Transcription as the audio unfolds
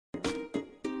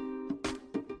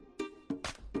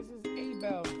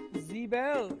Z-Bell.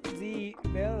 Z-Bell.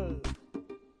 Z-Bell.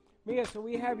 Mia, so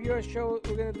we have your show.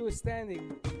 We're going to do a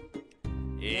standing.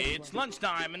 It's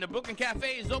lunchtime and the Brooklyn Cafe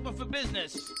is open for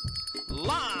business.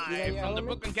 Live from the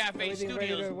Brooklyn Cafe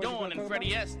studios, Dawn and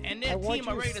Freddie S. and their team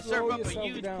are ready to serve up a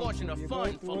huge portion of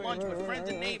fun for lunch with friends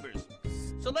and neighbors.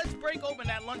 So let's break open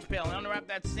that lunch pail and unwrap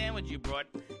that sandwich you brought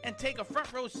and take a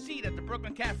front row seat at the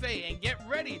Brooklyn Cafe and get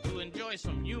ready to enjoy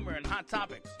some humor and hot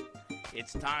topics.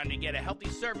 It's time to get a healthy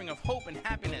serving of hope and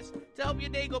happiness to help your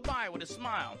day go by with a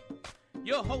smile.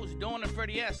 Your hosts, Dawn and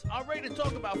Freddie S., are ready to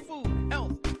talk about food,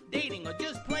 health, dating, or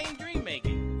just plain dream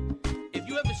making. If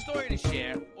you have a story to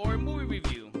share, or a movie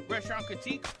review, restaurant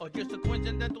critique, or just a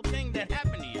coincidental thing that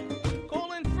happened to you,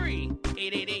 call in free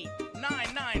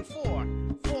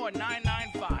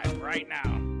 888-994-4995 right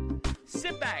now.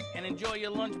 Sit back and enjoy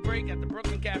your lunch break at the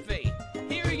Brooklyn Cafe.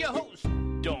 Here are your hosts,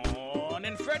 Dawn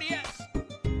and Freddie S.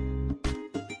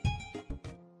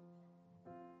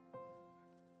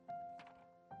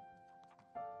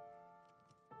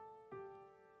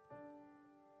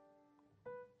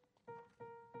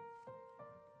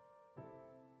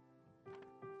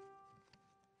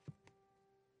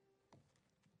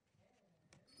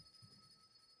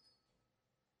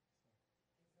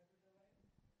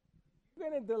 You're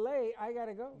going to delay. I got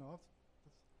to go. No,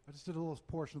 I just did a little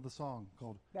portion of the song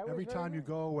called Every Time You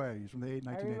Go Away. It's from the 1980s.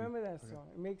 I remember that song.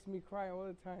 It makes me cry all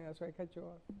the time. That's why I cut you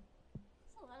off.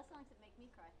 There's a lot of songs that make me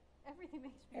cry. Everything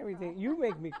makes me Everything. cry. You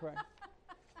make me cry.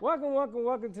 Welcome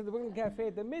to the Brooklyn Cafe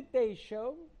at the midday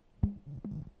show.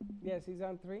 Yes, he's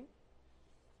on 3.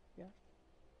 Yeah.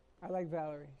 I like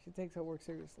Valerie. She takes her work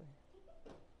seriously.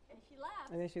 And she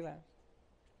laughs. And then she laughs.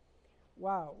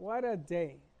 Wow, what a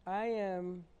day. I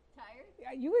am... Tired?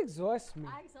 You exhaust me.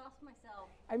 I exhaust myself.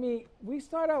 I mean, we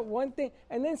start out one thing,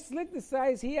 and then Slick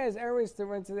decides he has errands to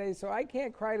run today, so I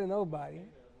can't cry to nobody. Is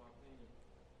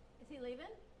he leaving? Yeah,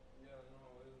 no,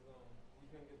 we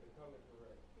couldn't get the color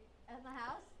correct. At the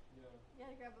house? Yeah. You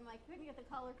gotta grab a mic. Couldn't get the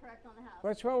color correct on the house.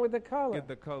 What's wrong with the color? Get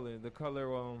the color. The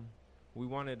color, we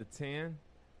wanted a tan,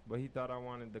 but he thought I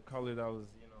wanted the color that was,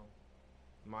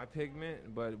 my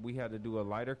pigment, but we had to do a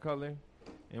lighter color,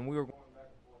 and we were going back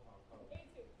and forth on color.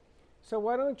 So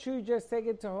why don't you just take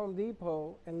it to Home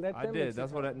Depot and let them I did.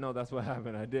 That's what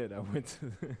happened. I did. I went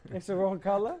to. It's the wrong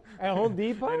color at Home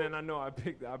Depot. And then I know I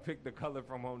picked the color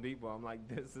from Home Depot. I'm like,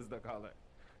 this is the color,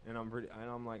 and I'm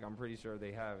pretty sure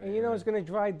they have it. And you know it's gonna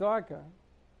dry darker.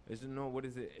 It's what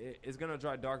is it? It's gonna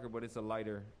dry darker, but it's a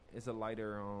lighter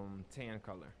tan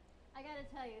color. I gotta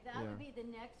tell you, that would be the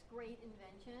next great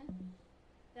invention.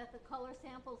 That the color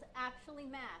samples actually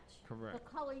match Correct. the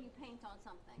color you paint on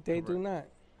something. They do not.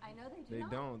 I know they do They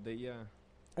not. don't.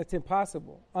 It's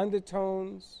impossible.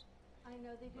 Undertones. I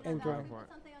know they do And not. dry. Can we put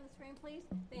something on the screen, please?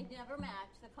 They never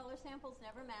match. The color samples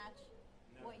never match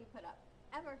what you put up.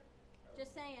 Ever.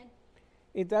 Just saying.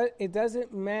 It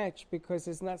doesn't match because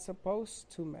it's not supposed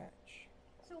to match.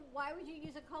 So why would you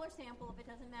use a color sample if it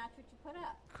doesn't match what you put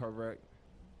up? Correct.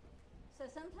 So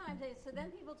sometimes,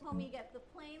 then people told me you get the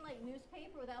plain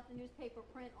newspaper without the newspaper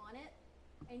print on it,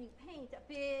 and you paint a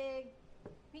big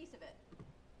piece of it,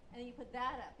 and then you put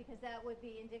that up because that would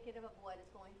be indicative of what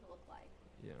it's going to look like.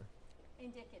 Yeah.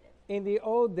 Indicative. In the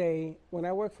old day, when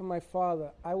I worked for my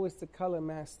father, I was the color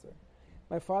master.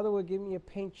 My father would give me a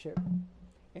paint chip,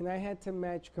 and I had to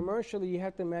match. Commercially, you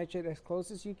have to match it as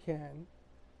close as you can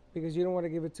because you don't want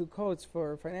to give it 2 coats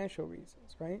for financial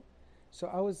reasons, right? So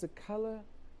I was the color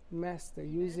master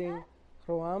using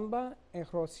Roamba and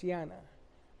Rosiana.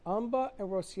 Amba and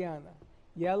Rosiana.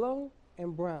 Yellow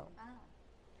and brown. Ah.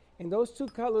 And those 2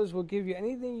 colors will give you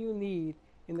anything you need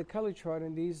in the color chart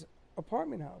in these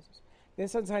apartment houses. Then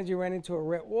sometimes you ran into a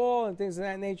red wall and things of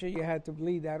that nature. You had to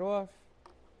bleed that off.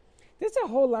 There's a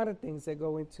whole lot of things that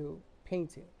go into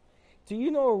painting. Do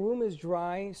you know a room is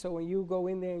dry, so when you go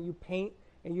in there and you paint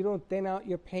and you don't thin out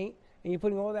your paint and you're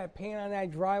putting all that paint on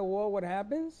that dry wall, what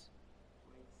happens?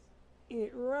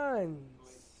 It runs.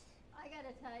 I got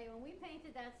to tell you, when we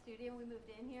painted that studio and we moved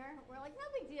in here, we're like, no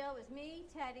big deal. It was me,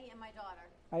 Teddy, and my daughter.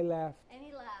 I laughed. And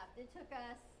he laughed. It took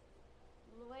us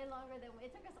way longer than,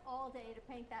 it took us all day to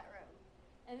paint that room.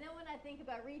 And then when I think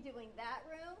about redoing that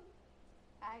room,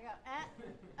 I go,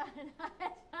 it's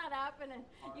not happening.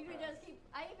 You can just keep,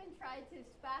 I even tried to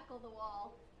spackle the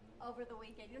wall over the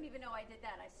weekend. You don't even know I did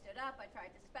that. I stood up, I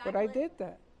tried to spackle it. But I did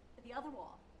that. The other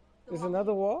wall. There's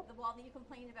another wall? The wall that you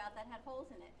complained about that had holes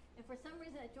in it. And for some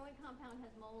reason, that joint compound has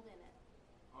mold in it.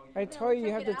 I told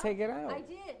you have to take it out. I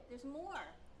did. There's more.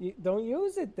 You don't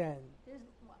use it then.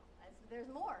 There's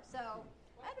more. So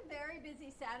I had a very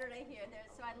busy Saturday here,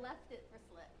 so I left it for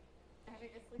Slip.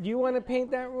 Do you want to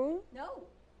paint that room? No.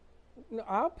 No,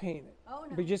 I'll paint it. Oh,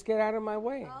 no. But just get out of my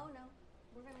way. Oh, no.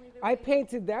 We're going to leave it I right.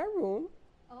 painted that room.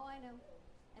 Oh, I know.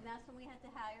 And that's when we had to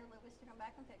hire Lewis to come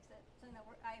back and fix it. So, no,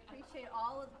 I appreciate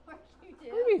all of the work you do.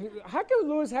 I mean, how come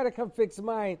Lewis had to come fix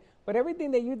mine? But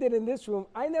everything that you did in this room,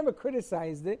 I never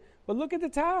criticized it. But look at the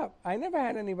top. I never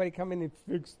had anybody come in and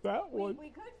fix that one. We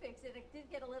could fix it. It did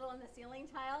get a little on the ceiling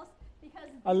tiles because...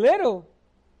 A little?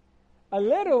 A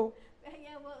little?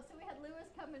 Yeah, well, so we had Lewis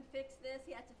come and fix this.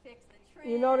 He had to fix the trim.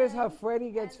 You notice how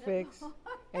Freddie gets fixed,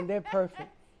 and they're perfect.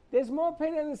 There's more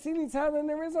paint on the ceiling tile than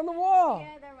there is on the wall.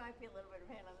 Yeah, there might be a little bit of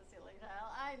paint on the ceiling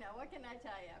tile. I know. What can I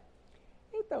tell you?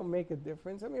 It don't make a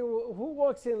difference. I mean, who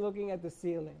walks in looking at the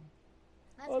ceiling?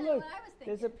 That's Oh, kind look, of what I was thinking.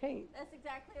 there's a paint. That's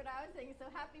exactly what I was thinking. So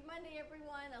happy Monday,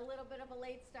 everyone. A little bit of a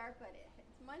late start, but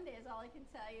it's Monday is all I can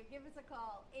tell you. Give us a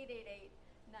call,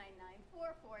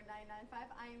 888-994-4995.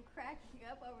 I am cracking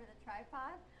up over the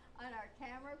tripod on our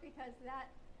camera because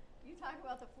you talk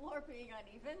about the floor being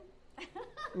uneven.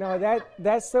 No,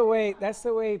 that's the way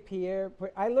Pierre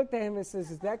put. I looked at him and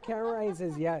says, "Is that camera?" He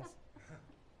says, "Yes."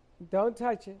 Don't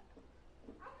touch it.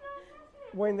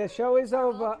 When the show is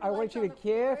over, I want you to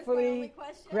carefully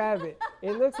grab it.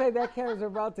 It looks like that camera's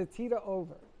about to teeter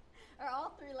over. Are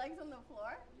all three legs on the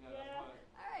floor? Yeah.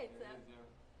 All right,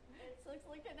 so it's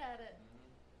looking at it.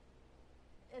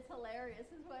 It's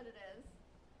hilarious, is what it is.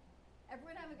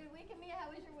 Everyone have a good weekend. Mia, how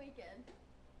was your weekend?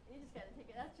 You just got to take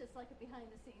it. That's just like a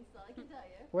behind the scenes thing, I can tell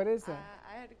you. What is that?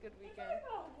 I had a good weekend.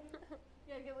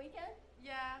 You had a good weekend?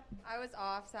 Yeah, I was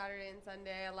off Saturday and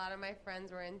Sunday. A lot of my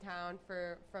friends were in town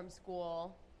from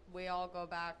school. We all go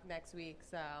back next week,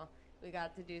 so we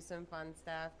got to do some fun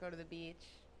stuff, go to the beach.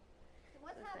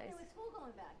 What's happening with school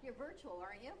going back? You're virtual,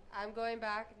 aren't you? I'm going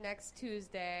back next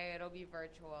Tuesday. It'll be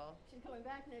virtual. She's going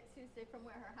back next Tuesday from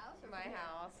where, her house? Or My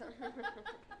house. So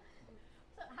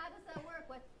how does that work?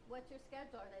 What's your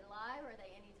schedule? Are they live? Are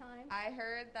they anytime? I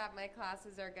heard that my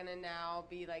classes are going to now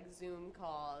be like Zoom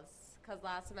calls, because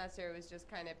last semester it was just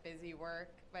kind of busy work,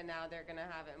 but now they're going to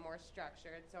have it more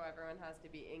structured, so everyone has to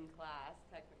be in class,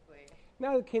 technically.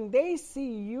 Now, can they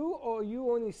see you or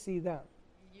you only see them?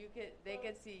 They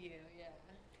could see you, yeah.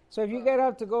 So if you get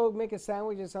up to go make a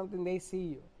sandwich or something, they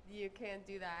see you. You can't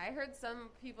do that. I heard some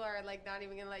people are like not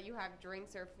even going to let you have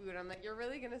drinks or food. I'm like, you're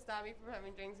really going to stop me from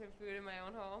having drinks or food in my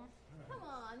own home? Come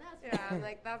on, that's Yeah, I'm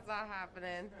like, that's not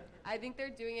happening. I think they're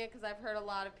doing it because I've heard a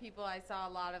lot of people, I saw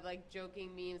a lot of like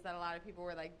joking memes that a lot of people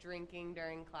were like drinking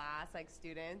during class, like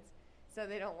students. So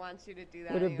they don't want you to do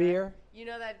that With anyway. a beer? You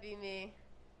know that'd be me.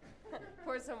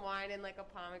 Pour some wine in like a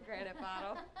pomegranate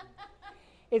bottle.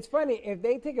 It's funny, if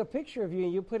they take a picture of you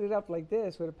and you put it up like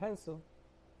this with a pencil,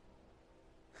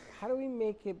 how do we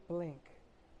make it blink?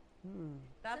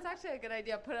 That's actually a good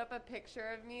idea. Put up a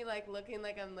picture of me like looking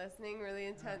like I'm listening really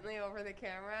intently over the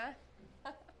camera.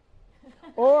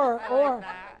 Or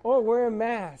that. or wear a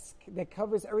mask that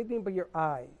covers everything but your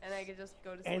eyes. And I could just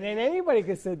go to sleep. And then anybody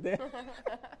could sit there.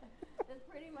 That's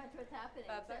pretty much what's happening.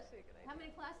 That's So actually a good idea. how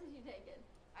many classes you taken?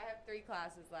 I have 3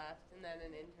 classes left and then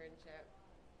an internship.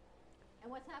 And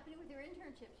what's happening with your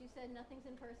internships? You said nothing's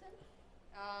in person?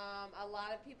 A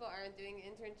lot of people aren't doing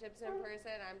internships in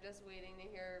person. I'm just waiting to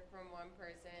hear from one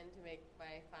person to make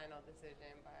my final decision.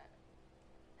 But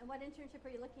And what internship are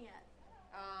you looking at?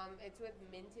 it's with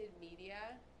Minted Media.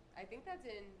 I think that's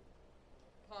in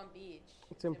Palm Beach.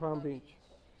 It's in Palm Beach.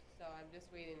 So I'm just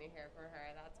waiting to hear from her.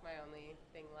 That's my only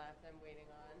thing left I'm waiting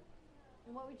on.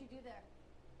 And what would you do there?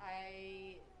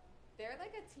 They're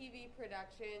like a TV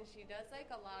production. She does like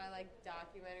a lot of like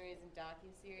documentaries and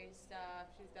docuseries stuff.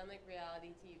 She's done like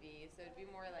reality TV, so it'd be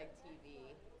more like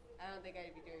TV. I don't think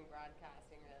I'd be doing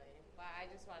broadcasting really, but I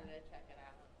just wanted to check it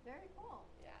out. Very cool.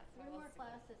 Yeah. So 3 we'll more see.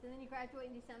 classes. And then you graduate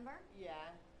in December?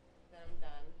 Yeah. Then I'm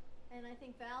done. And I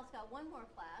think Val's got 1 more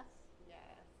class. Yeah.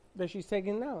 That she's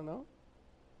taking now, no?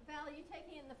 Val, are you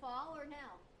taking it in the fall or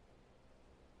now?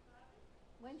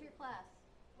 When's your class?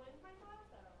 When's my class?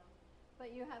 I don't know.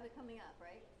 But you have it coming up,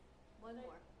 right? 1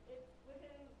 more. It's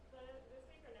within this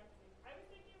week or next week. I was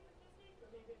thinking it was this week, but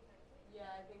maybe it's next week. Yeah,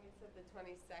 I think it's at the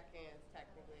 22nd. It's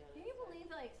technically. Can you believe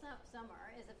like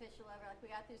summer is official over? Like we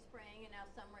got through spring and now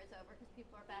summer is over because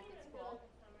people are back at school.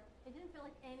 It didn't feel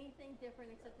like anything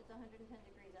different except it's 110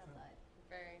 degrees outside.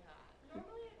 Very hot.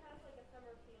 Normally it has like a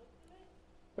summer feel to it.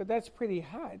 But that's pretty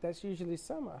hot. That's usually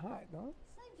summer hot, no?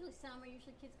 It's not usually summer.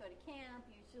 Usually kids go to camp.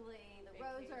 Usually the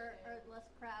roads are less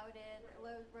crowded.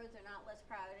 Roads are not less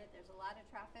crowded. There's a lot of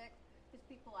traffic because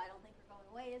people I don't think are going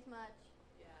away as much.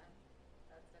 Yeah,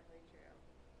 that's definitely true.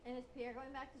 And is Pierre going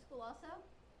back to school also?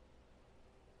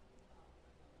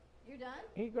 You're done?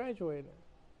 He graduated.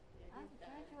 Oh, The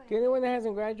graduating. only one that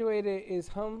hasn't graduated is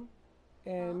Hum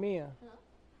and Huh? Mia. Huh?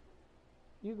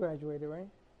 You graduated, right?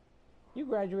 You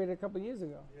graduated a couple years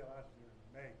ago. Yeah, last year in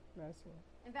May. That's it.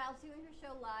 And Val's doing her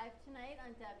show live tonight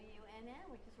on WNN,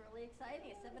 which is really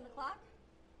exciting. At 7 o'clock.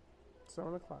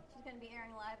 7 o'clock. She's going to be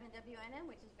airing live on WNN,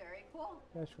 which is very cool.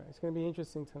 That's right. It's going to be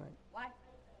interesting tonight. Why?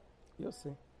 You'll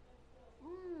see.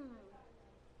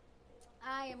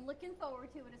 I am looking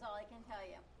forward to it, is all I can tell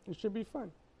you. It should be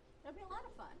fun. It'll be a lot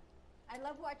of fun. I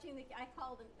love watching I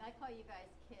call you guys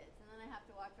kids, and then I have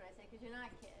to watch what I say because you're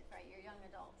not kids, right? You're young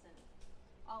adults and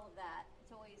all of that. It's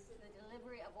always the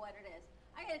delivery of what it is.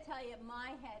 I got to tell you,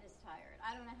 my head is tired.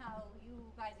 I don't know how you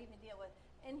guys even deal with.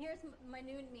 And here's my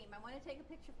new meme. I want to take a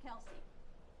picture of Kelsey.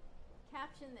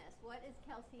 Caption this: what is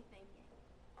Kelsey thinking?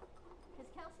 Because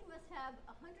Kelsey must have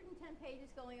 110 pages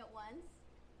going at once.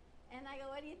 And I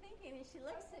go, what are you thinking? And she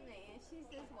looks at me and she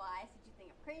says, why? I said, you think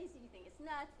I'm crazy? You think it's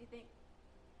nuts? You think?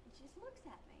 And she just looks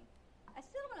at me. I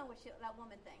still don't know what that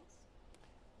woman thinks.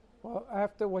 Well,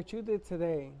 after what you did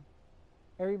today,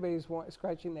 everybody's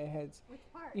scratching their heads. Which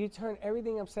part? You turn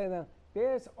everything upside down.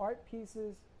 There's art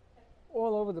pieces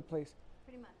all over the place.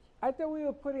 Pretty much. I thought we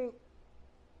were putting.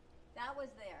 That was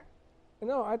there.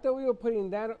 No, I thought we were putting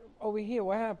that over here.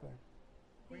 What happened?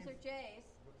 These are Jay's,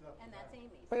 and that's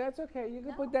Amy's. But that's okay. You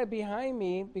can put that behind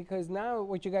me because now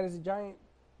what you got is a giant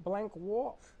blank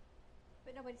wall.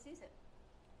 But nobody sees it.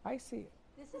 I see it.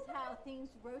 This is how things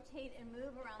rotate and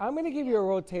move around. I'm going to give you a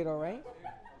rotate, all right?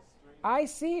 I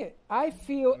see it. I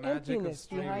feel Magic of emptiness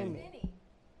behind streaming. me.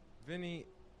 Vinny,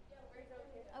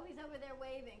 Oh, he's over there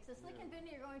waving. So Slick and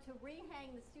Vinny are going to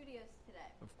rehang the studios today.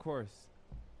 of course.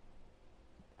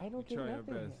 I don't We get try our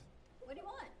nothing best. here. What do you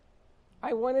want?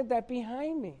 I wanted that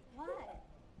behind me. What?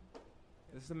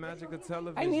 It's the magic of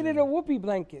television. I needed a whoopee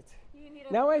blanket. You need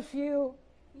a, Now I feel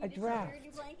you a need draft.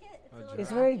 security blanket? It's, A a little It's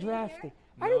draft. very in here. drafty.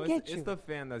 No, I don't it's, get you. It's the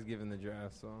fan that's giving the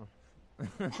draft, so.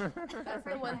 That's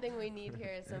the one thing we need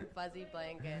here is some fuzzy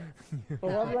blankets. A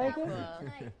what blanket? Cool. Tonight.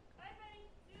 Bye, buddy.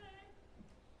 See you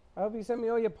later. I hope you send me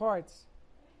all your parts.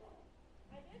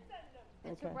 I did send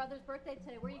them. It's her Okay. brother's birthday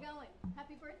today. Where are you going?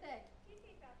 Happy birthday.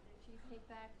 Cheesecake Factory. Cheesecake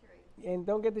Factory. And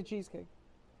don't get the cheesecake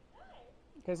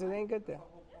because it ain't good there.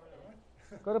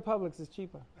 Go to Publix. It's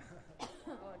cheaper.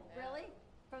 Really?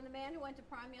 From the man who went to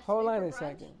prom yesterday Hold on for a brunch?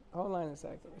 second. Hold on a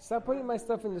second. Stop putting my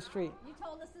stuff in the street. You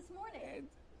told us this morning.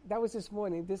 That was this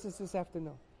morning. This is this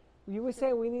afternoon. You were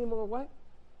saying we need more what?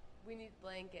 We need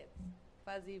blankets,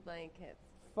 fuzzy blankets.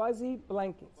 Fuzzy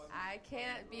blankets. I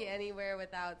can't be anywhere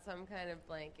without some kind of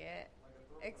blanket,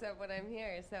 except when I'm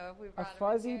here. So if we A brought 'em in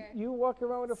fuzzy. here You walk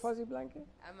around with a fuzzy blanket?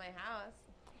 at my house,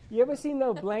 You ever seen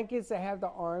those blankets that have the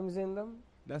arms in them?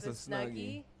 That's the a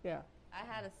snuggie. Yeah. I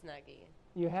had a snuggie.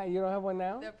 You don't have one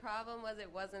now? The problem was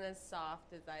it wasn't as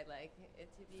soft as I like it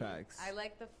to be. Facts. I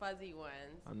like the fuzzy ones,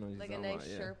 I know what you're like a talking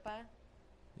nice about, Sherpa.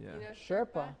 Yeah. You know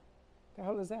Sherpa. The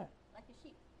hell is that? Like a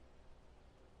sheep.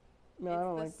 No, it's I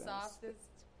don't the like that. softest,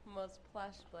 most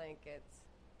plush blankets.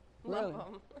 Really? Love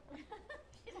 'em.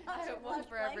 She loves I her have one plush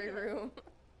for every blanket. room.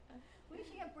 We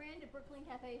should get branded Brooklyn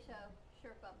Cafe show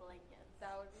Sherpa blankets.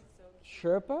 That would be so cute.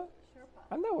 Sherpa? Sherpa.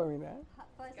 I'm not wearing that.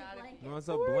 Fuzzy gotta be. blanket. No, it's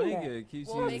a Don't worry blanket. that. It keeps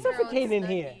We'll you. make our own suffocating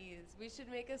here. snuggies. We should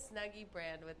make a snuggie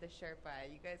brand with the Sherpa.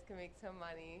 You guys can make some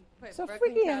money. Put So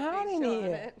Brooklyn freaking Cafe hot in show on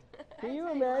here. it. Can I you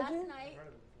tell imagine? Last night,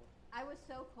 I was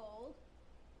so cold,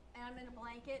 and I'm in a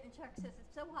blanket, and Chuck says,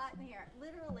 it's so hot in here.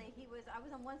 Literally, I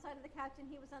was on one side of the couch, and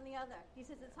he was on the other. He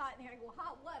says, it's hot in here. I go, well,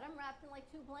 hot what? I'm wrapped in like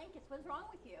 2 blankets. What's wrong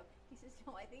with you? He says,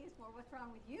 no, I think it's more what's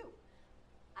wrong with you.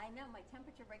 I know, my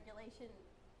temperature regulation,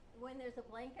 when there's a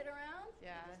blanket around,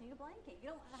 Yeah. you just need a blanket. You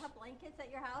don't have blankets at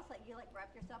your house that you like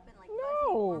wrap yourself in like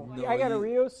No. No, I got a you-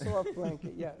 real soft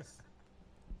blanket, yes,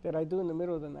 that I do in the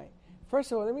middle of the night.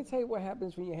 First of all, let me tell you what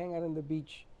happens when you hang out on the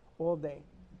beach all day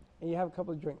and you have a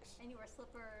couple of drinks. And you wear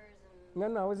slippers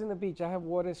and No, I was in the beach. I have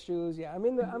water shoes. Yeah,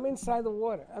 I'm inside the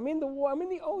water. I'm in the I'm in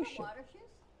the ocean. water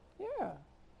shoes. Yeah.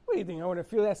 What do you think? I want to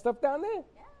feel that stuff down there?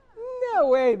 Yeah. No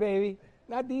way, baby.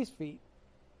 Not these feet.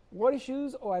 Water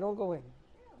shoes, or I don't go in.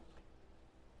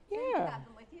 So you Yeah. have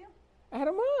them with you. I had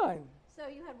them on. So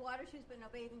you had water shoes but no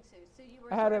bathing suits. So you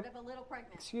were I had sort a- of a little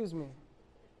pregnant. Excuse me.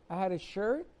 I had a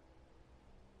shirt.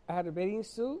 I had a bathing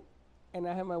suit, and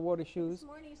I had my water shoes, This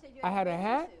morning you said you I had a bathing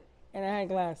hat. suit. and I had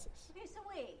glasses. Okay, so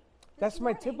wait. That's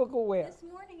my typical wear. This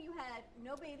morning you had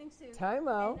no bathing suit Time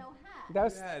out. and no hat.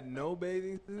 That's You had no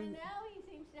bathing and suit? now he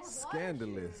seems to have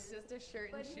Scandalous. water shoes. Just a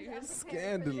shirt But and he's shoes.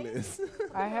 unprepared for the bathing Scandalous.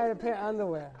 suit. I had a pair of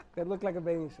underwear that looked like a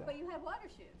bathing suit. But you had water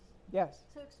shoes. Yes,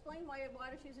 So explain why you had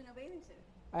water shoes and no bathing suit.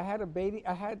 I had a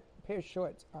pair of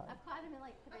shorts on. I've caught him in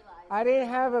like 3 lies. I didn't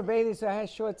have a bathing suit. I had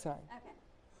shorts on. Okay.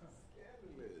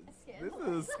 This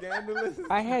is scandalous.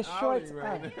 I had outing shorts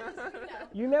right on. now.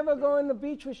 You never go on the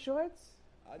beach with shorts?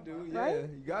 I do, yeah. Right?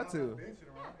 You got to.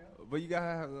 But you gotta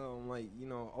have like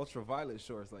ultraviolet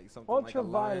shorts, like something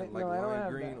Ultraviolet. like no, I don't lime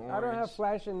have green, that. orange. I don't have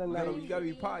flash in the night. You gotta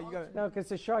be pot. You gotta. No, because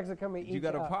the sharks are coming. You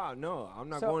gotta pop. No, I'm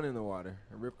not going in the water.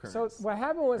 Rip currents. So what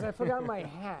happened was I forgot my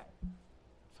hat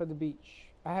for the beach.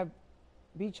 I have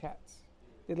beach hats.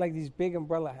 They're like these big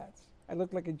umbrella hats. I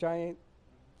look like a giant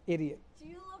idiot. Do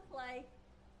you look like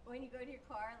when you go to your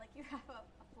car, like you have a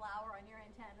flower on your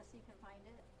antenna so you can find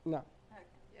it? No. Okay.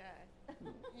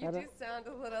 Yeah. You do sound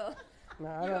a little. No,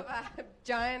 I You don't. have a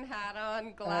giant hat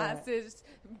on, glasses,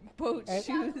 boat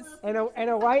shoes. And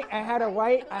a white. I had a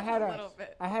white. I had A little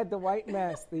bit. I had the white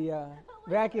mask, the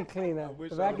vacuum cleaner, wish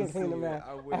the I vacuum would've cleaner seen mask.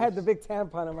 that. I had the big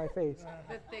tampon on my face.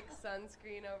 The thick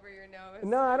sunscreen over your nose.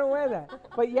 No, I don't wear that.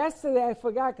 But yesterday I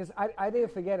forgot because I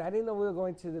didn't forget. I didn't know we were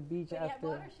going to the beach But you have after.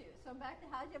 water shoes. So I'm back to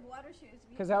how do you have water shoes?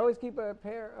 Because I always keep a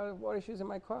pair of water shoes in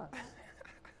my car.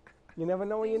 You never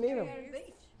know when you need them. Go to the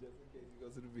beach. Just in case you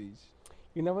go to the beach.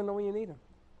 You never know when you need them.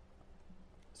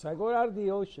 So I go out of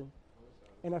the ocean,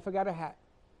 and I forgot a hat.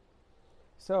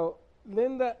 So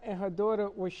Linda and her daughter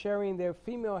were sharing their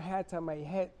female hats on my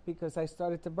head because I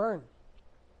started to burn.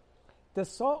 The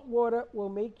salt water will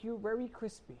make you very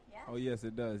crispy. Yeah. Oh yes,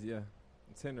 it does. Yeah,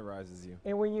 it tenderizes you.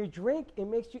 And when you drink, it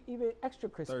makes you even extra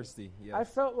crispy. Thirsty. Yes. I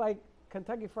felt like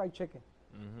Kentucky Fried Chicken.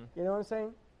 Mm-hmm. You know what I'm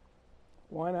saying?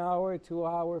 1 hour, 2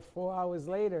 hours, 4 hours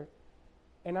later,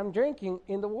 and I'm drinking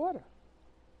in the water.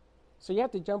 So you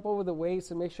have to jump over the waves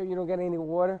to make sure you don't get any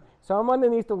water. So I'm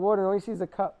underneath the water and all you see is a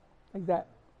cup, like that.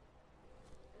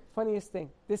 Funniest thing,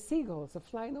 the seagulls are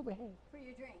flying overhead. For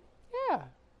your drink. Yeah,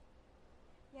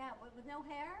 Yeah, with no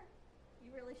hair,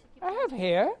 you really should keep. I have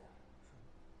hair.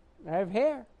 I have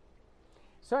hair.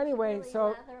 So anyway, really so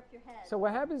lather up your head. so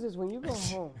what happens is when you go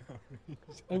home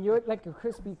and you're like a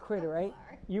crispy critter, right?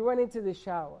 You run into the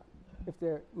shower if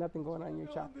there's nothing going on in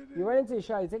your shower. You run into the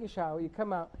shower, you take a shower, you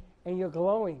come out, and you're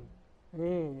glowing.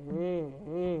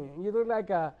 You look like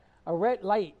a red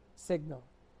light signal.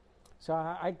 So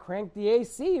I cranked the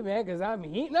AC, man, because I'm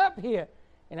heating up here.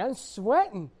 And I'm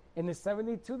sweating. And it's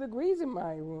 72 degrees in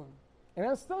my room. And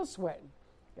I'm still sweating.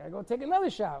 Gotta go take another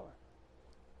shower.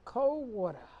 Cold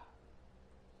water.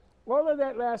 All of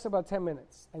that lasts about 10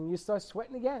 minutes. And you start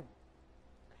sweating again.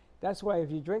 That's why if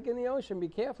you drink in the ocean, be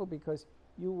careful because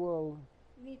you will...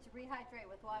 You need to rehydrate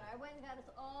with water. I went and got us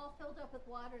all filled up with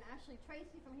water, and actually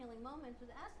Tracy from Healing Moments was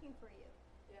asking for you.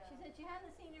 Yeah. She said she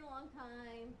hadn't seen you in a long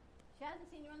time. She hasn't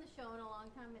seen you on the show in a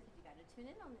long time. I said, you got to tune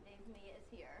in on the days Mia is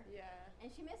here. Yeah. And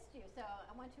she missed you, so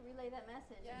I want to relay that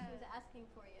message. Yeah. And she was asking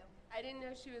for you. I didn't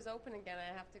know she was open again. I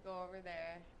have to go over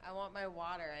there. I want my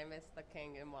water. I miss the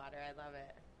Kangen water. I love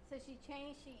it. So she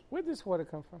changed. Where'd this water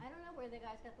come from? I don't know where the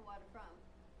guys got the water from.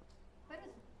 But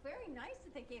it's very nice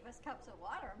that they gave us cups of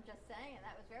water. I'm just saying.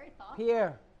 That was very thoughtful.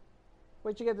 Pierre,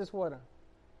 where'd you get this water?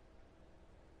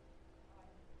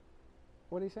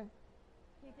 What did he say?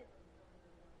 He did.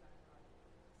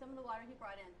 Some of the water he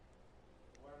brought in.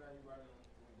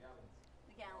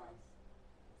 The gallons.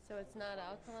 So it's not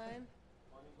alkaline?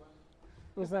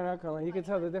 It's not alkaline. You can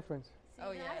tell the difference. See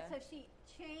Oh, that? yeah. So she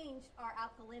changed our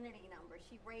alkalinity number.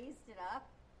 She raised it up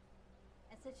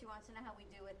and said she wants to know how we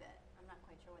do with it. I'm not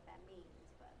quite sure what that means,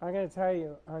 but I'm going to tell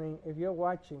you, honey, if you're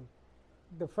watching,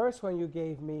 the first one you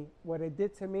gave me, what it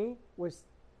did to me was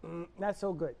not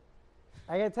so good.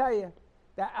 I got to tell you,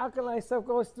 that alkaline stuff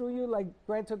goes through you like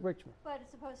Grant took Richmond. but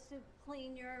it's supposed to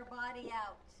clean your body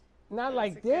out. Not That's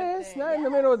like a good this, thing. not in the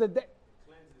middle of the day.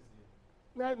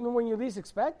 Not when you least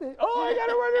expect it. Oh, I got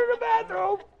to run to the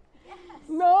bathroom. Yes.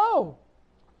 No.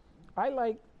 I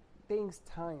like things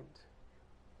timed.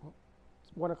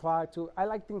 1 o'clock, 2. I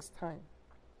like things timed.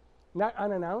 Not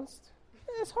unannounced.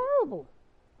 It's horrible.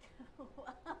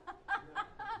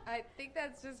 I think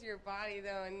that's just your body,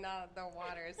 though, and not the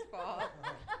water's fault.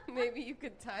 Maybe you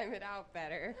could time it out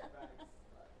better.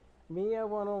 Mia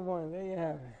 101. There you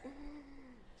have it.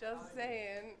 Just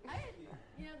saying.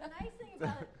 You know, the nice thing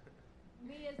about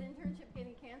Mia's internship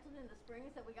getting canceled in the spring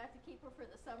is that we got to keep her for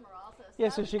the summer also. Yeah,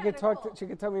 that so was she could kinda talk. cool. She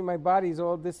could tell me my body's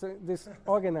all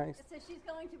disorganized. So she's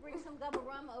going to bring some gubba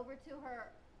rum over to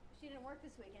her. She didn't work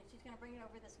this weekend. She's going to bring it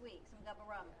over this week, some gubba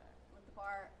rum. Let the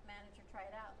bar manager try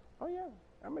it out. Oh yeah,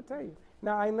 I'm gonna tell you.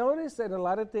 Now I noticed that a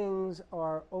lot of things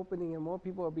are opening, and more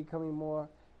people are becoming more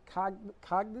cognizant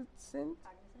Cognizant?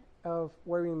 of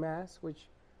wearing masks, which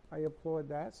I applaud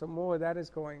that. So more of that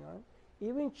is going on.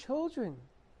 Even children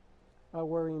are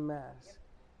wearing masks.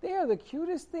 They are the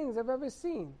cutest things I've ever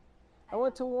seen. I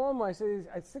went to Walmart.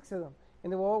 I had 6 of them,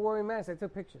 and they were all wearing masks. I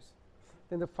took pictures.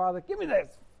 Then the father, give me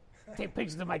this. Take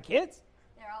pictures of my kids.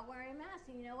 They're all wearing masks.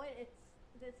 And you know what?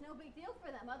 It's no big deal for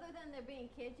them. Other than they're being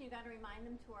kids, you got to remind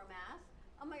them to wear masks.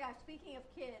 Oh my gosh, speaking of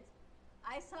kids,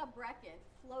 I saw Brecken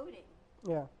floating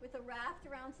Yeah. with a raft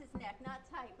around his neck, not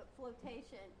tight, but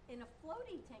flotation, in a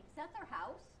floating tank. Is that their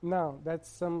house? No, that's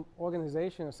some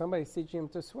organization or somebody's teaching him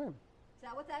to swim. Is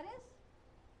that what that is?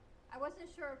 I wasn't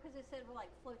sure because it said like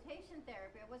flotation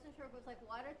therapy. I wasn't sure if it was like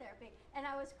water therapy. And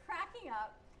I was cracking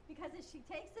up because as she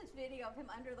takes this video of him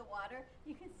under the water,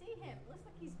 you can see him. It looks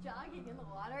like he's jogging in the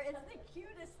water. It's the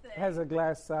cutest thing. It has a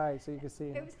glass side so you can see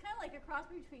It him. was kind of like a cross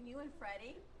between you and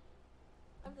Freddie.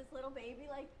 Of this little baby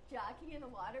like jogging in the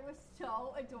water. It was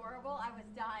so adorable. I was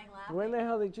dying laughing. When the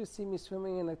hell did you see me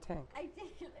swimming in a tank? I did.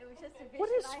 It was just a vision What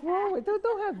is I wrong had. with you?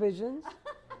 Don't have visions.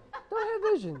 Don't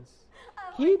have visions.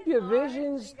 Like Keep his your arms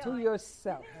visions and to going,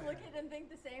 yourself. You look at it and think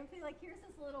the same thing. Like, here's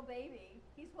this little baby.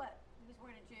 He's what? He was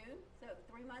born in June, so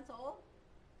 3 months old,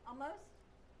 almost.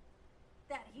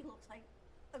 That he looks like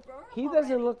a grown-up. He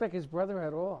doesn't already. look like his brother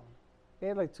at all. They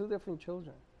had like 2 different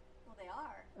children. Well, they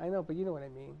are. I know, but you know what I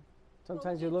mean.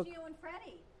 Sometimes well, you look, Gio and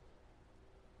Freddie.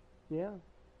 yeah,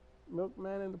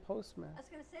 milkman and the postman. I was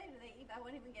gonna say, do they? I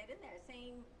won't even get in there.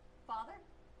 Same father.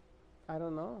 I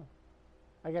don't know.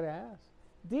 I gotta ask.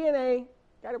 DNA.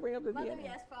 Gotta bring up the Mother, DNA.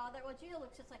 yes. Father. Well, Gio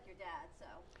looks just like your dad, so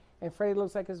And Freddie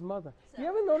looks like his mother. So- You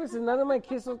ever notice that none of my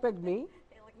kids look like me?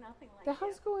 they look nothing like The you.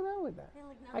 hell's going on with that? They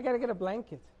look nothing I gotta like get a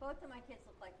blanket. Both of my kids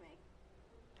look like me.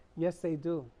 Yes, they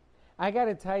do. I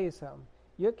gotta tell you something.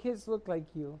 Your kids look like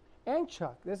you. And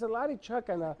Chuck. There's a lot of Chuck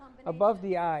on the, above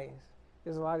the eyes.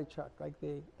 There's a lot of Chuck, like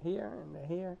the here and the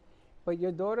here. But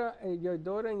your daughter and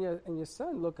your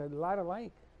son look a lot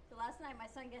alike. So last night, my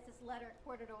son gets this letter at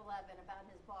 11:15 about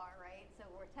his bar, right? So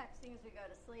we're texting as we go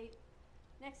to sleep.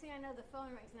 Next thing I know, the phone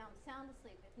rings. Now I'm sound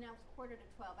asleep. Now it's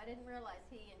 11:45. I didn't realize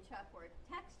he and Chuck were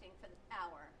texting for the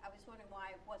hour. I was wondering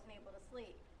why I wasn't able to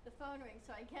sleep. The phone rings,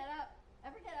 so I get up.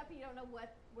 Ever get up and you don't know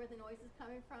where the noise is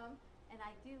coming from? And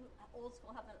I do, old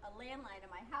school, have a landline in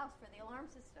my house for the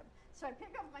alarm system. So I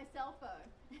pick up my cell phone.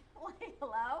 Like,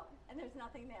 hello? And there's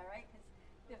nothing there, right? Because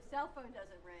the cell phone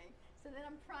doesn't ring. So then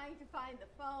I'm trying to find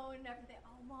the phone and everything.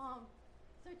 Oh, Mom,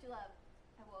 so what you love?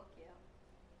 I woke you.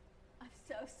 I'm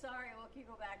so sorry I woke you.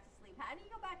 Go back to sleep. How do you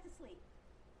go back to sleep?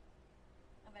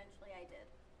 Eventually I did.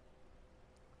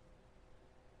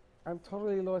 I'm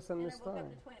totally lost on And this I woke story. up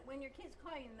to 20. When your kids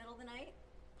call you in the middle of the night,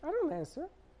 I don't answer.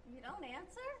 you don't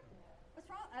answer? What's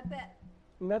wrong? I bet.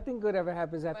 Nothing good ever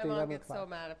happens My after mom 11 gets so o'clock.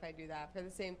 mad if I do that for the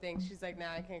same thing. She's like,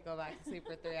 "Now I can't go back to sleep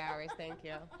for 3 hours. Thank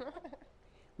you."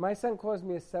 My son calls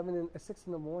me at 6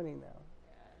 in the morning now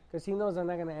because he knows I'm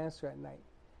not going to answer at night.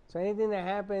 So anything that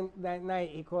happened that night,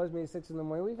 he calls me at 6 in the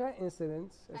morning. We've had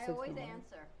incidents at 6 I in the always morning.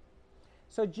 answer.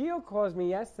 So Gio calls me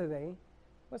yesterday.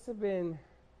 Must have been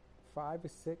 5 or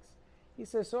 6. He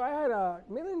says, so I had a $1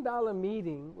 million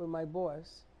meeting with my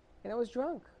boss, and I was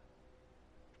drunk.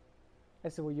 I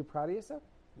said, were you proud of yourself?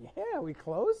 Yeah, we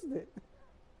closed it.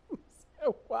 I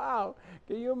said, wow.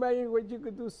 Can you imagine what you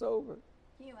could do sober?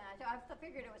 Can you imagine? I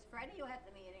figured it was Freddie who had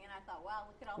the meeting, and I thought, wow,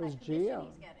 look at all It was that commission Gio.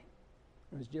 he's getting.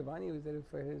 It was Giovanni who did it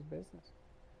for his business.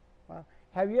 Wow.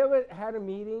 Have you ever had a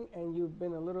meeting and you've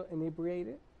been a little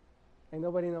inebriated and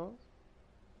nobody knows?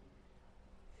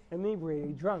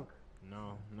 Inebriated, drunk.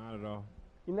 No, not at all.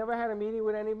 You never had a meeting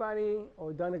with anybody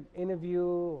or done an interview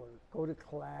or go to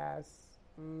class?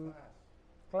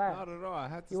 Class. Not at all. I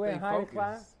had to You stay went high focused. to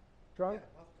class? Drunk?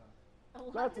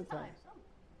 Lots of times.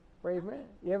 Brave man.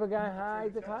 You ever got high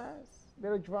to class?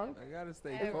 Little drunk? I gotta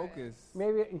stay Ever. focused.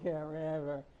 Maybe, yeah,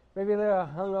 whatever. Maybe a little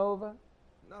hungover?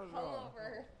 Not at all.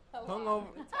 Hungover.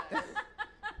 Hungover.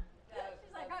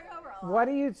 She's like, hungover a lot. What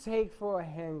do you take for a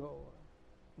hangover?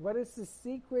 What is the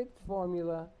secret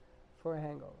formula for a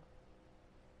hangover?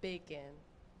 Bacon.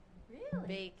 Really?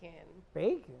 Bacon.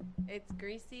 Bacon. It's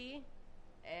greasy,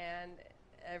 and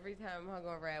every time I'm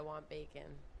hungover, I want bacon.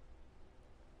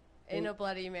 In a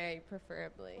Bloody Mary,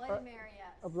 preferably. Bloody Mary,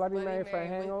 yes. A Bloody Mary for a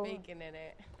hangover? with bacon in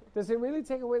it. Does it really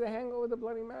take away the hangover, the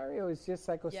Bloody Mary, or it's just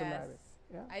psychosomatic? Yes.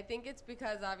 Yeah. I think it's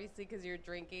because obviously because you're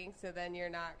drinking, so then you're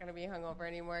not going to be hungover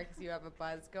anymore because you have a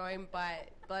buzz going. But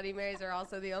Bloody Marys are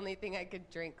also the only thing I could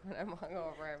drink when I'm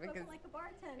hungover because Looking like a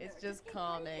bartender. it's just keep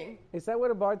calming. drinking. Is that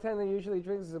what a bartender usually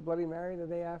drinks? Is a Bloody Mary the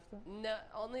day after? No,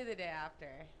 only the day after.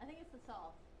 I think it's the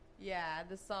salt. Yeah,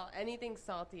 the salt. Anything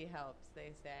salty helps,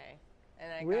 they say.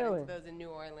 And I got Really? into those in New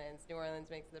Orleans. New Orleans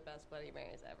makes the best Bloody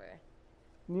Marys ever.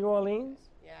 New Orleans?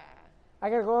 Yeah. I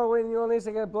gotta go all the way to New Orleans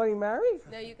to get a Bloody Mary?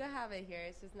 No, you can have it here.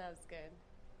 It's just not as good.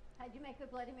 How'd you make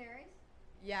good Bloody Marys?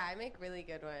 Yeah, I make really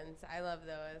good ones. I love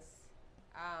those.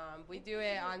 We do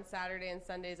it on Saturday and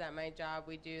Sundays at my job.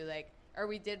 We do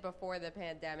we did before the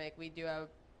pandemic. We do a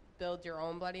build your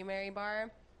own Bloody Mary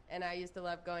bar. And I used to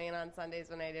love going in on Sundays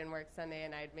when I didn't work Sunday,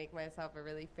 and I'd make myself a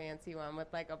really fancy one with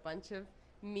like a bunch of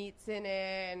meats in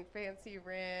it and fancy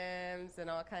rims and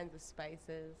all kinds of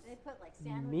spices. They put like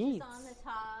sandwiches Meats. on the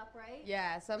top, right?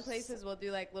 Yeah, some places will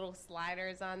do like little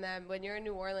sliders on them. When you're in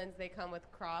New Orleans, they come with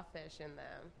crawfish in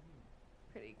them.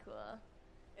 Pretty cool.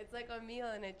 It's like a meal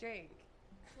and a drink.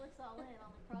 Looks all in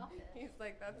on the crawfish. He's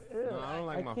like, that's. No, I don't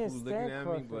like I my can't food looking stand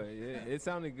at me, but crawfish. it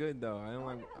sounded good though. I don't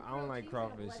like Grilled cheese and a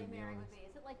crawfish Bloody to be Mary honest. would be.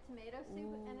 Is it like tomato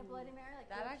soup and a Bloody Mary? Like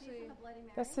That grilled cheese actually- and a Bloody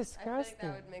Mary? That's I feel like disgusting.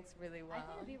 that would mix really well. I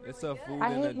think it'd be really It's a good. food I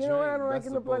and a hate, you know what I don't drink. like in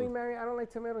Best the of Bloody both. Mary? I don't like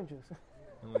tomato juice. I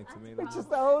don't like tomato. It's just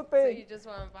juice. the whole So you thing. just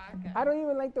want vodka. I don't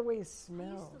even like the way it I used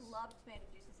smells. to love tomato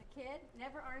juice as a kid.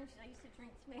 Never orange. I used to drink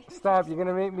tomato Stop, juice you're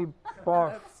going to make me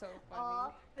barf. That's so funny.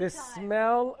 all the The time.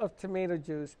 smell of tomato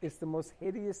juice is the most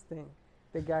hideous thing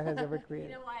that God has ever You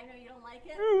created. know why I know you don't like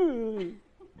it? Ooh.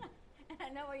 And I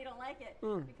know why you don't like it.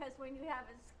 Mm. Because when you have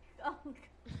a skunk,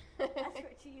 that's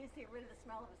what you use to get rid of the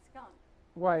smell of a skunk.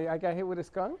 Why, I got hit with a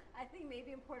skunk? I think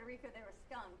maybe in Puerto Rico there were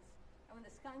skunks. And when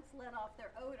the skunks let off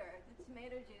their odor, the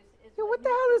tomato juice is Yo, what the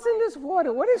hell is in this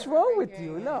water? What is wrong with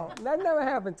you? No, that never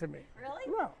happened to me. Really?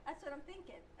 No. That's what I'm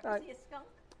thinking. Ever see a skunk?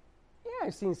 Yeah,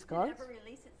 I've seen Did it skunks. ever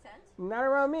release its scent? Not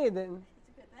around me, it didn't.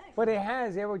 It's a good thing. But it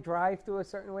has. You ever drive through a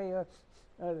certain way?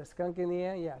 The skunk in the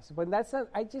air? Yes. But that's not,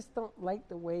 I just don't like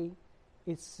the way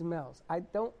it smells. I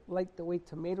don't like the way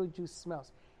tomato juice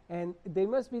smells. And they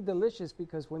must be delicious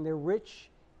because when they're rich,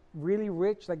 really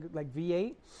rich, like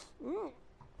V8,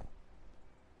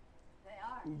 They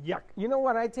are. yuck. You know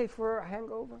what I take for a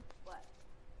hangover? What?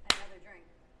 Another drink.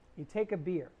 You take a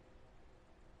beer.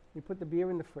 You put the beer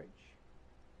in the fridge.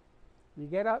 You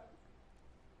get up,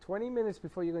 20 minutes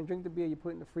before you're going to drink the beer, you put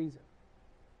it in the freezer.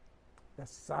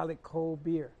 That's solid cold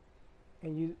beer.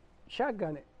 And you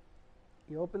shotgun it.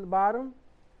 You open the bottom,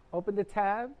 open the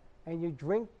tab, and you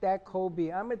drink that cold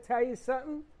beer. I'm going to tell you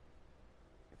something.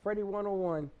 Freddie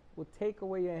 101 will take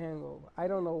away your hangover. I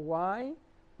don't know why,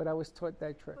 but I was taught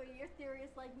that trick. Well, your theory is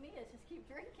like me. Is just keep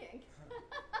drinking.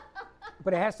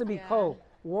 But it has to be Yeah. cold.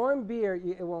 Warm beer,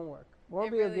 it won't work. Warm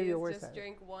It beer will really give you a is worse just headache.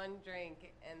 drink one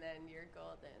drink and then you're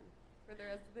golden for the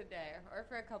rest of the day or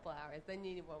for a couple hours. Then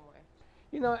you need one more.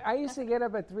 You know, I used to get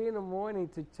up at 3 in the morning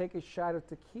to take a shot of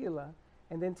tequila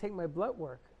and then take my blood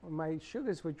work. My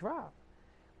sugars would drop.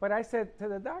 But I said to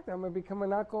the doctor, I'm going to become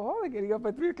an alcoholic getting up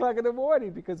at 3 o'clock in the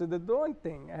morning because of the dawn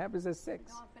thing. It happens at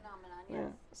 6. Dawn phenomenon, Yeah.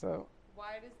 yes. So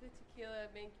Why does the tequila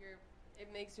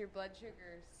makes your blood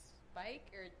sugar spike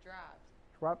or drop?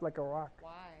 drop like a rock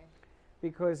Why?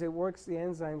 because it works the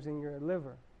enzymes in your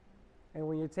liver. And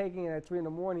when you're taking it at 3 in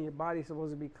the morning, your body's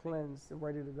supposed to be cleansed and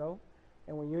ready to go.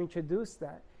 And when you introduce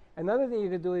that, another thing you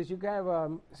could do is you can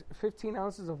have 15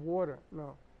 ounces of water.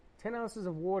 No, 10 ounces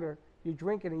of water. You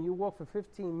drink it and you walk for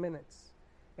 15 minutes,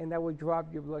 and that would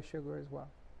drop your blood sugar as well.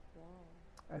 Wow.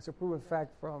 That's a proven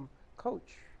fact from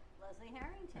Coach. Leslie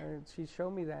Harrington. And she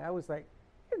showed me that. I was like,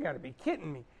 you got to be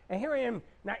kidding me. And here I am,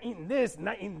 not eating this,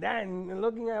 not eating that, and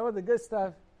looking at all the good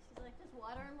stuff. She's like, just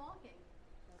water and walking.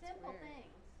 That's Simple weird.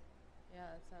 things. Yeah,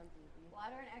 that sounds easy.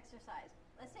 Water and exercise.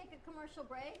 Let's take a commercial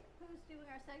break. Who's doing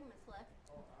our segment, Slick?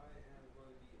 Oh, I am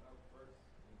going to be up first.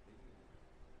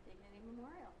 Dignity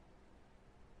Memorial.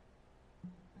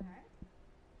 All right.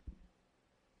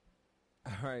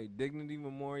 All right, Dignity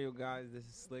Memorial, guys. This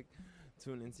is Slick.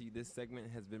 Tune into this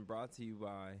segment has been brought to you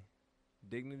by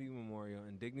Dignity Memorial,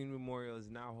 and Dignity Memorial is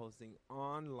now hosting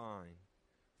online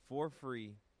for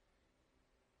free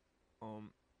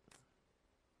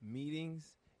meetings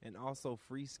and also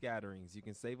free scatterings. You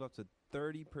can save up to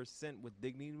 30% with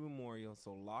Dignity Memorial,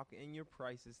 so lock in your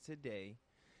prices today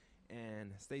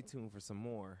and stay tuned for some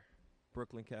more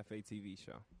Brooklyn Cafe TV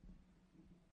show.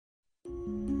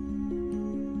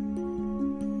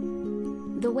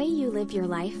 The way you live your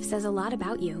life says a lot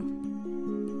about you.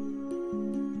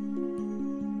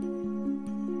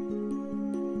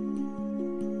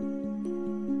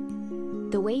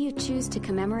 The way you choose to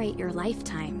commemorate your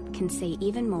lifetime can say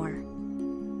even more.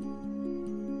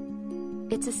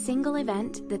 It's a single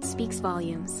event that speaks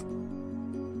volumes.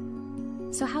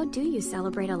 So how do you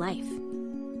celebrate a life?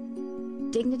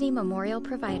 Dignity Memorial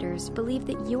providers believe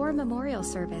that your memorial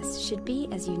service should be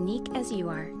as unique as you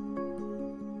are,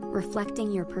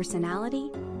 reflecting your personality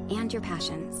and your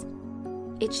passions.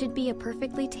 It should be a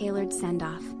perfectly tailored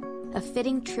send-off, a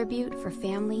fitting tribute for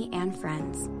family and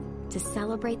friends to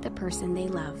celebrate the person they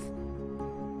love.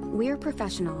 We're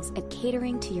professionals at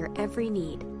catering to your every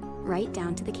need, right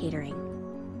down to the catering.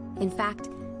 In fact,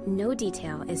 no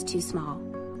detail is too small.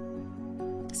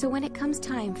 So when it comes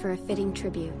time for a fitting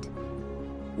tribute,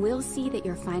 we'll see that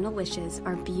your final wishes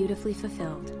are beautifully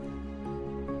fulfilled.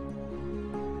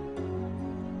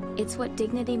 It's what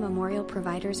Dignity Memorial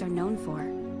providers are known for.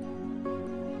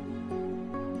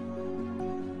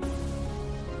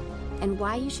 and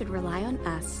why you should rely on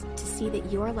us to see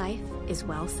that your life is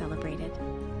well celebrated.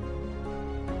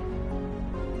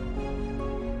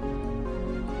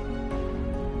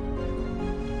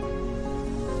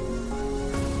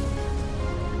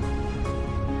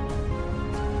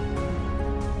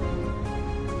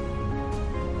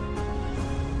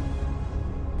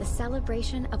 The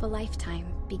celebration of a lifetime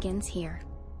begins here.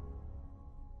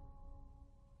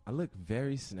 I look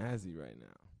very snazzy right now.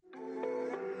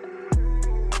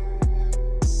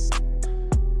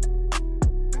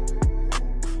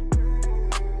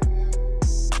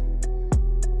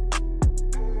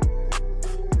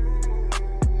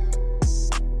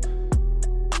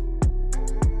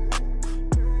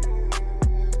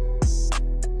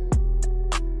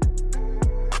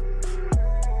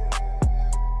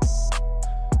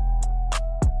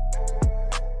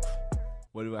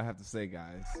 What do I have to say,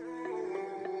 guys?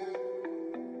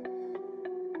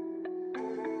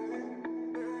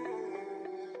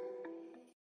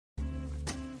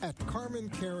 At Carmen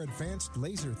Care Advanced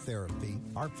Laser Therapy,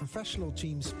 our professional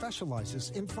team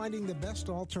specializes in finding the best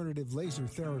alternative laser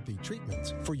therapy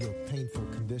treatments for your painful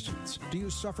conditions. Do you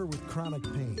suffer with chronic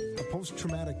pain, a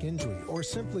post-traumatic injury, or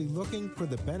simply looking for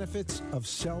the benefits of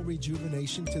cell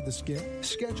rejuvenation to the skin?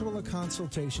 Schedule a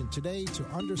consultation today to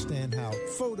understand how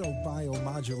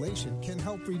photobiomodulation can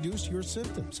help reduce your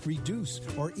symptoms, reduce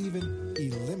or even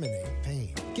eliminate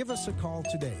pain. Give us a call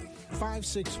today,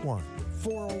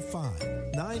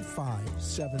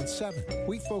 561-405-9577.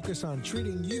 We focus on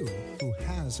treating you who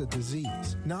has a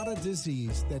disease, not a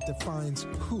disease that defines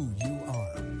who you are.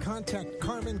 Contact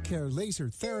Carmen Care Laser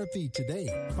Therapy today,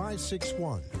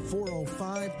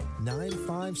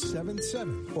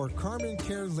 561-405-9577 or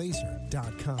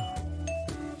CarmenCareLaser.com.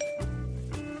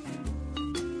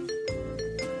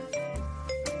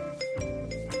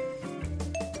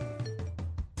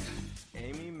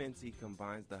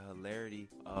 Combines the hilarity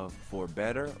of For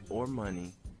Better or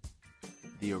Money,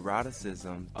 the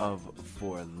eroticism of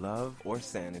For Love or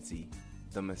Sanity,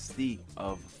 the mystique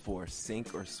of For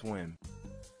Sink or Swim,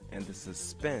 and the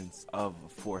suspense of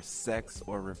For Sex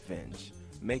or Revenge,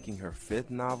 making her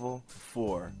fifth novel,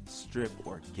 For Strip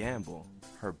or Gamble,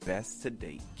 her best to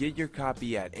date. Get your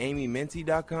copy at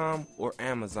amyminty.com or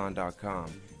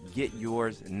amazon.com. Get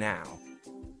yours now.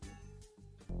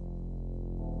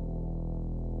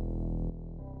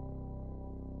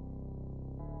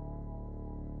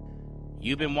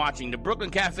 You've been watching the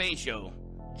Brooklyn Cafe Show.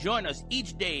 Join us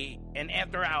each day and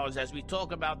after hours as we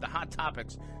talk about the hot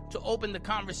topics to open the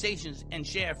conversations and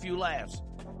share a few laughs.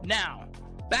 Now,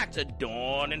 back to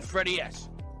Dawn and Freddie S.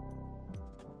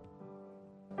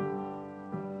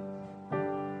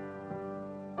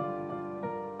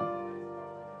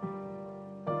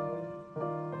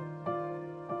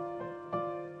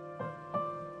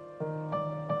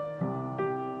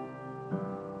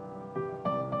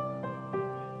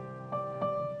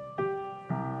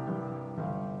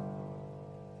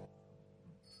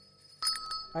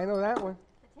 I know that one.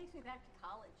 It takes me back to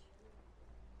college.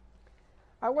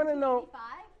 I want to know.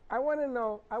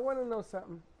 1995? I want to know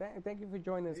something. Thank you for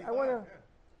joining us. I want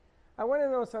to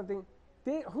know something.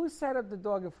 Who set up the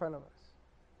dog in front of us?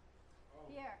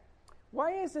 Pierre.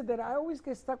 Why is it that I always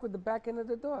get stuck with the back end of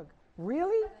the dog?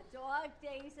 Really? The dog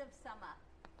days of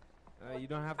summer. You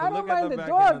don't have to I look don't at mind the the back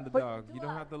dog, end of the but- dog. You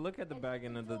don't have to look at the back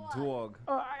end of the dog.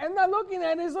 I'm not looking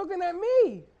at it. It's looking at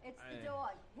me. It's the dog.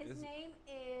 His name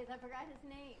is, I forgot his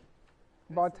name.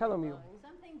 Bartholomew.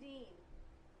 Something Dean.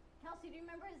 Kelsey, do you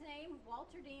remember his name?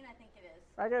 Walter Dean, I think it is.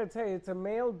 I got to tell you, it's a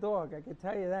male dog. I can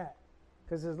tell you that.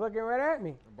 Because it's looking right at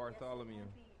me. Bartholomew.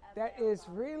 That is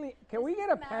really... Can we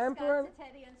get a pamper? On,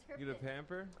 Get a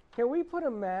pamper? can we put a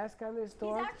mask on this He's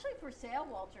dog? actually for sale,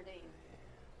 Walter Dean.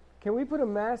 Can we put a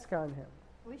mask on him?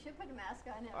 We should put a mask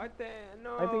on him.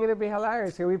 I think it'd be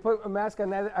hilarious. Can we put a mask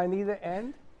on either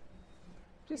end?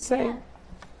 Just saying.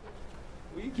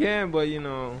 We can, but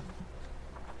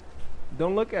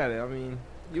don't look at it. I mean,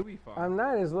 you'll be fine. I'm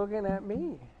not. It's looking at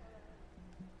me.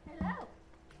 Hello.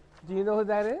 Do you know who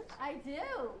that is? I do.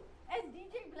 It's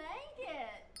DJ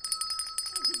Blanket.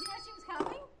 Did you know she was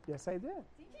coming? Yes, I did.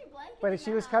 DJ Blanket. But in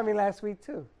she the was house. coming last week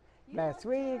too. You Last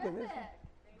look week and this. terrific.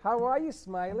 How are you,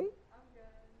 Smiley?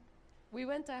 We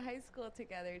went to high school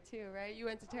together too, right? You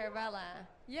went to Terravella.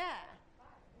 Yeah.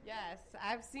 Yes.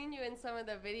 I've seen you in some of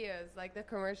the videos, like the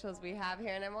commercials we have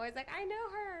here, and I'm always like, I know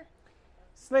her.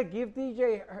 Slick, give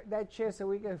DJ that chair so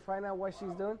we can find out what she's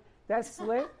doing. That's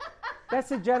Slick. That's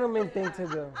a gentleman thing to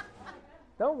do.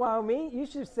 Don't wow me. You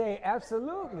should say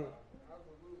absolutely.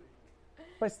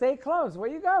 But stay close. Where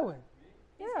you going?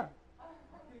 Yeah.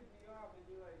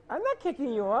 I'm not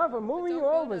kicking you off. I'm moving you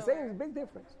over. Same big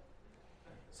difference.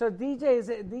 So DJ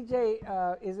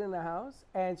is in the house,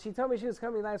 and she told me she was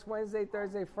coming last Wednesday,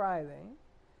 Thursday, Friday.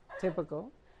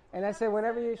 Typical. And I said,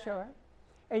 whenever you show up.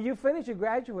 And you finished, you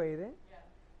graduated.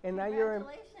 Yeah. And now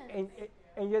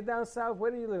and you're down south. Where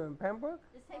do you live, in Pembroke?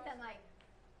 Just take that mic.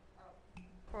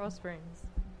 Coral Springs.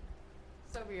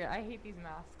 So weird. I hate these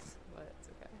masks, but it's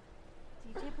okay.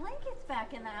 DJ Blanket's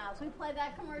back in the house. We play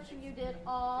that commercial you did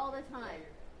all the time.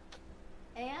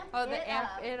 Amp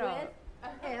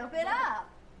it up.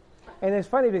 And it's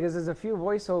funny because there's a few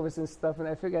voiceovers and stuff, and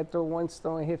I figured I'd throw one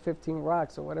stone and hit 15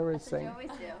 rocks or whatever it's saying. That's what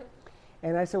you always do.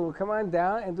 And I said, well, come on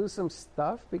down and do some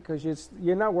stuff because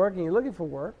you're not working. You're looking for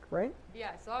work, right?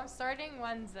 Yeah, so I'm starting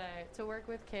Wednesday to work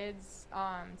with kids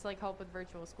to like help with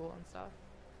virtual school and stuff.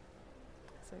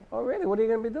 So, oh, really? What are you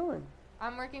going to be doing?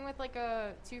 I'm working with like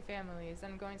 2 families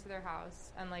and going to their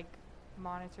house and like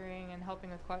monitoring and helping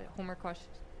with homework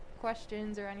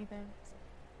questions or anything.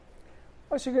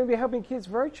 Oh, so you're going to be helping kids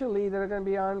virtually that are going to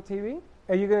be on TV?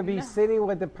 Are you going to be sitting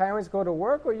where the parents go to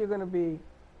work, or you're going to be...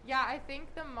 Yeah, I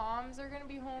think the moms are going to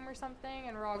be home or something,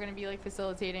 and we're all going to be like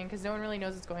facilitating because no one really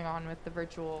knows what's going on with the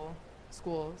virtual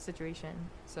school situation.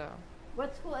 So.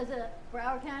 What school is it?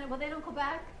 Broward County? Well, they don't go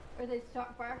back, or they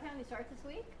start. Broward County starts this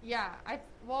week. Yeah, I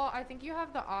think you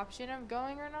have the option of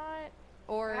going or not,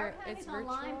 or Broward it's County's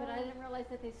virtual. online, but I didn't realize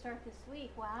that they start this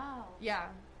week. Wow. Yeah.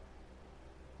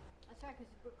 That's right,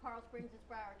 because Coral Springs is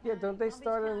Broward County. Yeah, don't they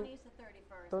start on? County's the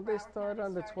 31st. Don't they Broward start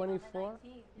on the County's starting 24th? on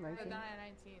the 19th.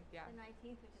 The 19th, yeah. The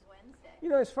 19th, which is Wednesday. You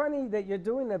know, it's funny that you're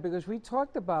doing that because we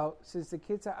talked about, since the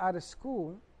kids are out of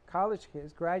school, college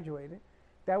kids, graduated,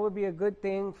 that would be a good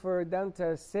thing for them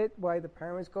to sit while the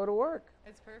parents go to work.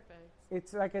 It's perfect.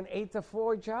 It's like an 8 to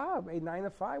 4 job, a 9 to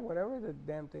 5, whatever the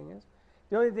damn thing is.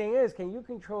 The only thing is, can you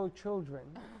control children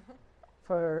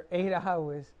for 8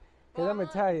 hours? Because I'm going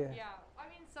to tell you. Yeah. I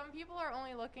mean, some people are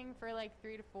only looking for like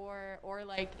 3 to 4 or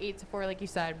like 8 to 4, like you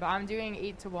said, but I'm doing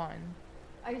 8 to 1.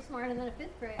 Are you smarter than a 5th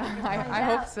grader? I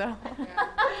hope so. Yeah.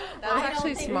 That's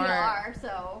actually smart. We are,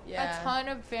 so. Yeah. A ton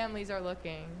of families are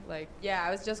looking. Yeah,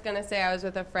 I was just going to say I was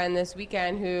with a friend this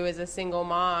weekend who is a single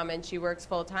mom, and she works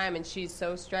full time, and she's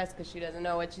so stressed because she doesn't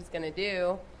know what she's going to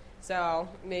do. So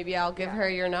maybe I'll give her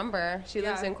your number. She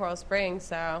lives in Coral Springs,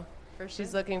 so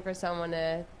she's looking for someone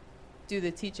to do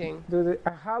the teaching.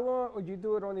 How long would you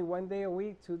do it? Only 1 day a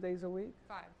week, 2 days a week?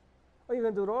 5. Oh, you're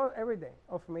going to do it all every day?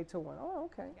 Oh, from 8 to 1. Oh,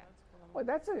 okay. Yeah, that's cool. Well,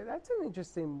 that's an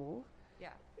interesting move. Yeah.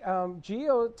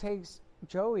 Gio takes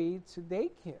Joey to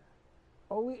daycare.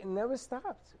 Oh, it never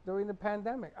stopped during the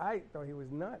pandemic. I thought he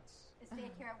was nuts. Is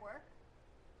daycare at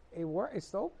work?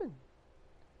 It's open.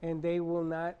 And they will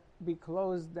not be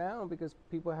closed down because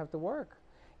people have to work.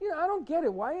 You know, I don't get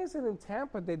it. Why is it in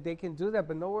Tampa that they can do that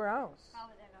but nowhere else?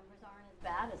 Probably their numbers aren't as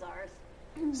bad as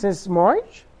ours. Since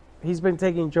March, he's been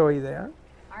taking Joey there.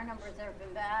 Our numbers have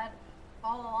been bad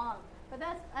all along. But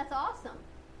that's awesome.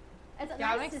 It's I'm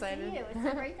nice to excited. see you. It's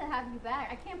so great to have you back.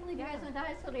 I can't believe you guys went to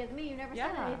high school together. Me, you never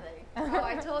said anything. Oh,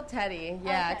 I told Teddy.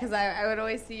 Yeah, because I would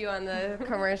always see you on the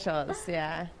commercials.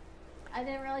 Yeah. I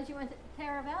didn't realize you went to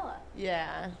Taravella.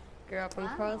 Yeah. Grew up in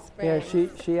Coral Springs. Yeah,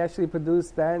 she actually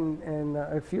produced that and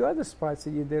a few other spots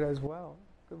that you did as well.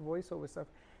 Good voiceover stuff.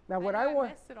 Now, what I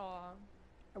missed it all.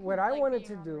 What I wanted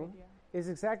to do is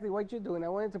exactly what you're doing. I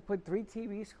wanted to put 3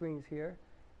 TV screens here,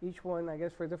 each one, I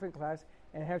guess, for a different class,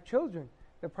 and have children.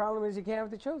 The problem is you can't have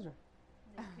the children.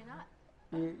 No, you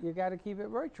cannot. You got to keep it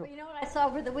virtual. Well, you know what I saw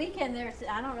over the weekend?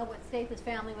 I don't know what state this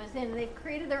family was in. They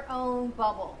created their own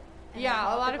bubble.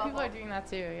 Yeah, a lot of people are doing that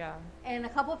too, yeah. And a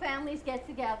couple families get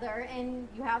together, and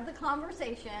you have the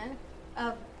conversation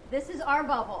of, this is our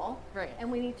bubble, right?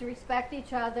 And we need to respect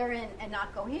each other and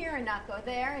not go here and not go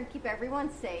there and keep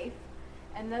everyone safe.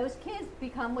 And those kids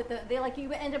become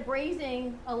you end up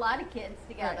raising a lot of kids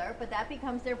together, right. But that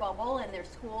becomes their bubble and their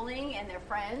schooling and their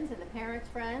friends and the parents'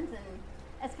 friends, and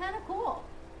it's kind of cool.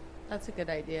 That's a good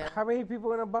idea. How many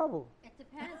people in a bubble? It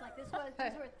depends. Like these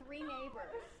were 3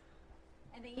 neighbors,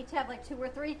 and they each have like 2 or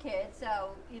 3 kids.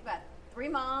 So you've got 3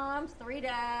 moms, 3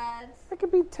 dads. It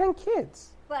could be 10 kids.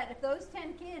 But if those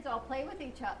 10 kids all play with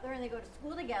each other and they go to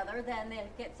school together, then they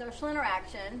get social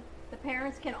interaction. The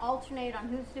parents can alternate on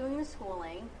who's doing the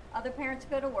schooling. Other parents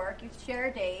go to work. You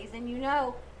share days, and you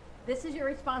know this is your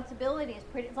responsibility.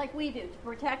 It's like we do to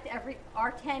protect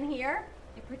our 10 here.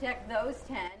 You protect those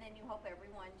 10, and you hope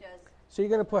everyone just. So you're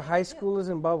going to put high schoolers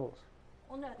in bubbles?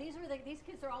 Well, no. These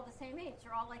kids are all the same age.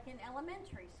 They're all like in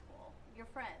elementary school. Your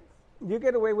friends. You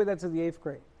get away with that to the 8th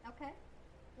grade. Okay.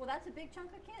 Well, that's a big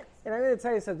chunk of kids. And I'm going to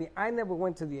tell you something. I never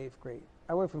went to the 8th grade.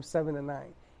 I went from 7 to 9.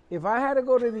 If I had to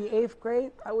go to the 8th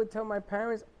grade, I would tell my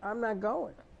parents, I'm not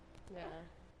going. Yeah.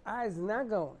 I was not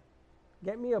going.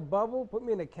 Get me a bubble, put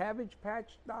me in a Cabbage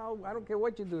Patch doll. I don't care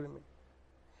what you do to me.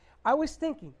 I was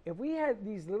thinking, if we had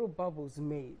these little bubbles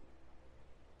made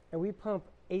and we pump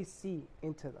AC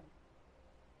into them,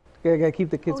 you gotta keep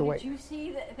the kids away. Did you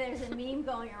see that there's a meme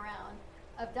going around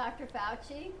of Dr.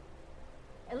 Fauci?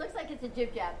 It looks like it's a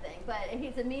jib-jab thing, but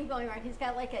he's a meme going around. He's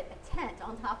got like a tent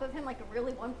on top of him, like a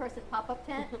really one-person pop-up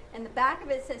tent, and the back of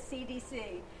it says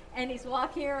CDC. And he's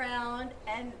walking around,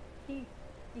 and he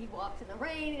walks in the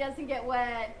rain. He doesn't get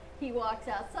wet. He walks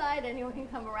outside. Anyone can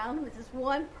come around him. It's this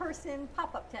one-person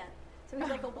pop-up tent. So he's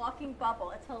like a walking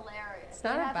bubble. It's hilarious. It's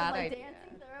not a bad idea.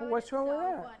 What's wrong with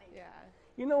that? Funny. Yeah.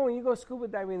 You know, when you go scuba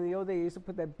diving in the old days, you used to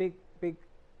put that big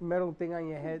metal thing on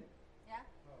your head. Yeah.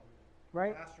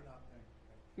 Right? Astronaut thing.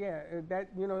 Yeah,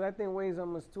 that thing weighs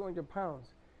almost 200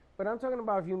 pounds. But I'm talking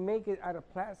about if you make it out of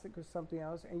plastic or something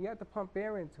else, and you have to pump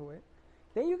air into it,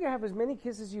 then you can have as many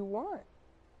kids as you want,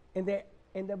 and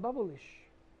they're bubblish.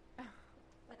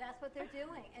 But that's what they're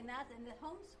doing, and that's in the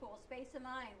homeschool Space of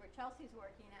Mind, where Chelsea's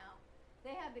working now.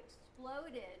 They have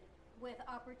exploded with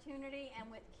opportunity and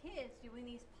with kids doing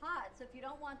these pods. So if you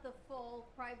don't want the full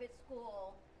private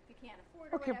school, if you can't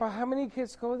afford it. Okay, but how many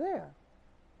kids go there?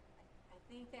 I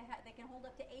think they can hold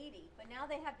up to 80, but now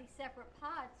they have these separate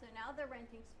pods, so now they're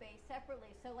renting space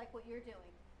separately. So like what you're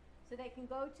doing, so they can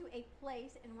go to a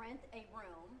place and rent a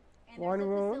room, and there's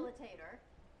a facilitator,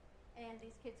 and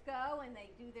these kids go and they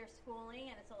do their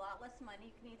schooling, and it's a lot less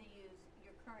money. You can either use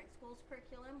your current school's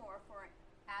curriculum, or for an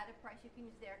added price, you can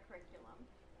use their curriculum,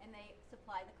 and they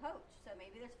supply the coach. So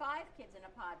maybe there's 5 kids in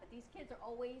a pod, but these kids are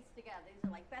always together. These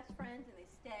are like best friends, and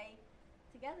they stay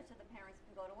together so the parents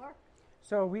can go to work.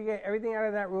 So we get everything out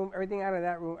of that room, everything out of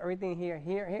that room, everything here.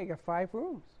 You got 5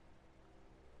 rooms.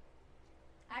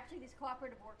 Actually, these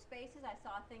cooperative workspaces, I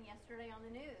saw a thing yesterday on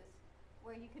the news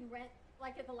where you can rent,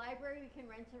 like at the library, you can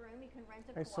rent a room, you can rent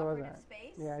a cooperative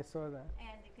space. Yeah, I saw that.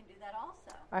 And you can do that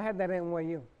also. I had that at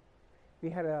NYU. We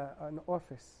had an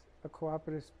office, a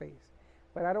cooperative space.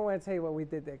 But I don't want to tell you what we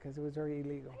did there because it was very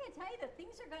illegal. I can tell you that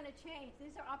things are going to change.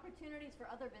 These are opportunities for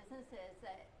other businesses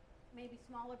that maybe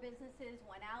smaller businesses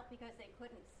went out because they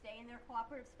couldn't stay in their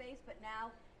cooperative space, but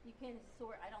now you can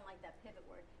I don't like that pivot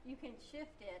word. You can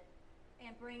shift it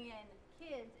and bring in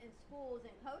kids and schools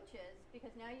and coaches,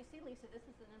 because now you see, Lisa, this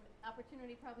is an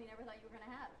opportunity probably never thought you were going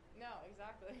to have. No,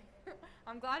 exactly.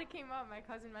 I'm glad it came up. My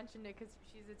cousin mentioned it because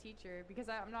she's a teacher, because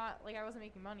I wasn't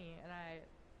making money, and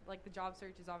the job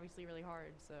search is obviously really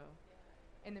hard, so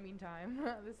in the meantime,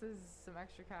 this is some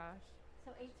extra cash.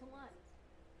 So 8 to 1.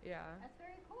 Yeah. That's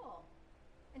very cool.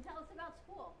 And tell us about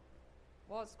school.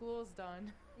 Well, school is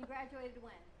done. You graduated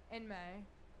when? In May.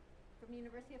 From the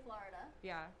University of Florida?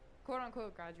 Yeah. Quote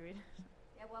unquote graduated.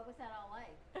 Yeah, what was that all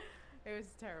like? It was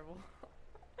terrible.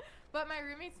 But my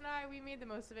roommates and I, we made the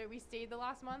most of it. We stayed the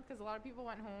last month because a lot of people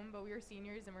went home, but we were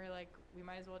seniors and we were like, we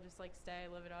might as well just stay,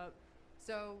 live it up.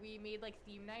 So we made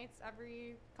theme nights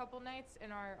every couple nights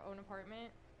in our own apartment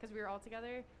because we were all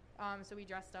together. So we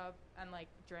dressed up and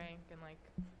drank and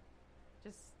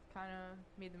just kind of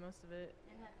made the most of it.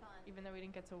 And had fun. Even though we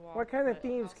didn't get to walk. What kind of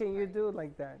themes can you do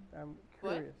like that? I'm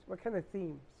curious. What kind of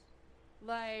themes?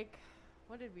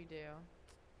 What did we do?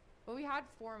 Well, we had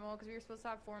formal because we were supposed to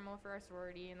have formal for our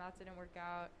sorority, and that didn't work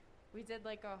out. We did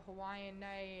a Hawaiian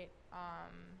night.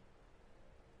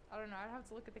 I don't know. I'd have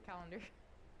to look at the calendar.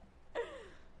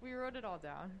 We wrote it all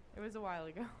down. It was a while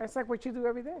ago. That's like what you do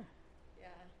every day. Yeah.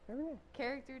 Every day.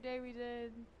 Character day we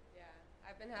did. Yeah.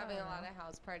 I've been having a lot of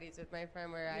house parties with my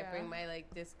friend where I bring my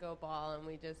disco ball and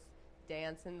we just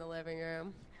dance in the living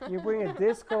room. You bring a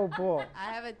disco ball.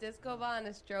 I have a disco ball and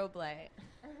a strobe light.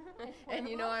 And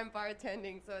I'm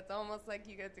bartending, so it's almost like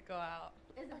you get to go out.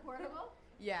 Is it portable?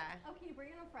 Yeah. Oh, can you bring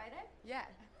it on Friday? Yeah.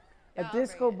 A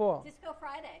disco ball. Disco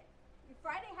Friday.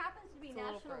 Friday happens to be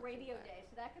National Radio Day,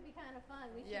 so that could be kind of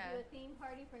fun. We should do a theme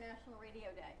party for National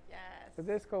Radio Day. Yes. The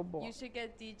disco ball. You should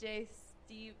get DJ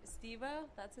Steve-O,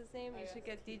 that's his name? You should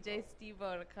get DJ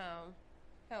Steve-O to come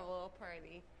have a little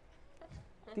party.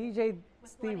 DJ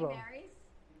With Steve-O. Bloody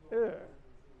Marys?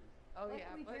 Oh, What yeah,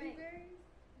 can we Bloody drink? Marys?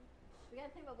 We got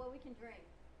to think about what we can drink.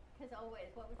 Because always,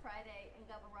 what would Friday and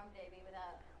Gubba Rum Day be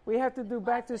without? We have to do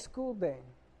back to school day.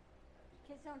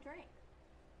 Kids don't drink.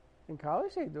 In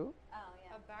college they do. Oh,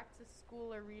 yeah. A back to school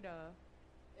arita.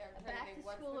 Yeah, I'm A trying to back think, to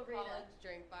what's school the arena. college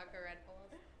drink? Vodka Red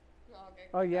Bulls?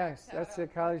 Oh yes, that's the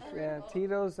college.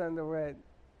 Tito's and the Red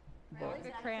Bull. Really? Is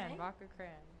that a thing? Vodka cran.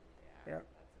 Yep.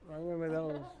 I remember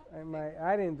those.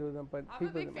 I didn't do them, but I'm a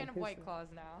people. big fan of White Claws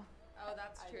now. Oh,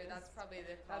 that's true. That's probably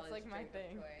the college That's my drink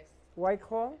thing. of choice. White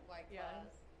Claw. White Yeah. Claws.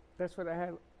 That's what I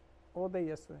had all day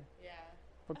yesterday. Yeah.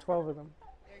 For 12 of them.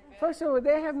 You're good. First of all,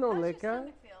 they have no How's your liquor.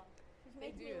 stomach feel?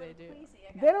 making me a little queasy.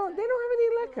 They don't have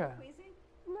any liquor. Queasy?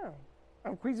 No.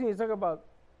 I'm queasy. You talk about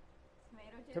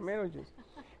Tomato juice.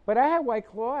 But I had White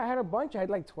Claw. I had a bunch. I had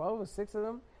like 12 or 6 of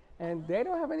them, and they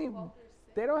don't have any.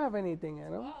 They don't have anything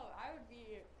in them. Well, I would be.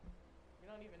 You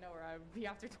don't even know where I would be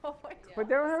after 12 White Claws. But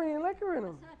they don't have any liquor in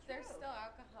them. There's still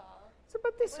alcohol. It's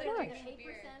about this What, much. 8%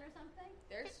 or something?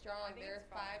 They're strong. think They're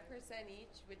it's 5%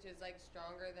 each, which is like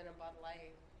stronger than a Bud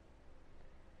Light.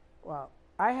 Wow.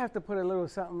 I have to put a little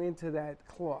something into that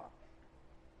claw.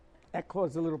 That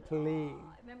claw's a little plea.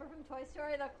 Remember from Toy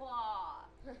Story, the claw.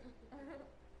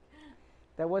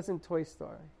 That wasn't Toy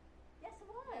Story. Yes, it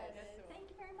was. Thank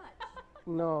you very much.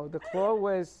 No, the claw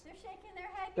was. They're shaking their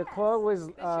head. The yes. claw was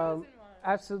The chosen one.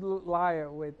 Absolute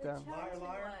Liar with The chosen one.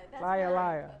 That's Liar right.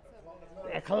 Liar.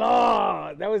 The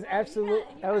claw. That was absolute.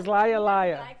 That was Liar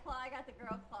Liar. Guy claw, I got the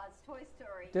girl claw. It's Toy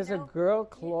Story. There's You a know, girl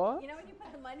claw. You know when you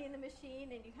put the money in the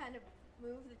machine and you kind of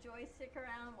move the joystick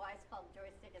around? Why it's called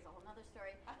joystick is a whole other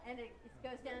story. And it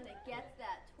goes down and it gets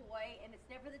that toy, and it's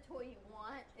never the toy you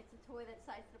want. It's a toy that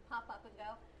decides to pop up and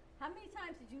go. How many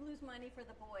times did you lose money for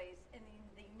the boys and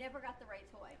they never got the right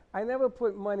toy? I never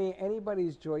put money in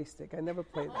anybody's joystick. I never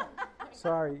played that.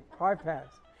 Sorry. Hard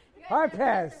pass. You guys Hard never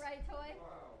got pass. the right toy?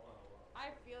 I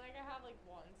feel like I have like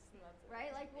once, and that's it. Right?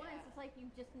 Like once, it's like you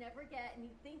just never get, and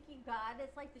you think you got it.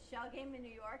 It's like the shell game in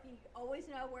New York, and you always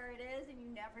know where it is, and you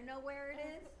never know where it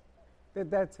is. Did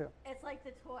that too. It's like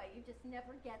the toy. You just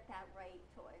never get that right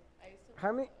toy. I used to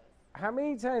How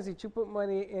many times did you put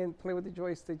money in, play with the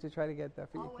joystick to try to get that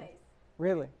for your Always. kid?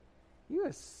 Really? You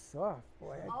are soft,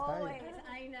 boy. I tell Always. you.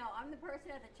 I know. I'm the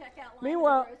person at the checkout line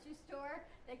Meanwhile- at the grocery store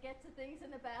that gets the things in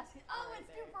the basket. Oh, it's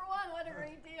 2 for 1. What a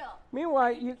great deal.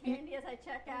 Meanwhile, you Candy as I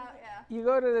check out, yeah. you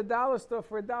go to the dollar store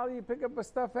for $1, you pick up a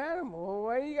stuffed animal. Well,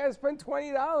 why do you guys spend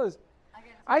 $20?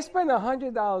 I spent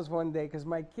 $100 one day because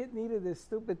my kid needed this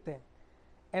stupid thing,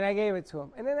 and I gave it to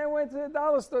him. And then I went to the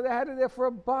dollar store. They had it there for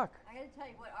 $1. I got to tell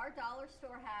you what our dollar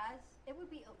store has. It would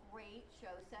be a great show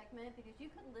segment because you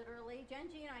could literally,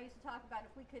 Genji and I used to talk about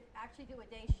if we could actually do a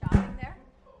day shopping there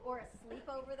or a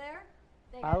sleepover there.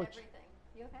 They got Ouch. everything.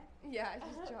 You okay? Yeah, I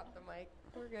just dropped the mic.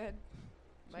 We're good.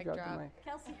 She Mic dropped the drop. mic.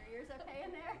 Kelsey, your ears okay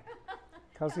in there?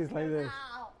 Kelsey's like this.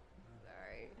 Ow.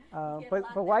 Sorry. Get a But lot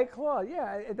but there. White Claw,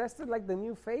 yeah, that's like the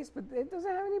new face, but it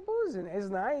doesn't have any booze in it. It's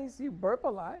nice. You burp a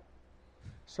lot.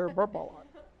 Sir, burp a lot.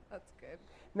 That's good.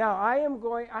 Now, I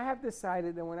have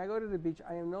decided that when I go to the beach,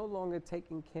 I am no longer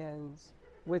taking cans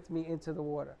with me into the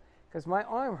water because my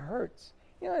arm hurts.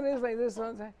 You know, it is like this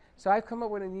all the time. So I've come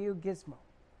up with a new gizmo.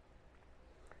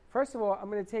 First of all, I'm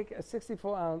going to take a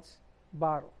 64-ounce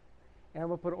bottle, and I'm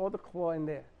going to put all the claw in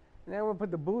there. And then I'm going to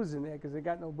put the booze in there because they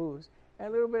got no booze, and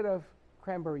a little bit of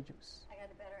cranberry juice. I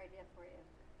got a better idea for you.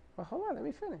 Well, hold on, let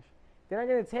me finish. Then I'm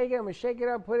going to take it, I'm going to shake it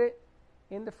up, put it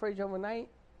in the fridge overnight,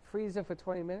 freeze it for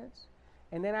 20 minutes,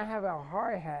 and then I have a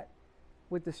hard hat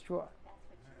with the straw. That's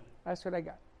what you need. That's what I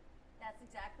got. That's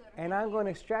exactly what And I'm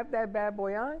going to strap that bad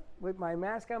boy on with my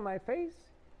mask on my face,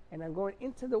 and I'm going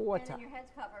into the And water. then your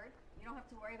head's covered. You don't have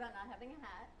to worry about not having a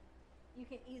hat. You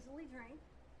can easily drink.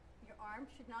 Your arms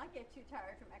should not get too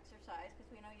tired from exercise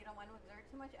because we know you don't want to exert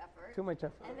too much effort. Too much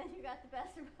effort. And then you got the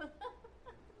best of both.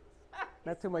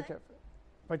 Not too much effort.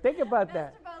 But think about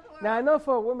that. Best of both Now, I worlds. know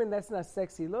for a woman that's not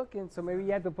sexy looking, so maybe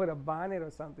you have to put a bonnet or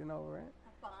something over it.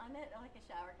 A bonnet or like a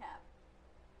shower cap.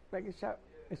 Like a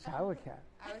shower cap.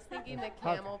 I was thinking the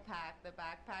camel pack, the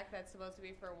backpack that's supposed to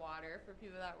be for water for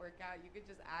people that work out. You could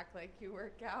just act like you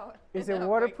work out. Is and it have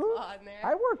waterproof? White Claw in there.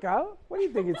 I work out. What do you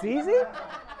think? It's easy?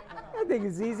 I think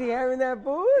it's easy having that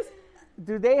booze.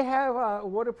 Do they have a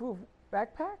waterproof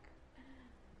backpack?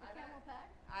 A camel pack.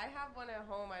 I have one at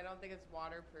home. I don't think it's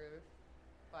waterproof.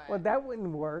 But Well, that wouldn't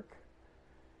work.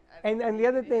 I And think the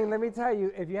other it thing, is. let me tell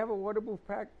you, if you have a waterproof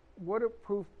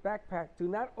backpack, do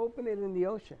not open it in the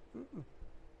ocean. Mm-mm.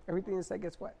 Everything inside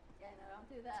gets wet. Yeah, no, don't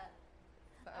do that.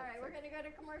 All right, we're going to go to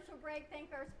commercial break.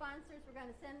 Thank our sponsors. We're going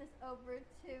to send this over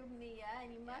to Mia,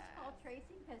 and you must call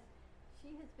Tracy because she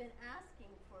has been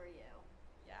asking for you.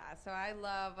 Yeah, so I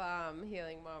love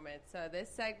Healing Moments. So this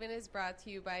segment is brought to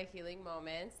you by Healing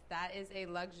Moments. That is a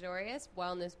luxurious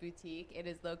wellness boutique. It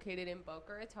is located in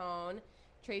Boca Raton.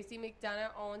 Tracy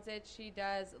McDonough owns it. She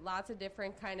does lots of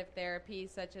different kind of therapy,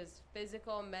 such as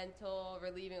physical, mental,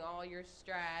 relieving all your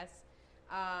stress.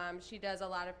 She does a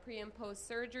lot of pre and post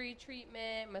surgery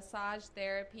treatment, massage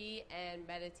therapy, and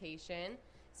meditation.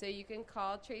 So you can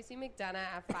call Tracy McDonough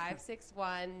at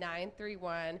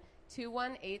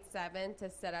 561-931-2187 to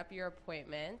set up your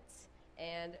appointment. and start feeling rejuvenated. All right, we're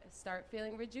going to go to commercial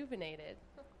break. Thank our sponsors. We're going to send this over to Mia, and you must call Tracy because she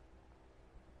has been asking for you. Yeah, so I love Healing Moments. That is a luxurious wellness boutique. It is located in Boca Raton. Tracy McDonough owns it. She does a lot of pre and post surgery treatment, massage therapy, and meditation. So you can call Tracy McDonough at 561-931-2187 to set up your appointment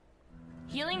and start feeling rejuvenated.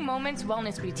 Healing Moments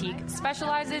Wellness Boutique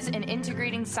specializes in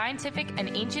integrating scientific and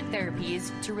ancient therapies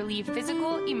to relieve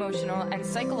physical, emotional, and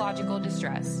psychological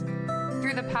distress.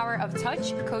 Through the power of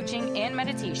touch, coaching, and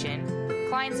meditation,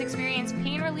 clients experience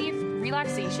pain relief,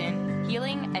 relaxation,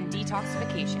 healing, and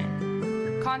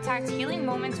detoxification. Contact Healing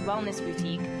Moments Wellness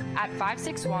Boutique at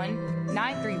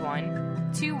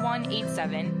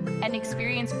 561-931-2187 and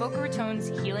experience Boca Raton's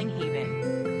Healing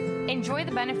Haven. Enjoy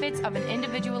the benefits of an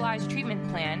individualized treatment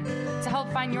plan to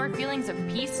help find your feelings of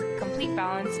peace, complete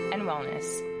balance, and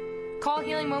wellness. Call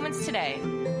Healing Moments today,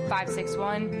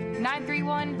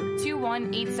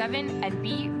 561-931-2187, and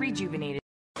be rejuvenated.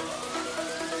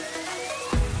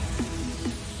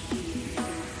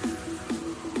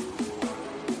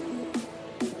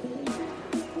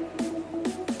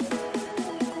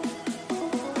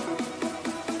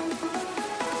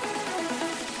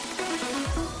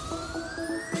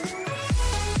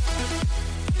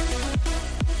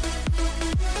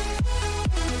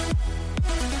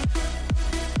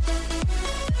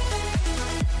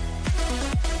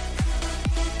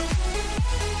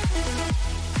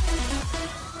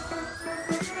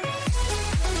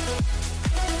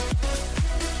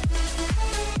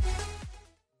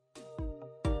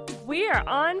 We are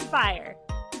on fire.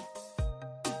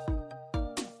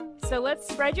 So let's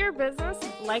spread your business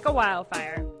like a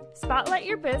wildfire. Spotlight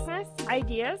your business,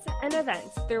 ideas, and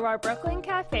events through our Brooklyn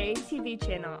Cafe TV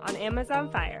channel on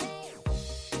Amazon Fire.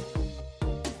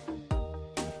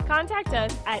 Contact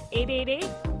us at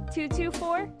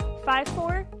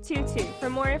 888-224-5422 for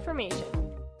more information.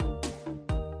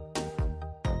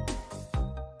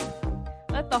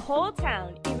 Let the whole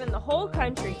town, even the whole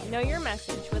country, know your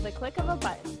message with a click of a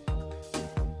button.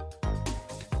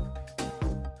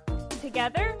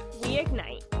 Together, we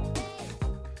ignite.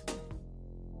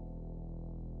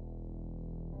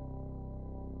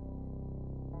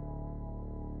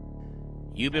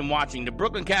 You've been watching the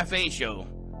Brooklyn Cafe Show.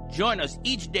 Join us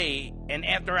each day and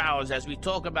after hours as we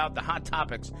talk about the hot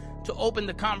topics to open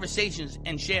the conversations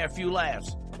and share a few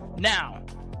laughs. Now,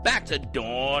 back to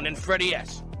Dawn and Freddie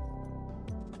S.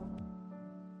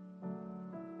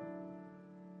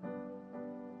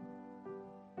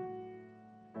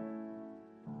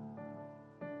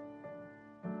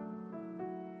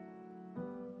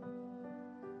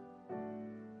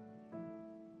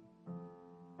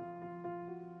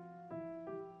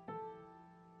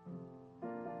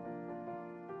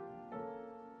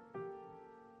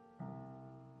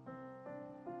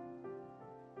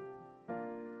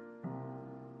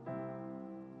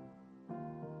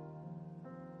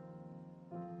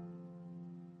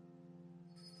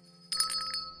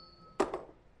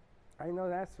 I know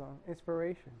that song,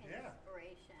 Inspiration.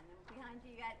 Inspiration. And behind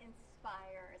you got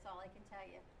Inspire, is all I can tell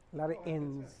you. A lot of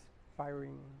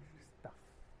inspiring stuff.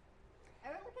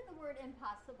 Ever look at the word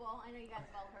impossible? I know you guys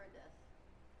have all heard this.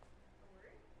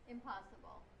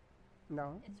 Impossible.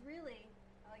 No. It's really,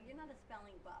 you're not a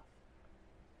spelling buff.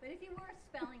 But if you were a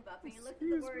spelling buff and you looked at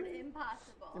the word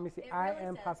impossible, Let me see. it I really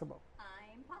am says, possible.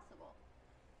 I'm possible.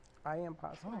 I am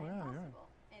possible. Oh, yeah, yeah. Possible.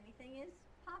 Anything is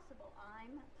possible.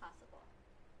 I'm possible.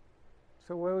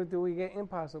 So where do we get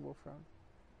impossible from?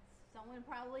 Someone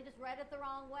probably just read it the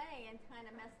wrong way and kind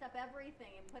of messed up everything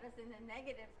and put us in a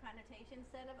negative connotation.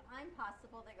 Instead of I'm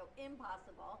possible, they go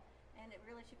impossible, and it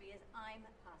really should be as I'm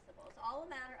possible. It's all a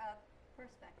matter of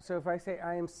perspective. So if I say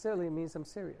I am silly, it means I'm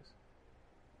serious.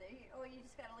 Or you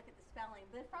just got to look at the spelling.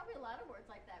 There's probably a lot of words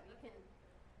like that. You can,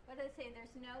 what do they say?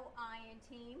 There's no I in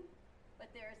team, but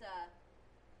there's a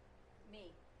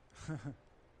me.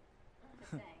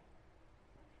 Just saying.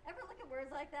 Ever look at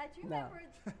words like that? Do you No. remember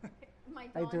my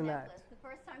I Dawn do not. necklace? The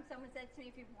first time someone said to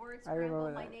me, if you word I remember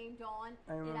scramble my that. name Dawn,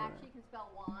 I it remember actually that. can spell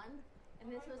wand.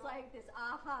 And this was like this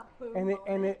aha boom And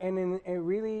moment. it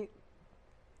really,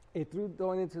 it threw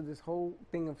Dawn into this whole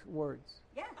thing of words.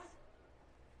 Yes.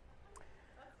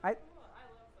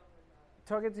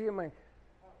 Talk it to your mic.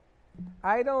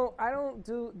 I don't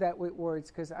do that with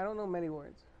words because I don't know many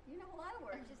words. You know a lot of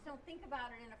words. Just don't think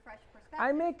about it in a fresh perspective.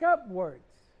 I make up words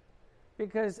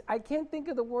because I can't think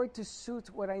of the word to suit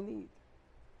what I need.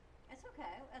 It's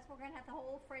okay. That's why we're going to have the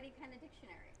whole Freddie kind of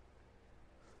dictionary.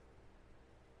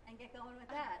 And get going with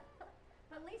that.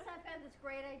 But Lisa, I've had this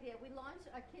great idea. We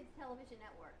launched a kids television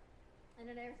network. And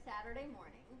it airs Saturday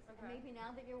mornings. Okay. And maybe now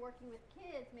that you're working with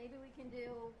kids, maybe we can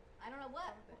do, I don't know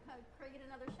what, we'll create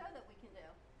another show that we can do.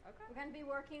 Okay. We're going to be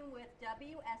working with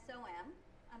WSOM.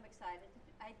 I'm excited.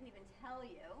 I didn't even tell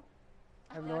you.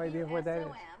 I have no idea what that is.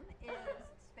 WSOM is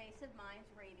Space of Minds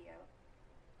radio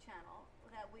channel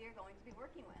that we are going to be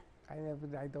working with. I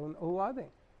don't. Who are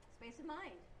they? Space of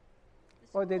Mind. The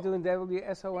Oh, they're doing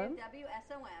WSOM? They have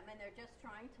WSOM, and they're just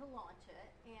trying to launch it,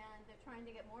 and they're trying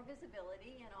to get more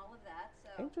visibility and all of that. So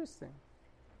Interesting.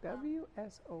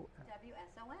 WSOM.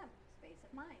 WSOM, Space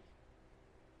of Mind.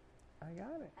 I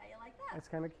got it. How you like that? That's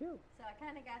kind of cute. So I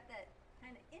kind of got that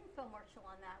kind of infomercial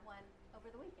on that one over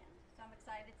the weekend. So I'm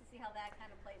excited to see how that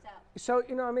kind of plays out. So,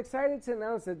 I'm excited to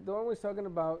announce that Dawn was talking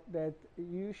about that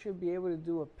you should be able to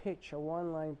do a pitch, a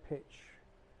one-line pitch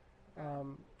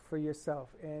for yourself.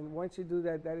 And once you do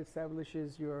that, that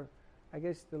establishes your, I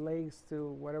guess, the legs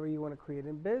to whatever you want to create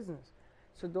in business.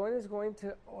 So Dawn is going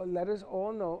to let us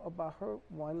all know about her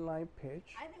one-line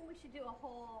pitch. I think we should do a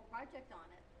whole project on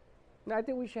it. No, I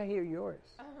think we should hear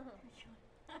yours.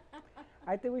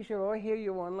 I think we should all hear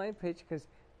your one-line pitch because,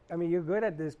 you're good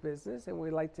at this business, and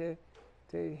we'd like to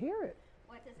hear it.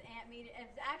 What does Ant Media?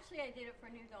 Actually, I did it for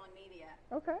New Dawn Media.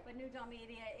 Okay. But New Dawn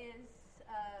Media is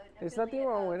There's nothing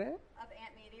wrong with it. Of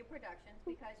Ant Media Productions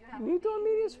because you have New Dawn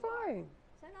Media is fine.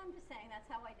 So no, I'm just saying that's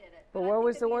how I did it. But what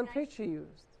was the one pitch you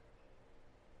used?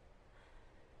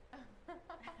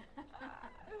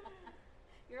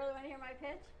 You really want to hear my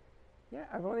pitch? Yeah,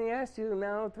 I've only asked you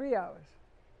now 3 hours.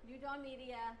 New Dawn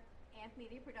Media, Amp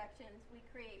Media Productions, we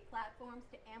create platforms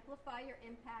to amplify your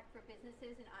impact for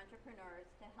businesses and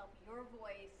entrepreneurs to help your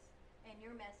voice and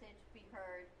your message be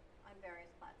heard on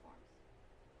various platforms.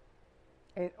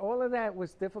 And all of that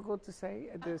was difficult to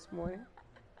say this morning?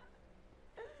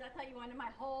 So that's how you wanted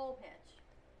my whole pitch.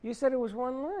 You said it was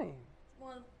one line.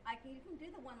 Well, you can do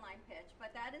the one-line pitch,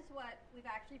 but that is what we've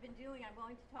actually been doing. I'm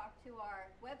going to talk to our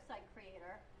website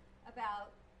creator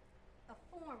about a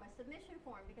submission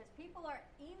form, because people are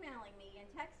emailing me and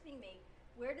texting me,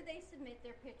 where do they submit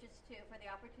their pitches to for the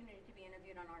opportunity to be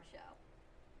interviewed on our show?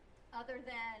 Other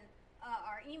than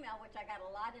our email, which I got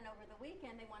a lot in over the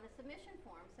weekend, they want a submission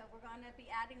form. So we're going to be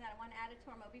adding that. I want to add it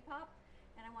to our MobiPop,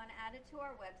 and I want to add it to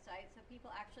our website so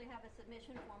people actually have a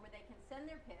submission form where they can send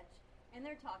their pitch and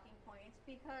their talking points,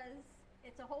 because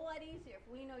it's a whole lot easier if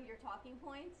we know your talking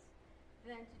points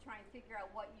than to try and figure out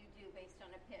what you do based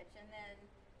on a pitch. And then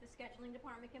the scheduling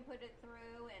department can put it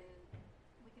through, and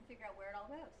we can figure out where it all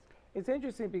goes. It's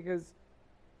interesting because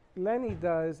Lenny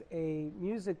does a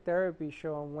music therapy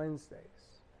show on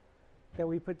Wednesdays that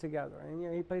we put together.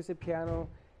 And he plays the piano.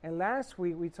 And last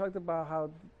week we talked about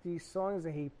how these songs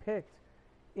that he picked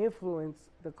influenced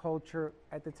the culture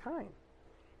at the time.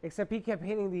 Except he kept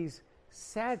hitting these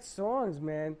sad songs,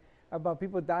 man, about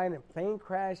people dying in plane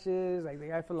crashes, like the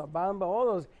guy from La Bamba, all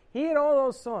those. He hit all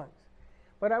those songs.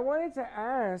 But I wanted to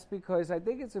ask, because I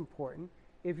think it's important,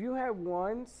 if you had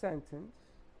one sentence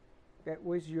that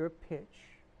was your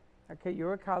pitch, okay,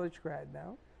 you're a college grad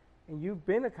now, and you've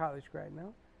been a college grad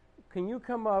now, can you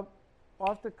come up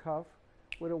off the cuff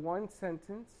with a one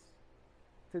sentence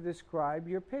to describe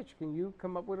your pitch? Can you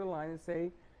come up with a line and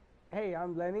say, hey,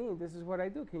 I'm Lenny, and this is what I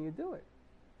do. Can you do it?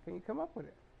 Can you come up with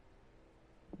it?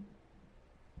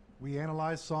 We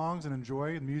analyze songs and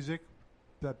enjoy music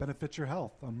that benefits your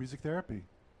health on music therapy.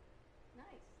 Nice.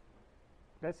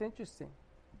 That's interesting.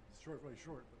 It's short, really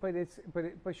short.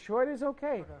 But short is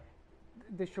okay.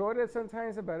 The shorter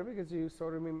sometimes the better because you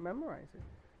sort of memorize it.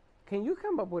 Can you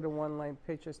come up with a one-line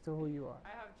pitch as to who you are? I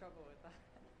have trouble with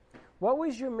that. What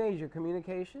was your major?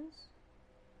 Communications?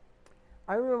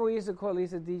 I remember we used to call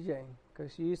Lisa DJ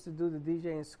because she used to do the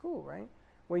DJ in school, right?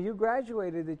 When you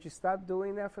graduated, did you stop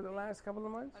doing that for the last couple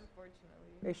of months?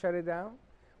 Unfortunately. They shut it down?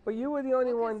 But you were the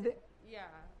only one.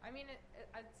 Yeah. I mean,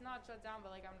 it's not shut down,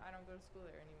 but I don't go to school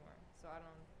there anymore. So I'm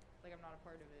not a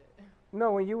part of it.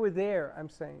 No, when you were there, I'm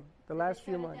saying. The last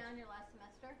few months. Did they shut it down your last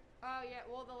semester? Oh, yeah.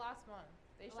 Well, the last month.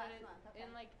 They shut it okay. in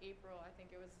April. I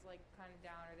think it was kind of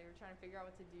down, or they were trying to figure out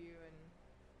what to do, and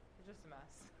it was just a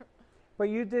mess. But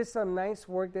you did some nice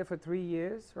work there for 3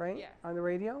 years, right? Yeah. On the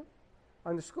radio?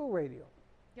 On the school radio?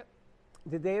 Yep.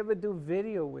 Did they ever do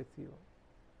video with you?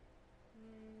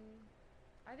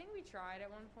 I think we tried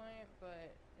at one point,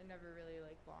 but it never really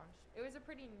launched. It was a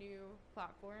pretty new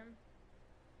platform,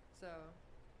 so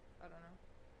I don't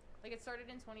know. It started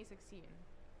in 2016.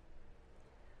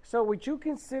 So would you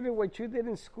consider what you did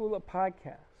in school a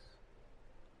podcast?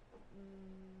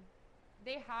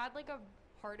 They had a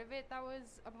part of it that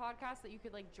was a podcast that you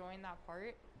could join that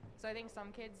part. So I think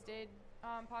some kids did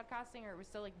podcasting, or it was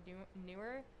still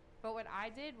newer. But what I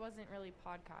did wasn't really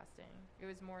podcasting. It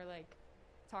was more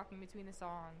talking between the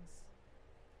songs.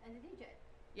 And the DJ.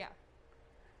 Yeah.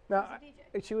 Now,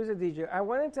 she was a DJ. I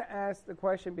wanted to ask the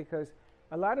question because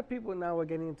a lot of people now are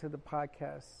getting into the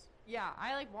podcasts. Yeah,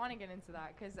 I want to get into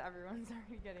that because everyone's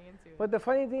already getting into it. But the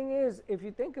funny thing is, if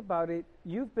you think about it,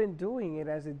 you've been doing it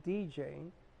as a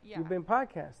DJ. Yeah. You've been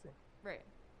podcasting. Right.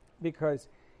 Because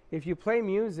if you play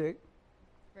music,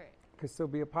 right, could still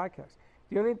be a podcast.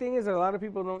 The only thing is that a lot of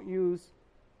people don't use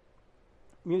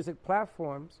music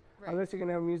platforms unless you're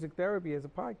going to have music therapy as a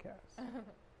podcast.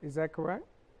 Is that correct?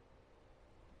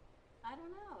 I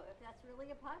don't know if that's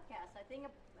really a podcast. I think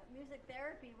a music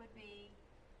therapy would be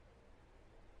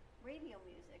radio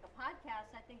music. A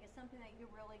podcast, I think, is something that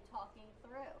you're really talking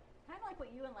through. Kind of like what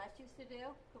you and Les used to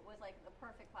do. It was like the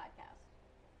perfect podcast.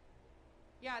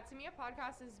 Yeah, to me, a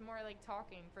podcast is more like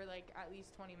talking for like at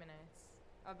least 20 minutes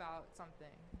about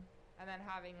something, and then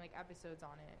having like episodes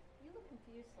on it. You look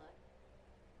confused, Slick.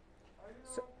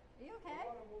 So, are you okay?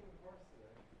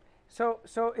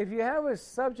 So if you have a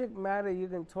subject matter you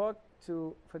can talk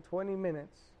to for 20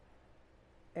 minutes,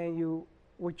 and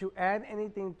would you add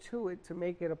anything to it to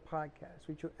make it a podcast?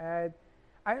 Would you add?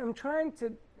 I'm trying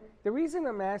to. The reason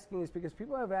I'm asking is because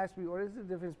people have asked me, what is the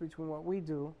difference between what we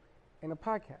do and a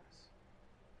podcast?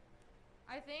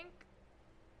 I think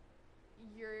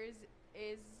yours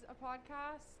is a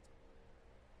podcast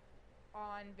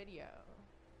on video.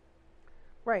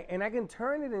 Right, and I can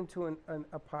turn it into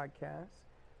a podcast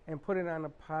and put it on a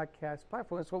podcast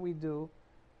platform. That's what we do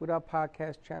with our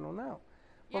podcast channel now.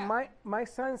 Yeah. But my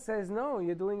son says, no,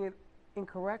 you're doing it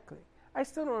incorrectly. I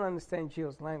still don't understand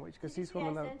Gio's language because he's from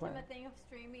another planet. I sent him a thing of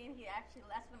streaming, and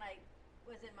that's when I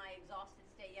was in my exhausted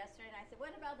state yesterday, and I said,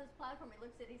 what about this platform? He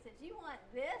looks at it, he said, do you want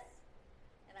this?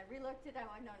 And I re-looked at it, I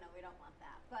went, no, we don't want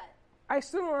that. But I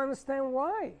still don't understand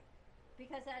why.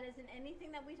 Because that isn't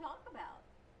anything that we talk about.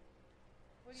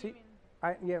 What do you mean?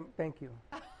 Yeah, thank you.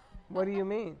 What do you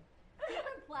mean?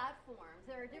 Different platforms.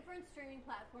 There are different streaming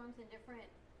platforms and different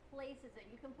places that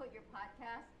you can put your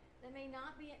podcast that may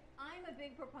not be. I'm a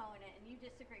big proponent, and you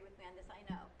disagree with me on this, I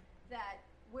know, that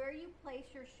where you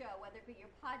place your show, whether it be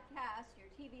your podcast,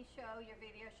 your TV show, your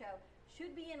video show,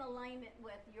 should be in alignment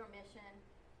with your mission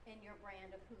and your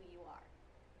brand of who you are.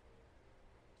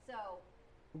 So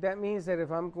that means that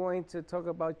if I'm going to talk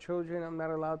about children, I'm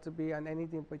not allowed to be on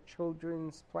anything but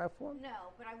children's platform?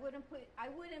 No, but I wouldn't put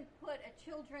a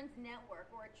children's network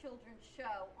or a children's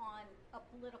show on a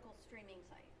political streaming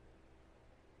site.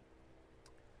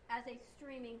 As a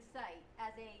streaming site,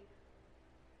 as a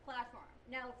platform.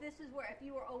 Now, if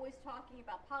you were always talking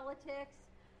about politics,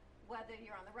 whether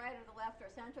you're on the right or the left or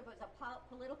center, but it's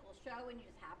a political show and you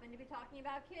just happen to be talking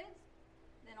about kids,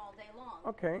 then all day long.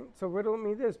 Okay, so riddle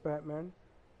me this, Batman.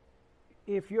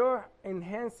 If you're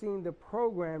enhancing the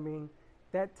programming,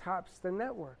 that tops the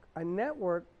network. A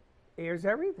network airs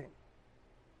everything.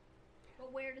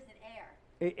 But where does it air?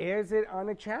 It airs it on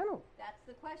a channel. That's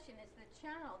the question. It's the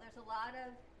channel. There's a lot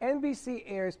of... NBC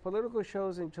airs political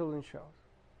shows and children's shows.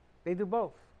 They do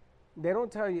both. They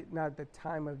don't tell you, now the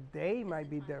time of day might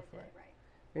be different. Day, right.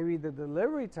 Maybe the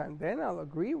delivery time, then I'll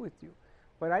agree with you.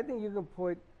 But I think you can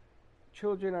put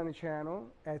children on a channel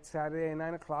at Saturday at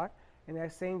 9 o'clock, and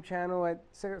that same channel at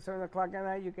 7 o'clock at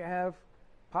night, you can have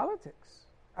politics.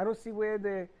 I don't see where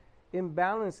the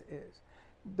imbalance is.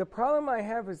 The problem I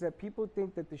have is that people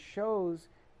think that the shows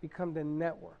become the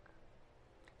network.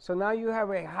 So now you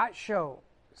have a hot show,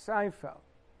 Seinfeld,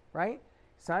 right?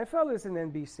 Seinfeld is an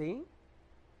NBC.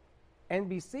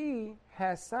 NBC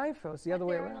has Seinfeld. It's the other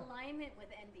way around. They're in alignment with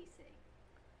NBC.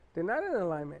 They're not in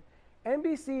alignment.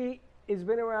 NBC has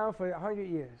been around for 100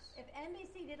 years. If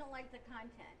NBC didn't like the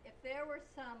content, if there were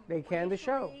some... They canned the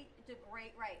show.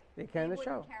 They canned the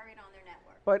show. Carry it on their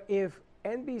network. But if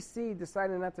NBC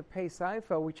decided not to pay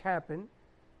Seinfeld, which happened,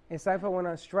 and Seinfeld went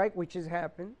on strike, which has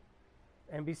happened,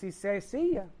 NBC says,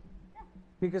 see ya. Yeah.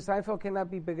 Because Seinfeld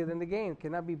cannot be bigger than the game,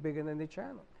 cannot be bigger than the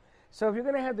channel. So if you're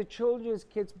going to have the children's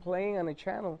kids playing on a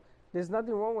channel, there's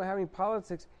nothing wrong with having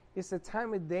politics. It's the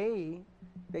time of day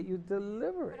that you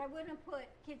deliver it. But I wouldn't put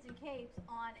Kids and Capes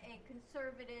on a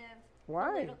conservative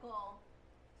political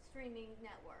streaming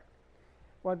network.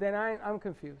 Well, then I'm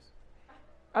confused.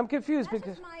 I'm confused That's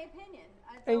because... That's just my opinion.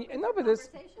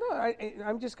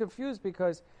 I'm just confused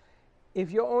because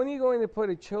if you're only going to put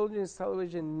a children's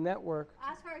television network...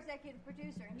 Ask our executive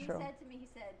producer, and he said to me,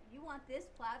 you want this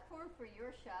platform for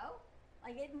your show?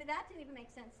 That didn't even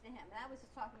make sense to him. That was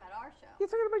just talking about our show. You're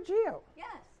talking about Gio.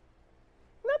 Yes.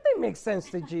 Nothing makes sense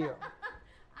to Gio.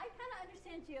 I kind of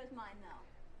understand Gio's mind, though.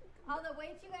 Although,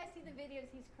 wait till you guys see the videos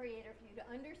he's created for you to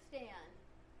understand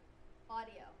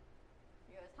audio.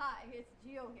 He goes, hi, it's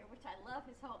Gio here, which I love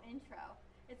his whole intro.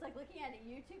 It's like looking at a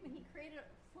YouTube, and he created,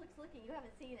 Slick's looking, you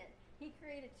haven't seen it. He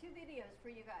created 2 videos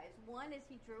for you guys. One is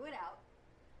he drew it out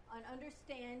on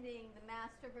understanding the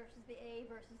master versus the A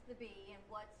versus the B and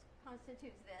what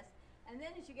constitutes this. And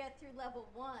then as you get through level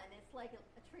 1, it's like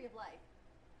a tree of life.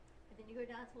 And then you go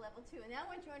down to level 2. And now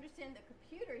once you understand the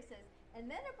computer, he says, and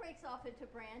then it breaks off into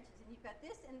branches, and you've got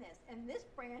this, and this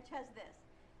branch has this.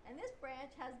 And this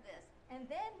branch has this. And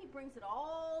then he brings it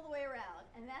all the way around,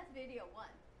 and that's video 1.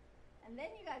 And then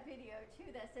you got video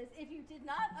 2 that says, if you did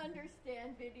not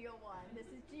understand video 1, this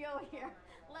is Gio here,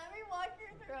 let me walk you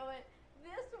through it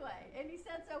this way. And he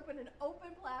sets open an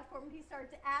open platform, and he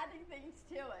starts adding things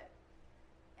to it.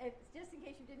 It's just in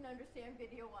case you didn't understand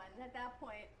video 1. And at that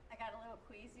point, I got a little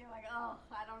queasy. I'm like, oh,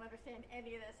 I don't understand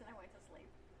any of this, and I went to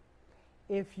sleep.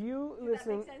 If you Did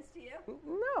listen, that make sense to you?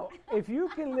 no. If you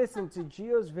can listen to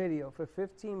Gio's video for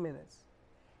 15 minutes,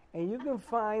 and you can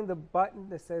find the button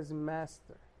that says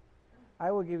Master,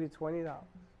 I will give you $20.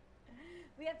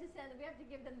 We have to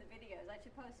give them the videos. I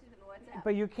should post it in the WhatsApp.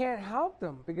 But you can't help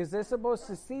them because they're supposed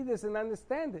to see this and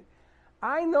understand it.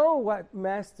 I know what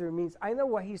master means. I know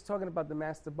what he's talking about, the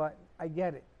master button. I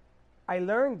get it. I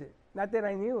learned it. Not that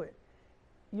I knew it.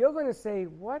 You're going to say,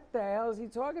 what the hell is he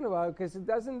talking about? Because it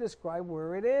doesn't describe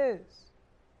where it is.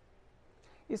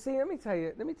 You see, let me tell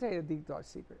you a deep dark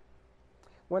secret.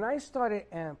 When I started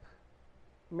AMP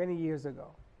many years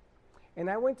ago, and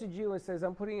I went to Gio and says,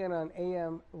 I'm putting it on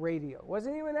AM radio. It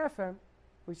wasn't even FM.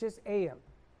 It was just AM.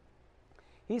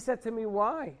 He said to me,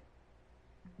 why?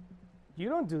 You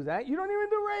don't do that. You don't even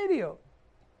do radio.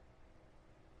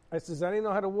 I says, I didn't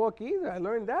know how to walk either. I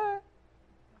learned that.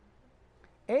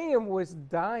 AM was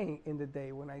dying in the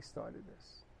day when I started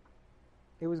this.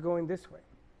 It was going this way,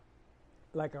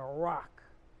 like a rock.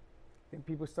 Then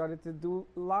people started to do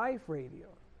live radio,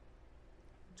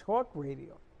 talk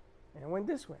radio, and it went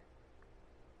this way.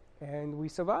 And we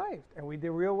survived, and we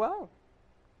did real well.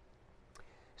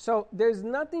 So there's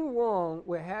nothing wrong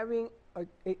with having,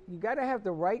 you got to have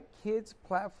the right kids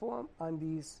platform on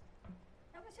these.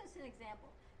 That was just an example.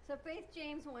 So Faith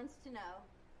James wants to know,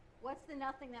 what's the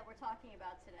nothing that we're talking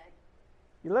about today?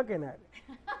 You're looking at it.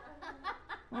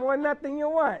 More nothing you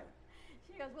want.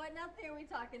 She goes, what nothing are we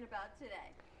talking about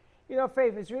today? You know,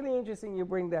 Faith, it's really interesting you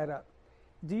bring that up.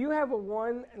 Do you have a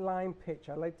one-line pitch?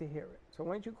 I'd like to hear it. So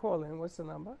why don't you call in? What's the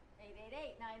number?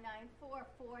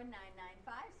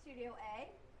 888-994-4995, Studio A.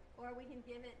 Or we can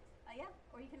give it,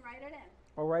 or you can write it in.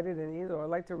 Or write it in either. I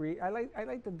like to read. I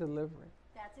like the delivery.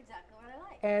 That's exactly what I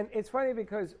like. And it's funny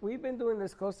because we've been doing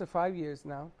this close to 5 years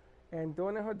now. And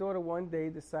Dawn and her daughter one day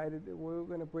decided that we were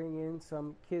going to bring in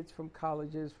some kids from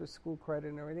colleges for school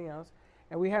credit and everything else.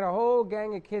 And we had a whole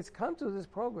gang of kids come to this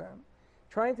program,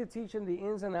 trying to teach them the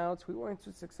ins and outs. We weren't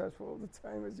too successful all the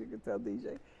time, as you can tell,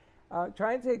 DJ.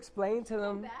 Trying to explain to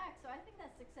them. Back, so I think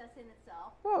that's success in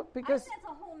itself. Well, because I think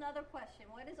that's a whole nother question.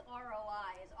 What is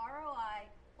ROI? Is ROI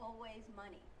always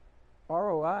money?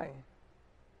 ROI.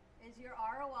 Is your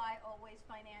ROI always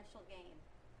financial gain?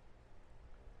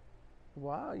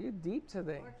 Wow, you're deep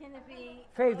today. Or can it be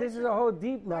Faith, this is a whole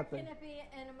deep nothing. Or can it be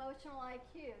an emotional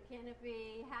IQ? Can it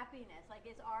be happiness? Like,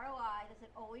 is ROI, does it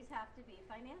always have to be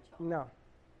financial? No,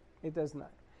 it does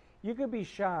not. You could be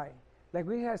shy. Like,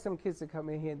 we have some kids that come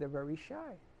in here and they're very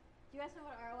shy. Do you guys know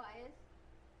what ROI is?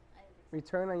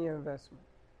 Return on your investment.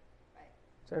 Right.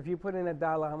 So if you put in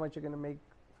 $1, how much you're going to make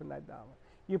from that $1?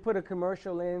 You put a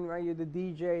commercial in, right? You're the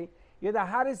DJ. You're the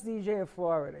hottest DJ in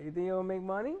Florida. You think you'll make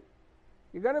money?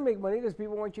 You're going to make money because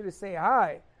people want you to say,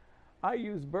 hi, I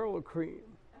use Burl cream.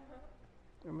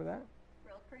 Remember that?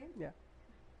 Burl cream? Yeah.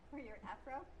 For your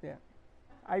afro? Yeah.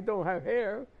 I don't have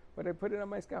hair, but I put it on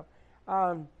my scalp.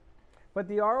 But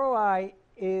the ROI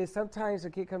is sometimes a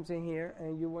kid comes in here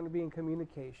and you want to be in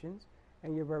communications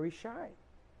and you're very shy.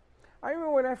 I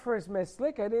remember when I first met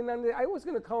Slick, I was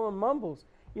going to call him Mumbles.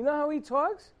 You know how he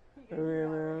talks?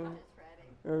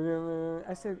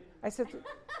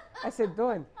 I said,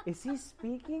 Dawn, is he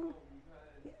speaking?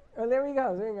 Oh, there he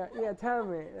goes. Yeah, tell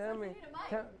me.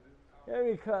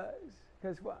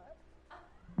 Because what?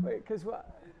 Wait, because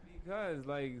what? Because,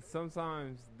 like,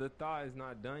 sometimes the thought is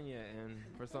not done yet, and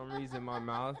for some reason my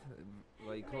mouth,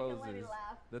 like, closes.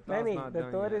 The thought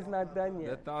is not done yet.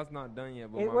 The thought's not done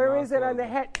yet, but where is it on the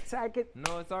head? So I could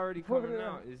no, it's already coming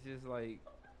out. It's just, like,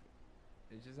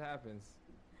 it just happens.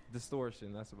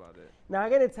 Distortion, that's about it. Now, I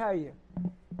got to tell you.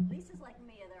 Lisa's like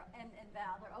me, and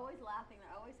Val. They're always laughing.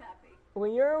 They're always happy.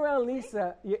 When you're around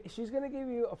Lisa, she's going to give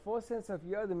you a false sense of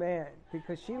you're the man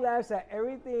because she laughs at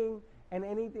everything and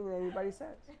anything that anybody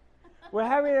says. We're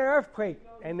having an earthquake,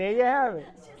 and there you have it.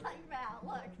 She's like, Val,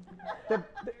 look.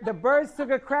 The birds took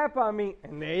a crap on me,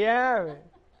 and there you have it.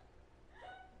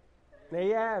 There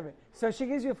you have it. So she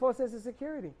gives you a false sense of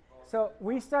security. So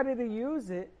we started to use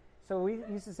it. So we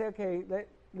used to say, okay, let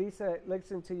Lisa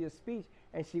listen to your speech,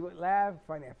 and she would laugh,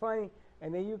 find that funny,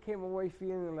 and then you came away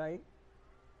feeling like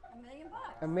 $1 million.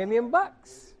 $1 million.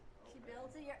 She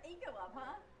builds your ego up,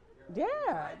 huh?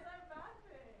 Yeah.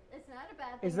 It's not a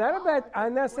bad thing. It's not a bad.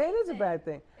 I'm not saying it's a bad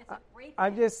thing. It's a great thing.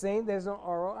 I'm just saying there's no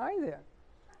ROI there.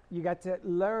 you got to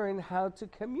learn how to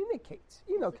communicate.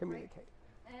 You know, communicate.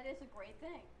 And it is a great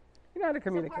thing. You know how to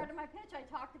communicate. So part of my pitch, I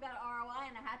talked about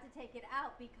ROI, and I had to take it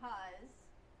out because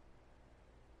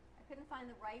I couldn't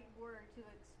find the right word to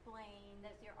explain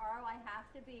that your ROI have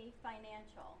to be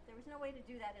financial. There was no way to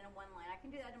do that in a one line. I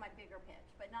can do that in my bigger pitch,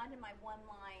 but not in my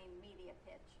one-line media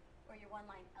pitch or your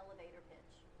one-line elevator pitch.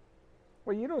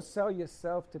 Well, you don't sell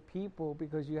yourself to people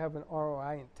because you have an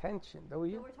ROI intention, do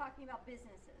you? So we're talking about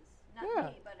businesses, not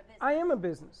me, but a business. I am a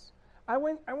business. I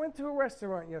went to a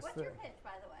restaurant yesterday. What's your pitch,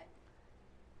 by the way?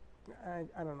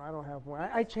 I don't know. I don't have one.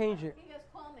 I change it. He goes,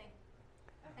 call me,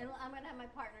 and I'm going to have my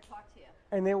partner talk to you.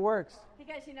 And it works.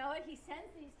 Because you know what? He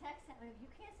sends these texts at me. You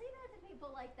can't say that to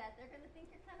people like that. They're going to think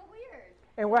you're kind of weird.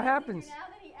 And what happens? Now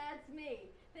that he adds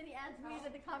me. Then he adds me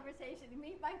to the conversation. You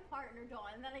meet my partner,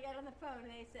 Dawn, and then I get on the phone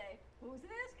and they say, who's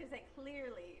this? Because they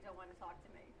clearly don't want to talk to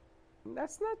me.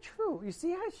 That's not true. You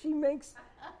see how she makes,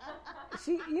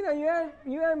 you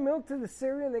add milk to the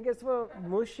cereal and it gets a little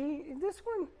mushy. This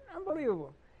one,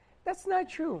 unbelievable. That's not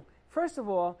true. First of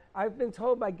all, I've been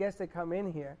told by guests that come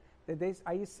in here that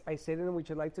I say to them, would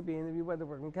you like to be interviewed by the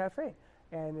Brooklyn Cafe?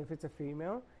 And if it's a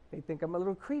female, they think I'm a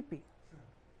little creepy.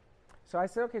 So I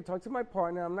said, okay, talk to my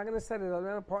partner. I'm not going to set it up.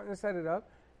 Let a partner set it up.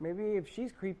 Maybe if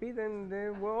she's creepy, then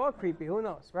we're all creepy. Who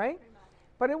knows, right?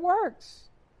 But it works.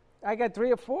 I got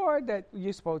 3 or 4 that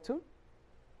you spoke to.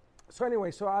 So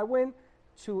anyway, so I went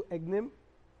to Enigma.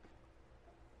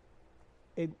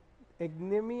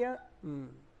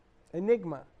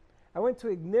 I went to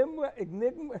Enigma.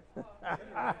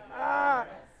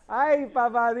 Ay,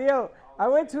 Papa Dios. I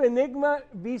went to Enigma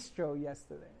Bistro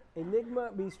yesterday.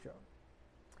 Enigma Bistro.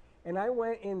 And I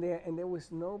went in there, and there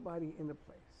was nobody in the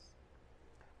place.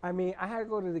 I mean, I had to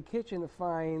go to the kitchen to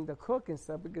find the cook and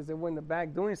stuff because they were in the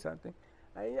back doing something.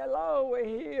 Hello, we're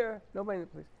here. Nobody in the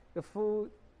place. The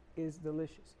food is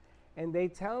delicious. And they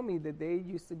tell me that they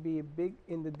used to be big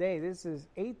in the day. This is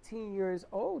 18 years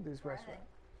old, this restaurant.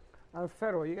 On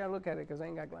Federal. You got to look at it because I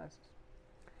ain't got glasses.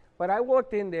 But I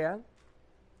walked in there,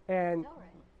 and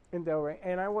in Delray,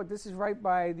 and this is right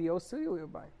by the old studio we were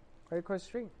by, right across the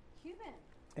street. Cuban.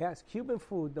 Yes, Cuban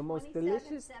food, the most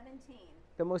delicious. 17.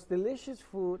 The most delicious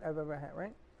food I've ever had,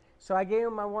 right? So I gave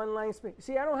him my one-line speech.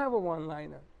 See, I don't have a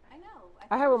one-liner. I know.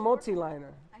 I have a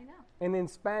multi-liner. I know. And in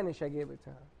Spanish, I gave it to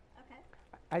her. Okay.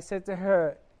 I said to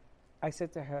her,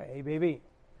 hey, baby,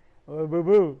 oh,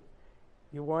 boo-boo,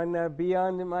 you want to be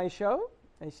on my show?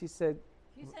 And she said.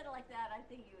 If you said it like that, I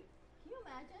think you, can you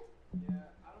imagine? Yeah.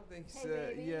 I don't think so.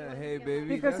 Baby, yeah, hey, baby.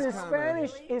 Because in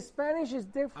Spanish is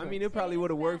different. I mean, it probably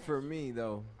would have worked for me,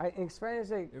 though. In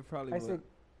Spanish, I would. said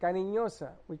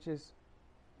cariñosa, which is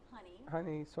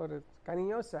honey, sort of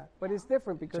cariñosa. But it's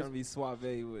different because trying to be suave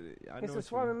with it. I it's know a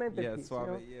suavemente piece. Yeah, suave,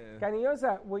 you know? yeah.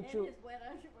 Cariñosa, which you. Just wet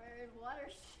underwear and water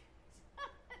shoes.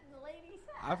 The lady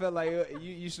said. I felt like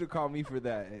you should have called me for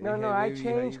that. No, hey, I baby,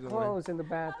 changed clothes in the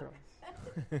bathroom.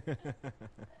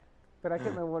 But I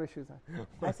kept my water shoes on.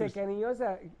 I said,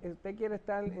 cariñosa, ¿usted quiere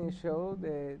estar en el show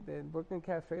de Brooklyn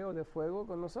Cafe o de Fuego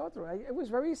con nosotros? It was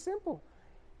very simple.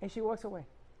 And she walks away.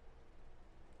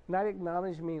 Not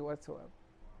acknowledge me whatsoever.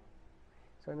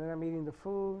 So then I'm eating the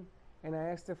food, and I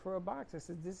asked her for a box. I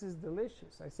said, this is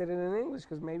delicious. I said it in English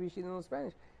because maybe she didn't know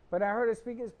Spanish. But I heard her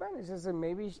speaking Spanish. I said,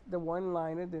 maybe the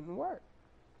one-liner didn't work.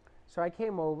 So I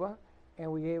came over,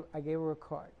 and I gave her a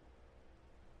card.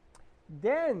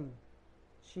 Then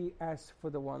she asked for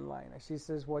the one-liner. She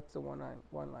says, what's the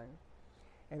one-liner?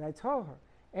 And I told her.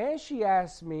 And she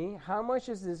asked me, how much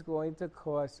is this going to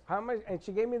cost? How much? And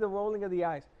she gave me the rolling of the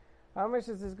eyes. How much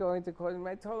is this going to cost? And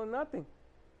I told her nothing.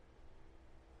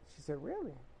 She said,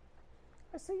 really?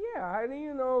 I said, yeah. How do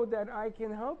you know that I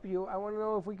can help you? I want to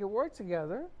know if we could work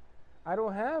together. I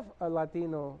don't have a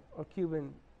Latino or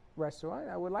Cuban restaurant.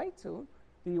 I would like to.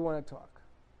 Do you want to talk?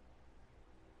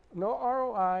 No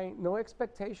ROI, no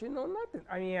expectation, no nothing.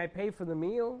 I mean, I paid for the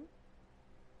meal.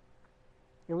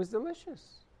 It was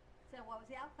delicious. So what was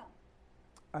the outcome?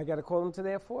 I got to call them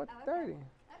today at 4:30. Okay.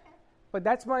 But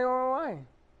that's my ROI,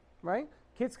 right?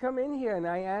 Kids come in here and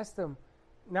I ask them,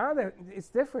 now that it's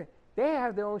different. They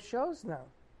have their own shows now.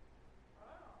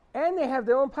 And they have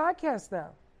their own podcast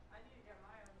now. I need to get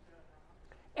my own show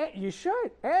now. And you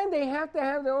should. And they have to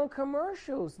have their own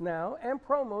commercials now and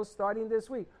promos starting this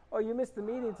week. Oh, you missed the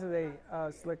meeting today,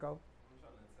 Slicko.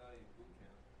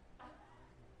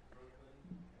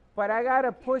 But I got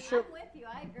to push them. I'm with you.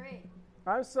 I agree.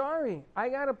 I'm sorry. I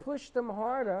got to push them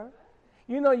harder.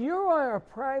 You know, you are a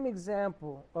prime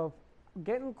example of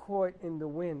getting caught in the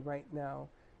wind right now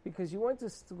because you went to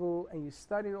school and you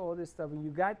studied all this stuff and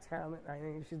you got talent. I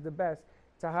think she's the best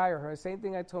to hire her. Same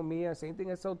thing I told Mia. Same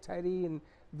thing I told Teddy and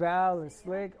Val and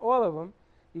Slick, all of them.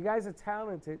 You guys are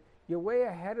talented. You're way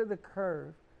ahead of the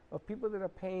curve of people that are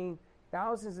paying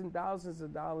thousands and thousands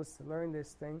of dollars to learn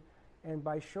this thing. And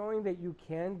by showing that you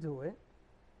can do it,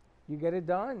 you get it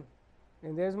done.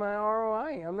 And there's my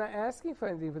ROI. I'm not asking for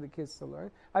anything for the kids to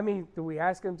learn. I mean, do we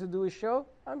ask them to do a show?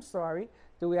 I'm sorry.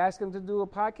 Do we ask them to do a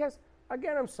podcast?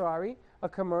 Again, I'm sorry. A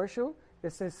commercial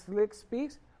that says Slick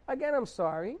Speaks? Again, I'm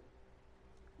sorry.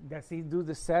 Does he do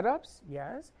the setups?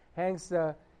 Yes. Hangs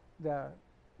the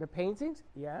paintings?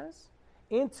 Yes.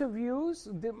 Interviews,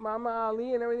 Mama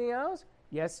Ali and everything else?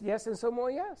 Yes, yes, and some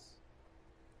more yes.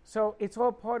 So it's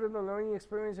all part of the learning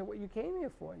experience of what you came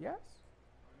here for, yes?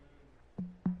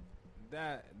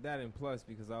 That and plus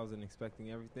because I wasn't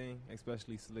expecting everything,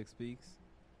 especially Slick Speaks.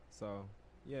 So,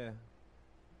 yeah.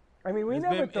 I mean, we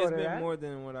never thought of that. It's been more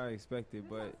than what I expected,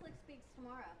 but Slick Speaks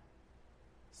tomorrow.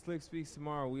 Slick Speaks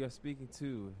tomorrow. We are speaking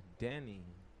to Danny.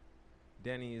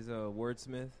 Danny is a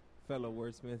wordsmith, fellow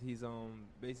wordsmith. He's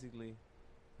basically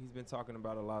he's been talking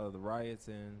about a lot of the riots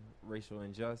and racial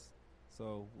injustice.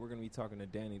 So we're gonna be talking to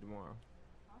Danny tomorrow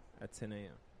at 10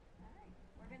 a.m. All right,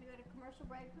 we're gonna go to commercial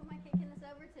break. Who am I kicking this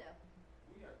over to?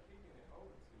 We are kicking it over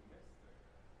to Mr.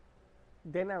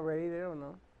 They're not ready. They don't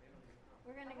know.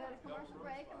 We're going to go to commercial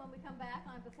break, and when we come back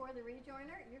on Before the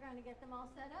Rejoiner, you're going to get them all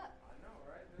set up. I know,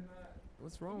 right? They're not.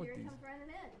 What's wrong with Here these? he comes running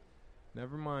in.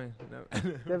 Never mind.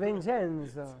 The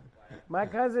Vincenzo. My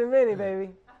cousin Vinny,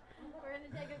 baby. We're going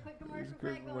to take a quick commercial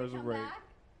break. When we come back,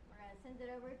 we're going to send it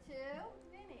over to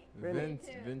Vinny.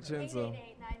 Vincenzo. 888-994-49.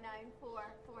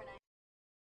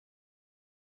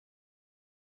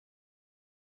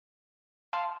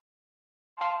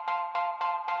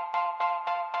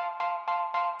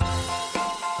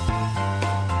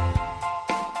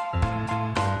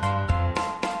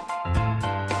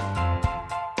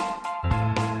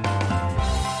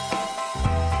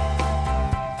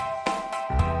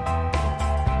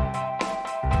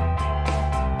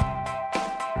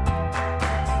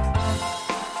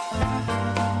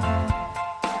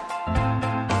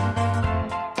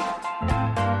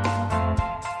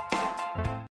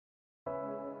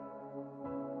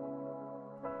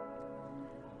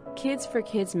 Kids for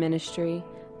Kids Ministry.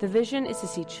 The vision is to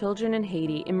see children in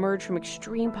Haiti emerge from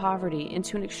extreme poverty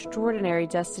into an extraordinary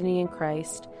destiny in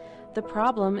Christ. The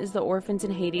problem is the orphans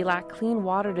in Haiti lack clean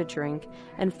water to drink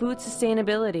and food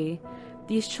sustainability.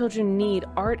 These children need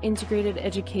art-integrated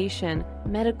education,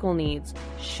 medical needs,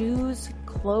 shoes,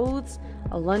 clothes,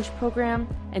 a lunch program,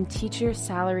 and teacher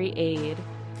salary aid.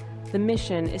 The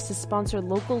mission is to sponsor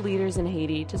local leaders in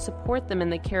Haiti to support them in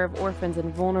the care of orphans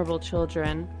and vulnerable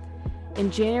children. In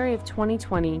January of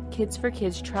 2020, Kids for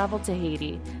Kids traveled to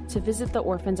Haiti to visit the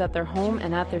orphans at their home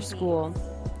and at their school.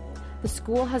 The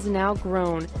school has now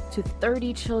grown to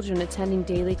 30 children attending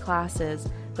daily classes,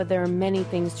 but there are many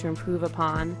things to improve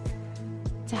upon.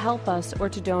 To help us or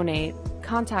to donate,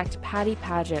 contact Patty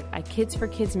Paget at Kids for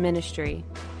Kids Ministry,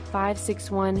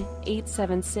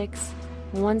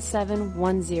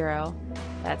 561-876-1710.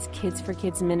 That's Kids for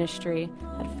Kids Ministry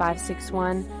at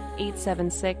 561-876-1710.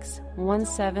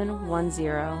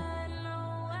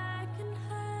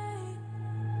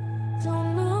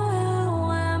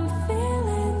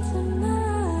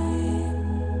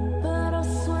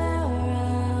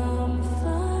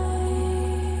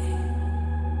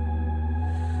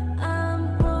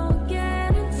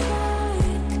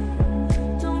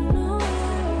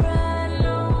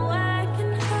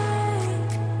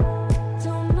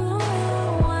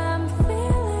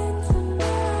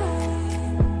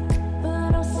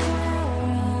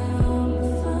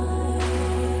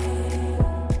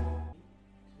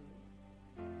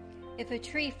 If a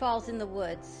tree falls in the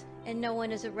woods and no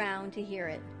one is around to hear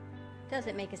it, does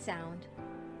it make a sound?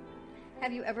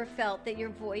 Have you ever felt that your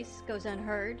voice goes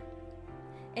unheard?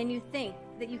 And you think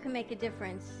that you can make a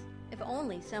difference if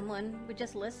only someone would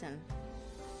just listen?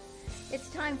 It's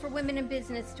time for women in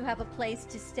business to have a place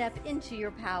to step into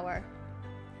your power,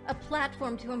 a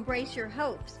platform to embrace your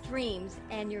hopes, dreams,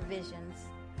 and your visions,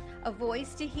 a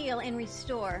voice to heal and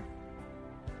restore.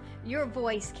 Your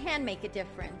voice can make a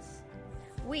difference.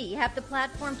 We have the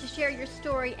platform to share your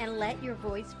story and let your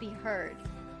voice be heard.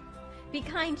 Be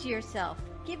kind to yourself.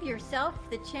 Give yourself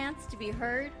the chance to be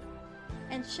heard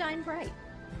and shine bright.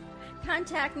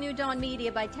 Contact New Dawn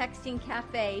Media by texting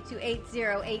CAFE to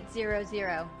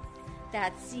 80800.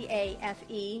 That's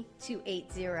CAFE to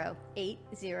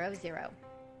 80800.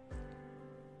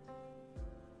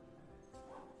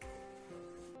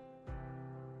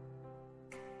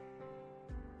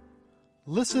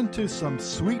 Listen to some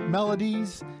sweet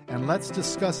melodies and let's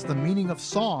discuss the meaning of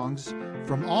songs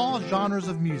from all genres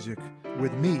of music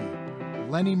with me,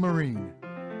 Lenny Marine.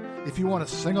 If you want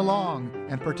to sing along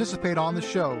and participate on the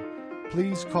show,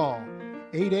 please call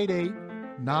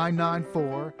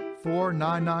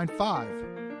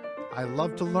 888-994-4995. I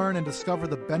love to learn and discover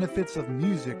the benefits of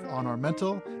music on our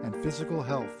mental and physical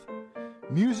health.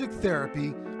 Music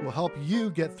therapy will help you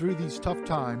get through these tough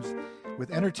times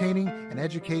with entertaining and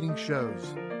educating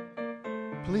shows.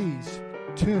 Please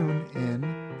tune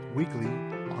in weekly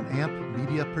on AMP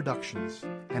Media Productions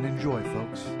and enjoy,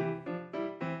 folks.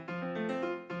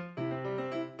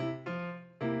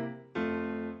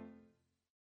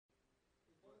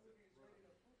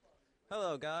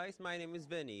 Hello guys, my name is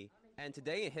Vinny, and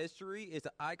today in history is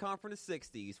the icon from the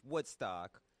 60s,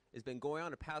 Woodstock. It's been going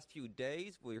on the past few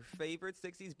days with your favorite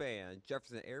 60s band,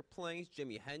 Jefferson Airplanes,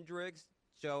 Jimi Hendrix,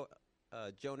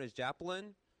 Jonas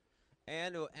Joplin,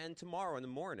 and it'll end tomorrow in the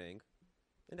morning.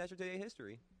 And that's your day in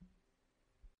history.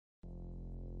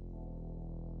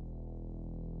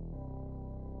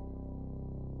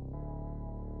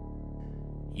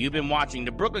 You've been watching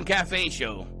the Brooklyn Cafe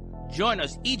Show. Join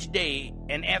us each day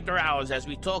and after hours as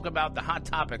we talk about the hot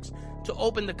topics to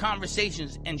open the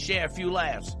conversations and share a few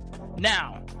laughs.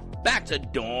 Now, back to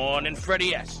Dawn and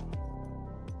Freddie S.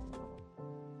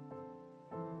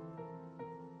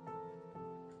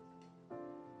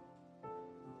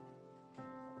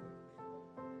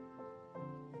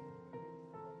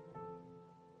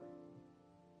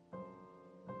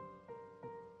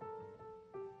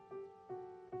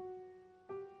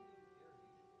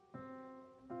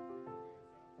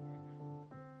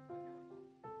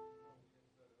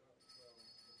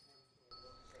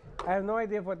 I have no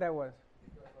idea what that was.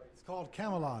 It's called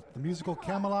Camelot, the musical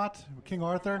Camelot with King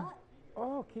Arthur.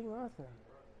 Oh, King Arthur.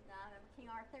 King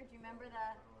Arthur, do you remember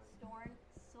the sword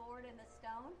and the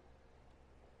stone?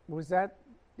 Was that?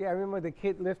 Yeah, I remember the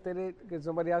kid lifted it because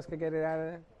somebody else could get it out of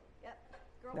there. Yep.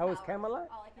 Girl That was power. Camelot?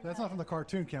 That's not from the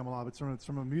cartoon Camelot, it's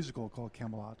from a musical called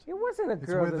Camelot. It wasn't a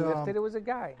girl that lifted it, was a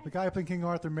guy. The guy playing King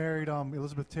Arthur married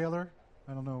Elizabeth Taylor.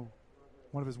 I don't know,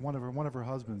 one of her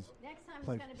husbands. Next time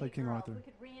played, it's going to be played a King girl. Arthur. We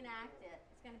could reenact it.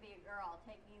 It's going to be a girl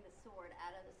taking the sword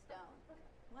out of the stone.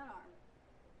 One arm.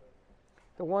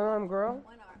 The one-armed girl?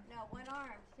 One arm. No, one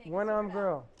arm. One-armed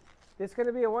girl. It's going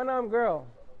to be a one-armed girl.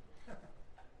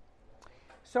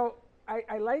 So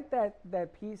I like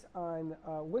that piece on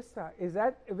Woodstock. Is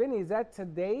that, Vinny, is that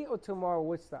today or tomorrow,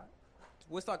 Woodstock?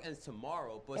 Woodstock ends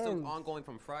tomorrow, but it's still ongoing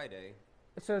from Friday.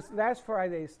 So it's last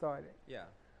Friday it started. Yeah.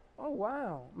 Oh,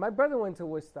 wow. My brother went to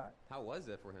Woodstock. How was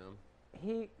it for him?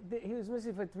 He was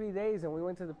missing for 3 days, and we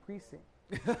went to the precinct.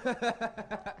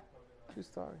 True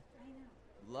story.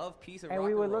 Love, peace, and And rock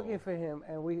we were and roll. looking for him,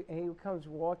 and he comes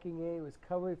walking in. He was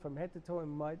covered from head to toe in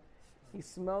mud. He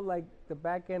smelled like the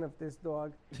back end of this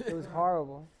dog. It was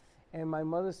horrible. And my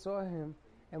mother saw him,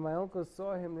 and my uncle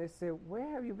saw him. They said, "Where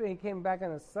have you been?" He came back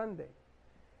on a Sunday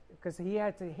because he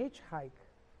had to hitchhike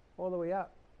all the way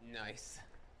up. Nice.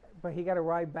 But he got a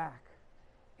ride back.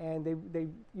 And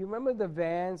you remember the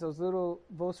vans, those little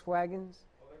Volkswagens?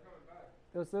 Oh,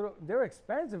 they're coming back. They're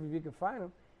expensive if you can find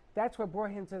them. That's what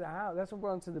brought him to the house. That's what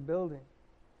brought him to the building.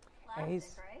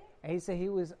 Classic, right? And he said he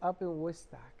was up in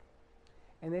Woodstock.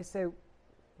 And they said,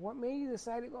 "What made you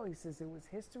decide to go?" He says, "It was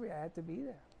history. I had to be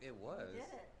there." It was. You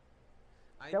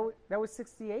did it. That was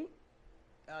 68?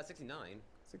 69.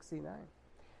 69.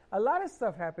 A lot of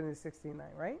stuff happened in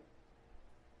 69, right?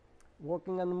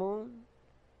 Walking on the Moon,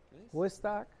 Yes.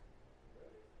 Woodstock,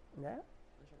 yeah.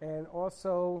 And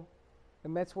also the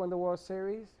Mets won the World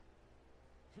Series.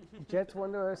 Jets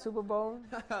won the Super Bowl.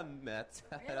 Mets.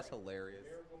 That's hilarious.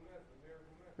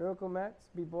 Miracle Mets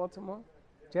beat Baltimore.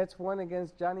 Jets won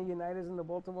against Johnny Unitas and the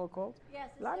Baltimore Colts.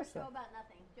 Yes, a lot of it's a show stuff. about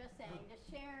nothing. Just saying, just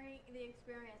sharing the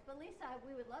experience. But Lisa,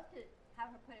 we would love to have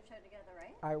her put a show together,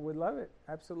 right? I would love it,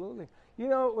 absolutely. You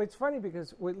know, it's funny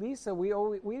because with Lisa, we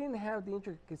didn't have the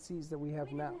intricacies that we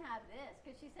have now. We didn't have this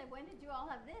because she said, "When did you all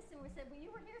have this?" And we said, "Well,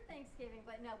 you were here Thanksgiving,"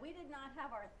 but no, we did not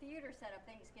have our theater set up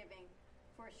Thanksgiving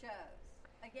for shows.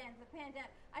 Again, the pandemic.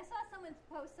 I saw someone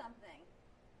post something.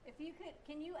 If you could,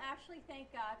 can you actually thank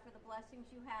God for the blessings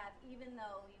you have, even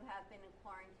though you have been in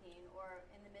quarantine or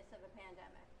in the midst of a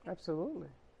pandemic? Absolutely.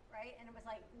 Right? And it was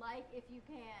like if you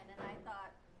can. And I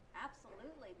thought,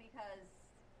 absolutely, because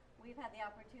we've had the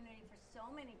opportunity for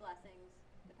so many blessings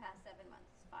the past 7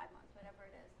 months, 5 months, whatever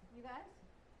it is. You guys?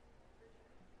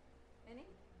 Any?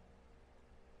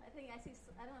 I think I see,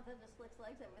 I don't know if those are Slick's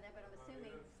legs over there, but I'm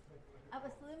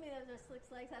assuming those are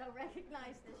Slick's legs. I don't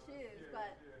recognize the shoes,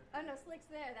 but, oh no, Slick's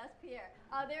there, that's Pierre.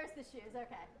 Oh, there's the shoes,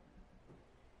 okay.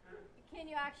 Can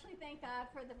you actually thank God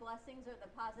for the blessings or the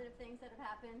positive things that have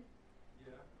happened?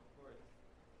 Yeah, of course.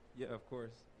 Yeah, of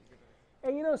course.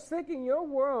 And you know, Slick, in your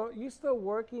world, you're still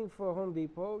working for Home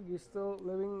Depot. You're still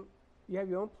living, you have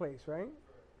your own place, right?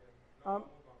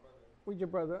 with your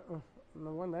brother.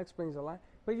 No one, that explains a lot.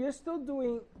 But you're still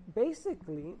doing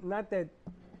basically, not that,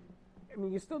 I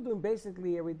mean, you're still doing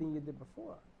basically everything you did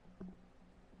before.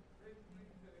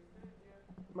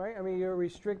 Right? I mean, you're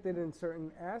restricted in certain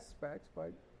aspects,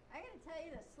 but... I got to tell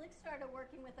you this, Slick started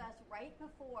working with us right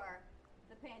before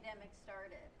the pandemic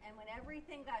started. And when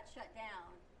everything got shut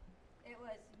down, it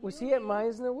was... Was he at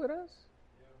Meisner with us?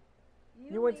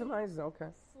 Yeah. You went to Meisner, okay.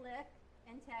 Slick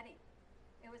and Teddy.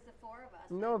 It was the four of us.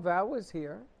 No, Val was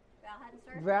here. Val hadn't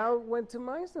started. Val went to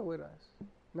Meisner with us.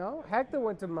 No? Hector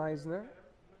went to Meisner.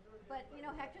 But, you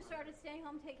know, Hector started staying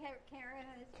home, take care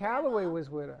of his Callaway grandma. was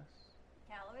with us.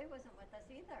 Callaway wasn't with us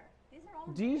either. These are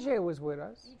all... DJ was with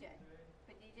us. DJ.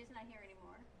 But DJ's not here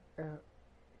anymore.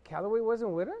 Callaway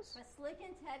wasn't with us? But Slick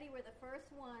and Teddy were the first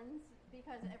ones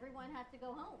because everyone had to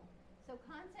go home. So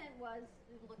content was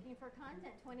looking for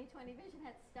content. 2020 Vision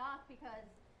had stopped because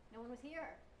no one was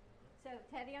here. So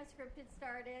Teddy Unscripted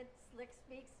started, Slick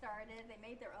Speak started, they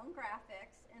made their own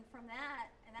graphics, and from that,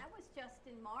 and that was just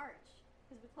in March,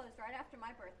 because we closed right after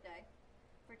my birthday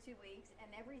for 2 weeks,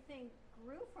 and everything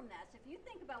grew from that. So if you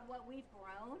think about what we've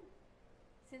grown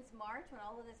since March, when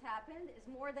all of this happened, is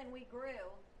more than we grew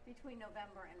between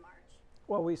November and March.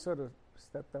 Well, we sort of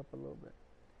stepped up a little bit.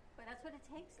 But that's what it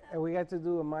takes, though. And we got to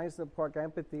do a Meisner Park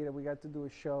Amphitheater. We got to do a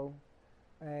show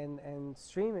and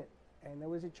stream it. And there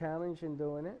was a challenge in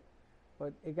doing it.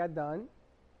 But it got done.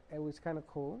 It was kind of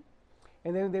cool.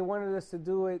 And then they wanted us to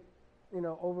do it, you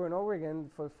know, over and over again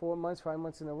for 4 months, 5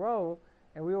 months in a row.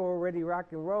 And we were already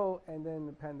rock and roll, and then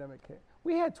the pandemic hit.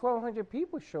 We had 1,200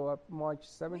 people show up March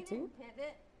 17th. We didn't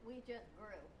pivot. We just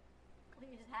grew.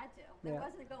 You just had to. There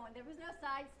wasn't going. There was no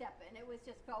sidestepping. It was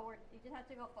just forward. You just had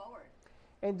to go forward.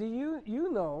 And do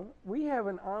you know, we have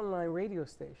an online radio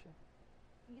station.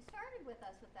 You started with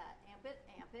us with that.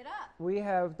 Amp it up. We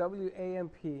have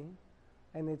WAMP,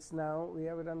 and it's now, we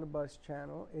have it on the bus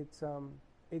channel. It's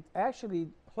it actually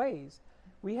plays.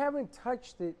 We haven't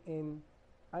touched it in,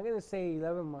 I'm going to say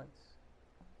 11 months.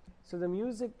 So the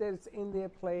music that's in there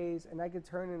plays, and I can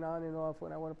turn it on and off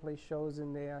when I want to play shows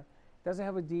in there. It doesn't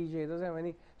have a DJ, it doesn't have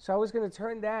any. So I was going to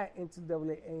turn that into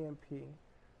WAMP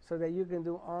so that you can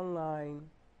do online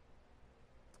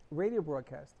radio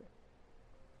broadcasting.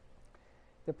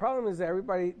 The problem is that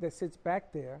everybody that sits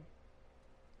back there,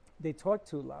 they talk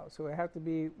too loud. So it have to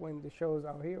be when the shows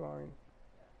out here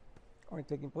aren't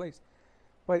taking place.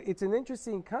 But it's an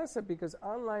interesting concept because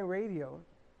online radio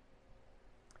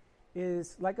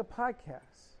is like a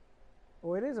podcast,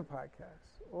 or it is a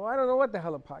podcast. Well, I don't know what the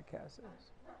hell a podcast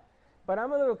is. But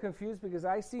I'm a little confused because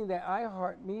I see that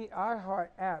iHeart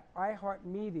app, iHeart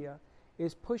Media,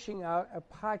 is pushing out a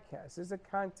podcast. It's a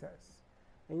contest,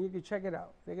 and you can check it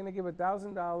out. They're going to give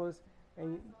 $1,000,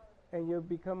 and you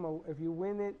become if you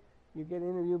win it, you get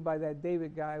interviewed by that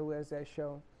David guy who has that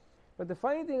show. But the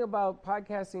funny thing about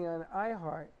podcasting on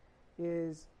iHeart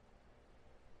is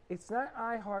it's not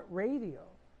iHeart Radio.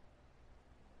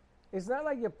 It's not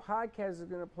like your podcast is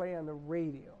going to play on the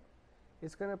radio.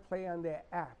 It's going to play on their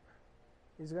app.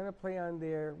 It's going to play on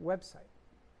their website.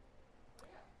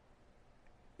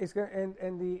 It's going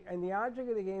and the object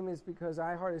of the game is because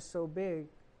iHeart is so big,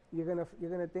 you're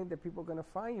gonna think that people are going to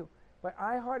find you. But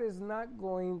iHeart is not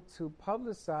going to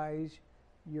publicize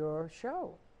your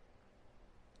show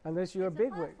unless you're a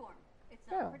bigwig. It's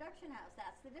not a production house.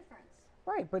 That's the difference.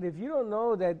 Right, but if you don't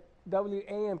know that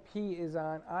WAMP is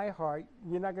on iHeart,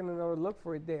 you're not going to know to look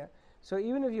for it there. So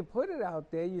even if you put it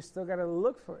out there, you still got to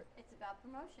look for it. It's about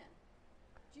promotion.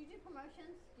 Do you do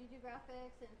promotions? Do you do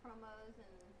graphics and promos and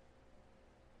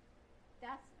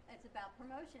it's about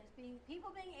promotions. People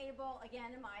being able,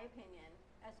 again, in my opinion,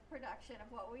 as production of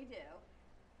what we do,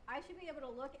 I should be able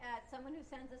to look at someone who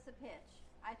sends us a pitch.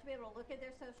 I should be able to look at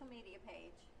their social media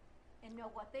page and know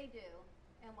what they do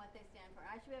and what they stand for.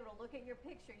 I should be able to look at your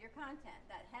picture, your content,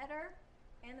 that header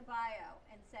and the bio,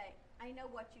 and say, I know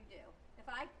what you do. If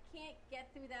I can't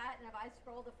get through that, and if I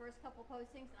scroll the first couple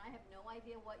postings and I have no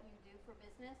idea what you do for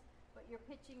business, but you're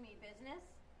pitching me business,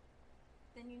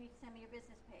 then you need to send me your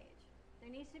business page. There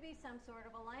needs to be some sort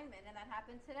of alignment, and that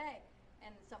happened today.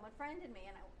 And someone friended me,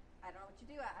 and I don't know what you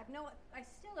do. I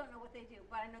still don't know what they do,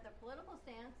 but I know their political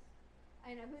stance.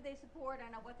 I know who they support. I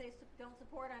know what they don't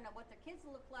support. I know what their kids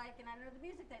look like, and I know the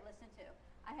music they listen to.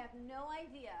 I have no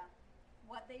idea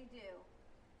what they do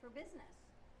for business.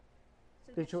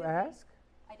 So did you ask?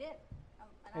 I did.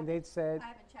 And they said?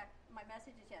 I haven't checked my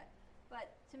messages yet. But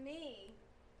to me,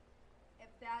 if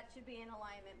that should be in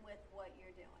alignment with what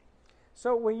you're doing.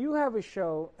 So when you have a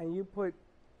show and you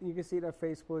can see it on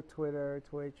Facebook, Twitter,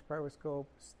 Twitch, Periscope,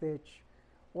 Stitch,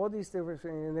 all these different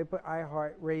things, and they put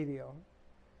iHeart Radio.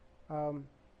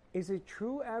 Is it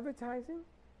true advertising?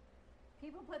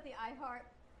 People put the iHeart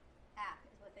app,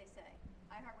 is what they say.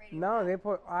 iHeartRadio. No, app. they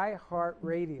put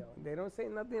iHeartRadio. They don't say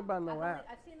nothing about no app.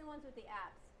 I've seen the ones with the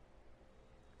apps.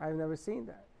 I've never seen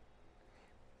that.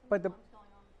 But the. Going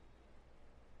on.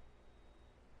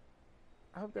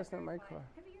 I hope that's not my car.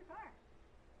 Could be your car.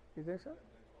 You think so?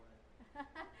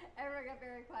 Everyone got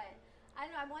very quiet. I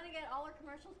know. I want to get all our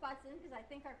commercial spots in because I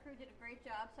think our crew did a great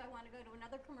job. So I want to go to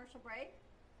another commercial break.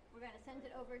 We're going to send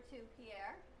it over to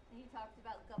Pierre. He talked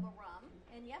about Gubba Rum.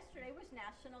 And yesterday was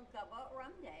National Gubba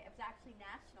Rum Day. It was actually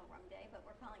National Rum Day, but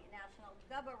we're calling it National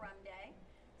Gubba Rum Day.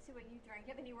 See what you drink.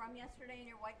 You have any rum yesterday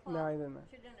in your White Claw? No, I didn't.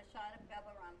 Should have done a shot of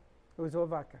Gubba Rum. It was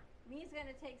Ovaca. Me's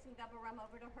going to take some Gubba Rum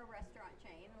over to her restaurant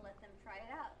chain and let them try it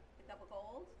out. The Gubba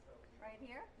Gold, right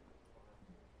here.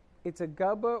 It's a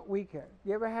Gubba weekend.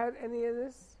 You ever had any of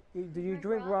this? Do you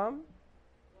drink rum?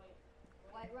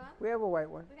 White rum? We have a white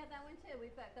one. We got that one too.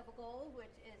 We've got Gubba Gold, which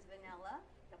is vanilla.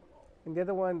 Gubba Gold. And the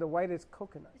other one, the white is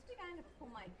coconut. Just kind of pull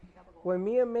my Gubba Gold. When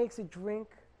Mia makes a drink,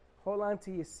 hold on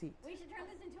to your seat. We should turn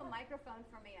this into a microphone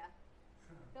for Mia.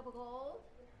 Gubba Gold.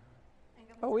 And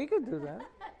Gubba Oh, we could do that.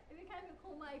 It'd be kind of a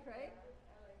cool mic, right?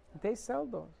 They sell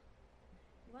those.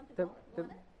 You want the gold? You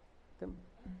want it?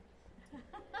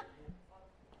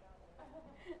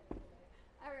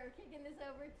 All right, we're kicking this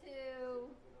over to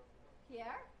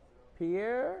Pierre.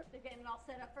 Pierre? They're getting it all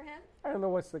set up for him. I don't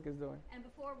know what Slick is doing. And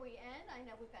before we end, I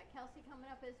know we've got Kelsey coming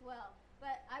up as well.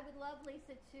 But I would love,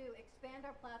 Lisa, to expand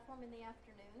our platform in the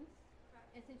afternoons.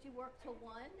 And since you work till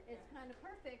 1, it's kind of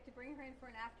perfect to bring her in for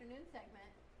an afternoon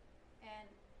segment and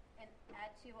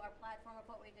add to our platform of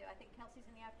what we do. I think Kelsey's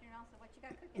in the afternoon also. What you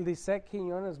got cooking? Lisette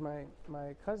Quinones,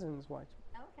 my cousin's watching.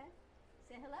 Oh, okay.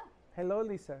 Say hello. Hello,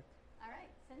 Lisette. All right.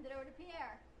 Send it over to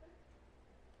Pierre.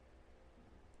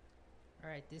 All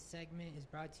right, this segment is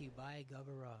brought to you by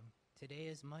Gubba Rum. Today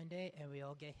is Monday, and we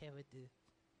all get hit with the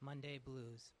Monday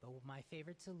blues. But my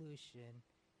favorite solution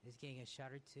is getting a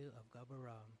shot or two of Gubba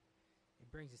Rum.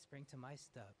 It brings a spring to my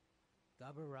step.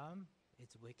 Gubba Rum,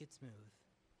 it's wicked smooth.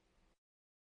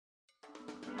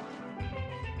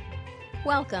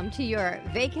 Welcome to your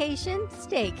vacation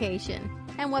staycation.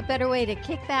 And what better way to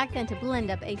kick back than to blend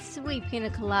up a sweet pina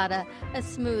colada, a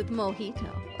smooth mojito,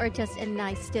 or just a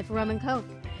nice stiff rum and coke.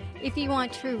 If you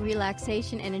want true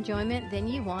relaxation and enjoyment, then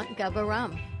you want Gubba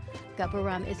Rum. Gubba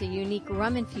Rum is a unique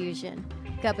rum infusion.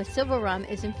 Gubba Silver Rum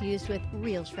is infused with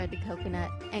real shredded coconut,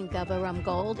 and Gubba Rum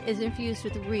Gold is infused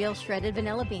with real shredded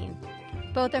vanilla bean.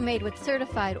 Both are made with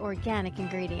certified organic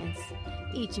ingredients.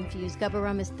 Each infused Gubba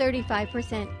Rum is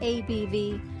 35%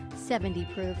 ABV, 70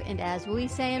 proof, and as we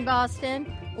say in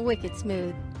Boston, wicked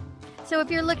smooth. So if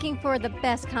you're looking for the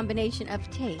best combination of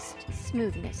taste,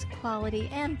 smoothness, quality,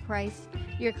 and price,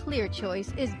 your clear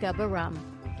choice is Gubba Rum.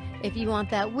 If you want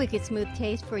that wicked smooth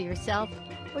taste for yourself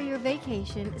or your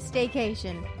vacation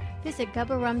staycation, visit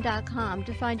GubbaRum.com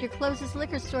to find your closest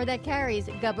liquor store that carries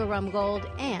Gubba Rum Gold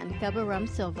and Gubba Rum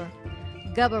Silver.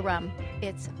 Gubba Rum,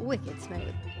 it's wicked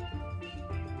smooth.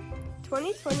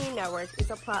 2020 Network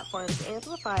is a platform to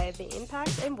amplify the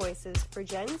impact and voices for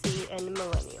Gen Z and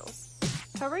millennials,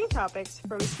 covering topics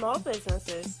from small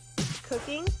businesses,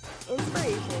 cooking,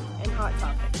 inspiration, and hot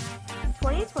topics.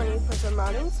 2020 puts a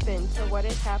modern spin to what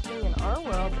is happening in our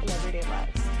world and everyday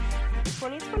lives.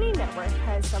 2020 Network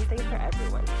has something for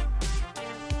everyone.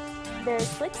 There's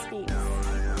Slick Speaks,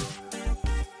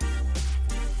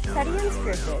 Petty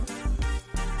Unscripted,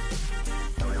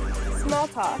 Small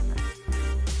Talk,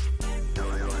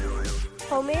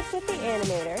 Homemade with the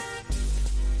Animator,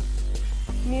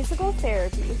 Musical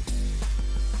Therapy,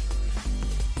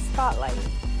 Spotlight,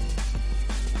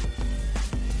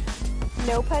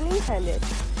 no pun intended,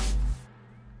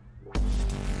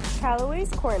 Callaway's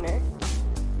Corner,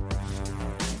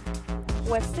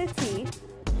 What's the Tea?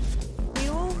 We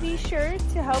will be sure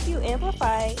to help you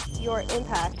amplify your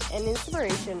impact and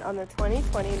inspiration on the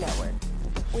 2020 Network.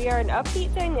 We are an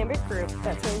upbeat, dynamic group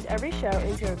that turns every show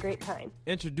into a great time.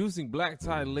 Introducing Black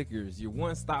Tie Liquors, your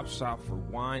one-stop shop for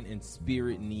wine and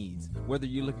spirit needs. Whether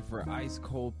you're looking for an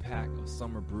ice-cold pack of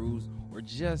summer brews or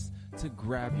just to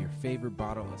grab your favorite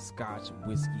bottle of Scotch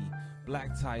whiskey, Black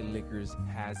Tie Liquors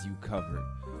has you covered.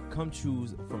 Come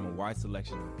choose from a wide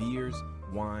selection of beers,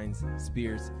 wines,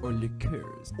 spirits, or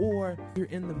liqueurs. Or if you're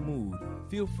in the mood,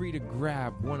 feel free to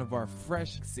grab one of our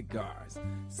fresh cigars.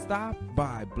 Stop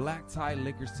by Black Tie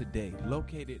Liquors today,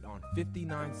 located on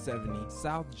 5970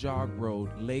 South Jog Road,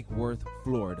 Lake Worth,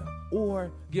 Florida.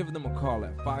 Or give them a call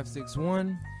at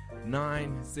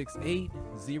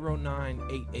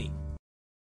 561-968-0988.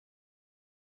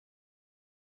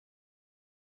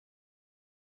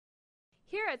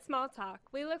 Here at Small Talk,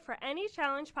 we look for any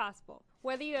challenge possible,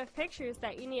 whether you have pictures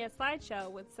that you need a slideshow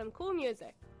with some cool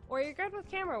music, Or you're good with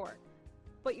camera work,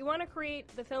 but you want to create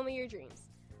the film of your dreams.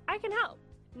 I can help.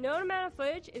 No amount of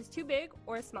footage is too big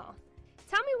or small.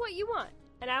 Tell me what you want,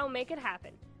 and I will make it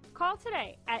happen. Call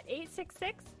today at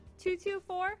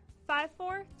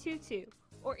 866-224-5422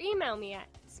 or email me at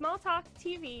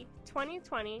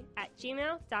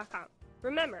smalltalktv2020@gmail.com.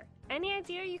 Remember, any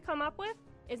idea you come up with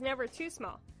is never too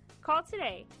small. Call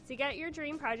today to get your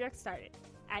dream project started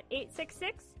at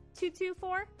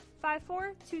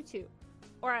 866-224-5422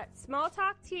 or at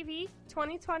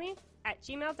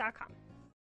smalltalktv2020@gmail.com.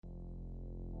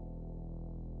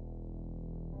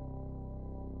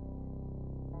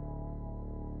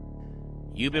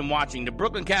 You've been watching the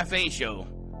Brooklyn Cafe Show.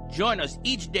 Join us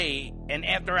each day and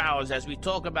after hours as we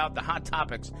talk about the hot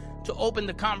topics to open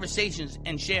the conversations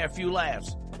and share a few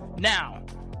laughs. Now,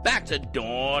 back to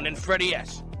Dawn and Freddie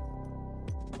S.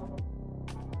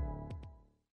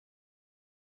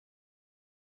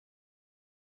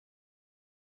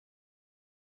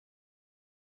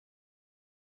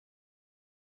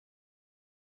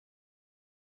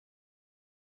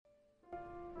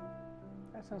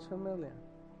 That sounds familiar.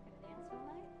 Gonna dance all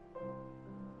night?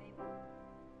 Maybe.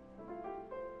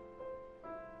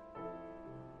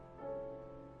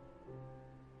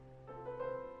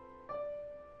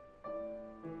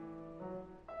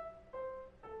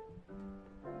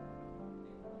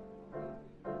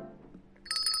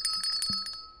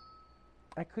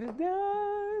 I could have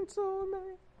danced all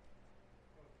night.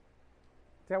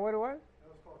 Is that what it was? That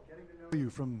was called Getting to Know You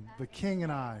from The King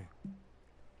and I.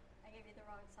 I gave you the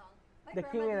wrong song. My The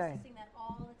King grandma and used I. to sing that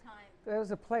all the time. That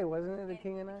was a play, wasn't it? The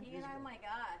King and I? The King and I, oh my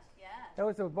gosh, yeah. That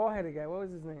was the bald-headed guy. What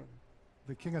was his name?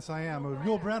 The King as I Am.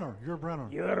 Yul Brynner. Yul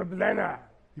Brynner. Yul Brynner.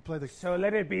 He played the... So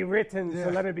let it be written, so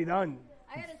let it be done.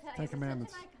 I gotta tell Ten you,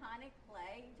 Commandments. it's such an iconic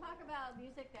play. You talk about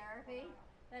music therapy,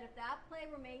 that if that play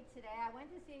were made today, I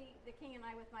went to see The King and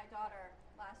I with my daughter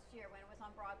last year when it was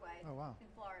on Broadway in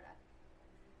Florida.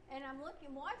 And I'm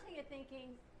watching it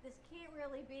thinking, this can't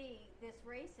really be this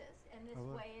racist and this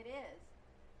way it is.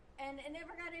 And it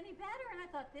never got any better. And I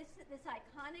thought, this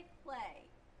iconic play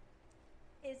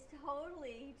is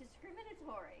totally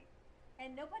discriminatory.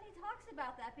 And nobody talks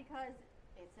about that because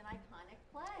it's an iconic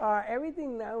play.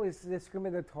 Everything now is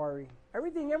discriminatory.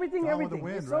 Everything. With the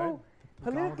wind, It's so right?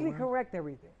 politically correct,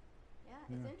 everything. Yeah,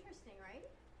 it's interesting, right?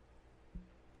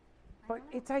 But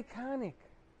it's iconic.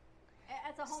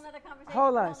 It's a whole nother conversation.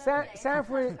 Hold on. a whole nother day.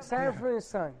 Sanford and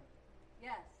Son.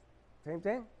 Yes. Same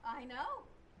thing? I know.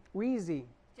 Wheezy.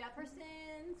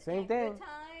 Jefferson's. Same and thing. Good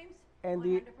Times. And 100%.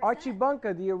 the Archie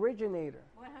Bunker, the originator.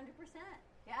 100%.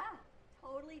 Yeah.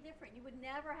 Totally different. You would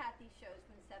never have these shows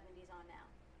from the 70s on now.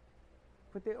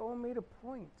 But they all made a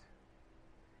point.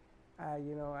 I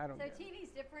don't So get it. TV's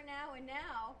different now, and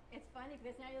now it's funny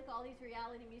because now you look at all these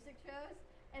reality music shows,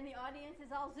 and the audience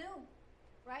is all Zoom,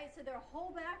 right? So their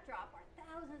whole backdrop are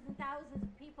thousands and thousands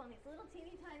of people on these little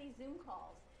teeny tiny Zoom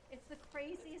calls. It's the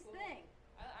craziest thing.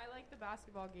 I like the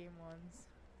basketball game ones.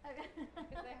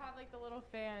 Because they have like the little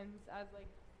fans as like.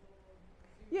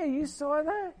 Yeah, you saw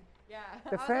that? Yeah.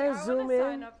 The I was fans like, I zoom wanna in.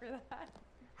 Sign up for that.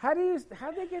 How do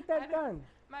they get that done?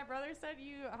 My brother said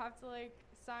you have to like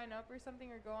sign up or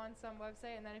something or go on some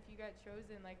website, and then if you get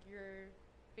chosen, like your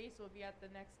face will be at the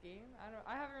next game.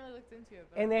 I haven't really looked into it.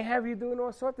 But And they have you doing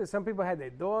all sorts of. Some people had their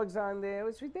dogs on there. It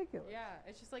was ridiculous. Yeah,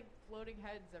 it's just like floating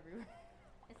heads everywhere.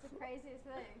 It's the craziest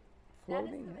thing.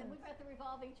 Floating And we've got the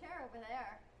revolving chair over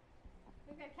there.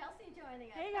 We've got Kelsey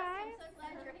joining us. Hey, Kelsey, guys. I'm so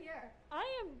glad you're here. I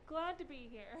am glad to be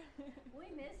here. We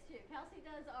missed you. Kelsey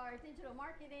does our digital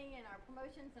marketing and our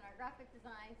promotions and our graphic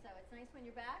design, so it's nice when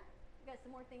you're back. We've got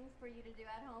some more things for you to do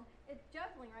at home. It's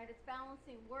juggling, right? It's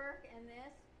balancing work and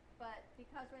this, but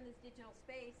because we're in this digital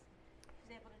space,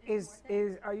 she's able to do some more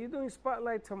things. Are you doing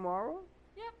Spotlight tomorrow?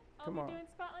 Yep, I'll Tomorrow. be doing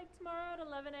Spotlight tomorrow at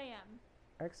 11 a.m.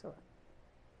 Excellent.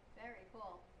 Very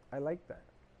cool. I like that.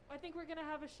 I think we're gonna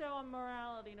have a show on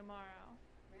morality tomorrow.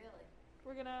 Really?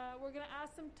 We're gonna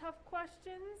ask some tough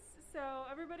questions. So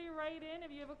everybody write in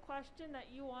if you have a question that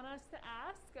you want us to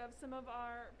ask of some of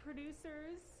our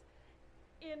producers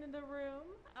in the room,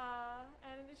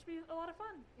 and it should be a lot of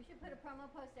fun. You should put a promo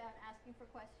post out asking for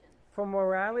questions. For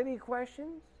morality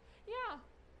questions? Yeah.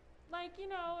 Like,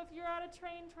 if you're at a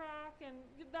train track and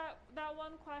that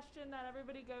one question that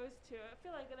everybody goes to, I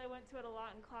feel like I went to it a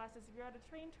lot in classes. If you're at a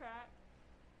train track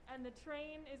and the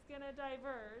train is going to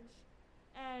diverge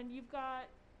and you've got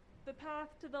the path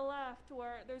to the left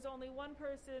where there's only one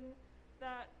person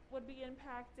that would be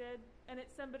impacted and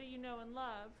it's somebody you know and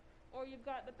love, or you've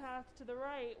got the path to the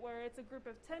right where it's a group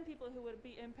of 10 people who would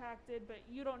be impacted but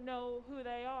you don't know who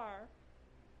they are,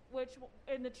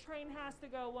 and the train has to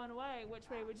go one way, which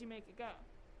way would you make it go?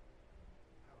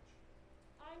 Ouch.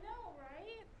 I I know,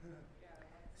 right?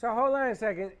 So hold on a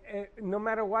second. No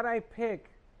matter what I pick,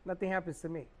 nothing happens to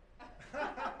me.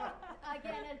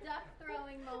 Again, a duck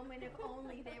throwing moment. If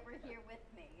only they were here with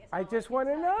me. I just want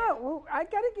to know. Well, I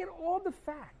got to get all the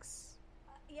facts.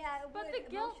 Yeah, but the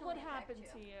guilt would happen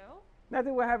to you.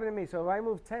 Nothing will happen to me. So if I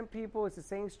move 10 people, it's the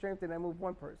same strength that I move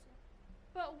one person.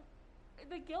 But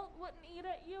the guilt wouldn't eat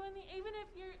at you, and even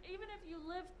if you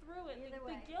lived through it,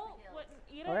 the guilt wouldn't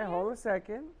eat at you. All right, hold on a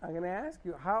second. I'm going to ask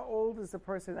you, how old is the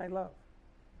person I love?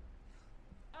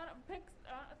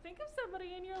 Think of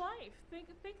somebody in your life. Think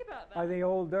about that. Are they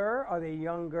older? Are they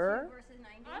younger?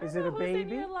 Is it a baby?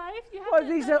 Who's in your life? You have well,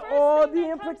 these are all the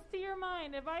that comes to your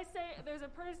mind. If I say there's a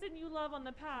person you love on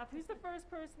the path, who's the first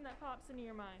person that pops into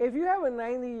your mind? If you have a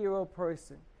 90-year-old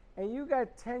person and you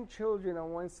got 10 children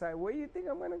on one side, where do you think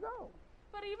I'm going to go?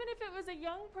 But even if it was a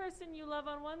young person you love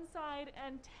on one side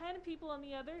and 10 people on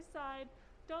the other side,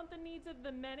 don't the needs of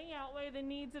the many outweigh the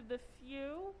needs of the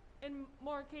few in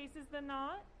more cases than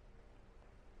not?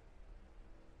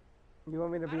 You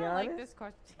want me to be honest? I don't like this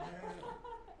question.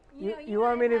 You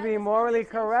want me to be morally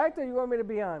correct, or you want me to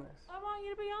be honest? I want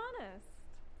you to be honest.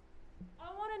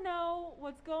 I want to know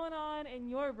what's going on in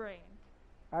your brain.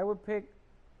 I would pick...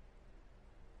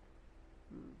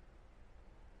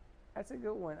 That's a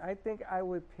good one. I think I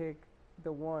would pick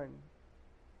the one.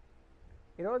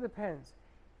 It all depends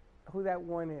who that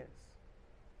one is.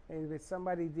 And if it's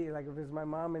somebody dear, like if it's my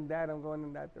mom and dad, I'm going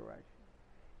in that direction.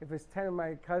 If it's 10 of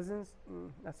my cousins,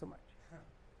 not so much.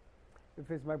 If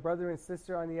it's my brother and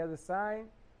sister on the other side,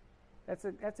 that's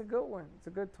a good one. It's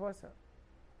a good toss-up.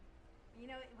 You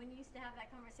know, when you used to have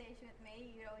that conversation with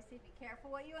me, you'd always say, be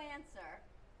careful what you answer.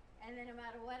 And then no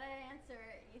matter what I answer,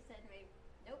 you said to me,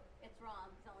 nope, it's wrong,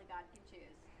 because only God can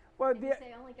choose. Well, and you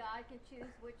say only God can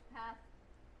choose which path.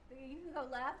 You can go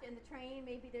left in the train,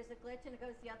 maybe there's a glitch and it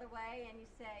goes the other way, and you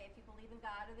say, if you believe in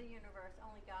God or the universe,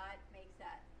 only God makes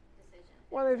that decision.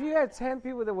 Well, if you had 10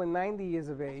 people that were 90 years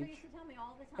of age, that's what you used to tell me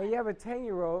all the time. and you have a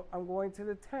 10-year-old, I'm going to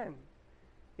the 10.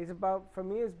 It's about, for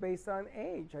me, it's based on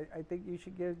age. I think you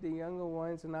should give the younger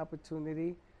ones an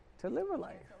opportunity to live a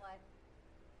life.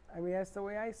 I mean, that's the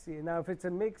way I see it. Now, if it's a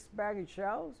mixed bag of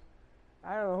shells,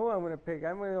 I don't know who I'm going to pick.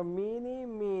 I'm going to go meeny,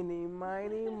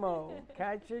 miny, mo.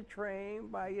 Catch a train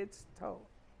by its toe.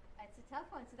 It's a tough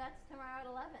one. So that's tomorrow at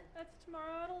 11. That's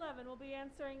tomorrow at 11. We'll be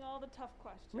answering all the tough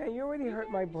questions. Man, you already hurt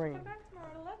my brain. Come back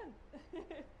tomorrow at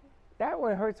 11. That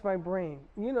one hurts my brain.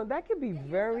 You know, that could be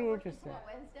very interesting.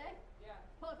 Wednesday? Yeah.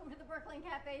 Welcome to the Brooklyn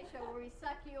Cafe Show where we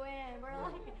suck you in. We're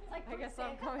like I guess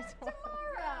I'm coming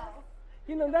tomorrow.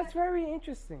 You know, that's very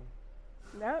interesting.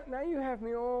 Now you have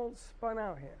me all spun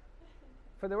out here.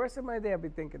 For the rest of my day, I'll be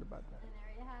thinking about that. And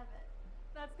there you have it.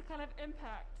 That's the kind of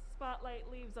impact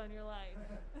Spotlight leaves on your life.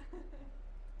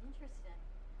 Interesting.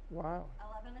 Wow.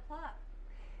 11 o'clock.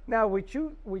 Now,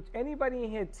 would anybody in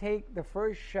here take the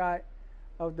first shot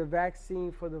of the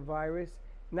vaccine for the virus,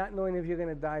 not knowing if you're going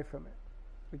to die from it?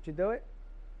 Would you do it?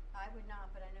 I would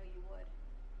not, but I know you would.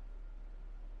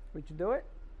 Would you do it?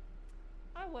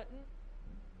 I wouldn't.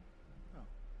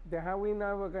 Then how we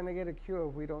know we're going to get a cure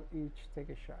if we don't each take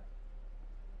a shot?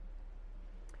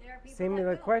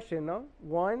 Similar question, no?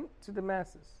 One to the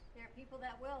masses. There are people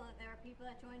that will. There are people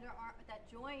that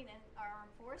join in our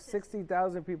armed forces.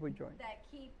 60,000 people joined. That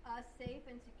keep us safe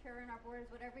and secure in our borders.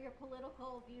 Whatever your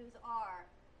political views are,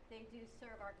 they do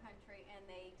serve our country, and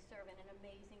they serve in an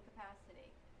amazing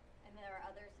capacity. And there are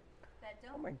others that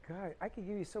don't. Oh my God! I could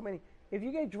give you so many. If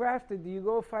you get drafted, do you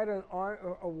go fight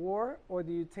a war, or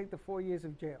do you take the 4 years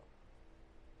of jail?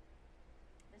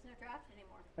 There's no draft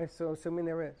anymore. So assuming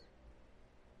there is.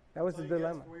 That was the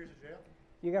dilemma. 4 years of jail?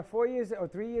 You got 4 years or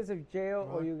 3 years of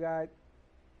jail, or you got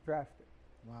drafted.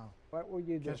 Wow. What would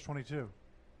you do? Catch 22.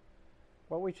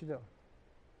 What would you do?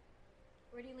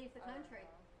 Where do you leave the country?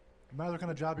 No matter what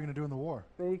kind of job you're going to do in the war.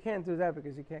 No, you can't do that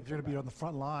because you can't. If you're going to be on the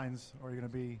front lines, or you're going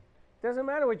to be... Doesn't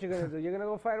matter what you're going to do. You're going to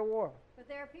go fight a war. But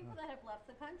there are people that have left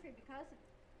the country because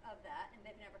of that, and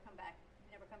they've never come back.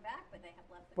 But they have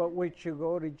left the country. But would you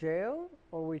go to jail,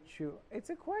 or would you... It's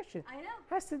a question. I know.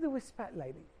 Has to do with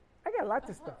spotlighting. I got lots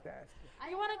of stuff to ask you.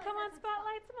 You want to come on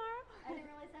Spotlight tomorrow? I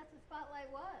didn't realize that's what Spotlight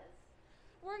was.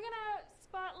 We're going to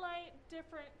spotlight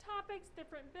different topics,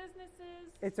 different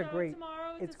businesses. It's so a great...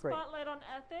 tomorrow is a spotlight on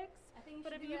ethics. I think you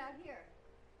should do it out here.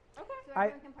 Okay. So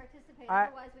everyone can participate.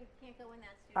 Otherwise, we can't go in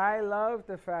that studio. I love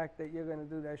the fact that you're going to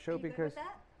do that show because... Good with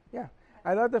that? Yeah.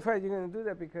 I love the fact you're going to do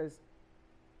that because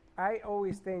I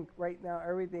always think right now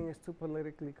everything is too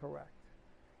politically correct.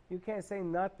 You can't say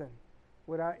nothing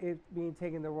without it being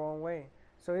taken the wrong way.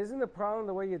 So isn't the problem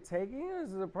the way you're taking it?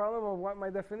 Is it the problem of what my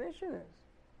definition is?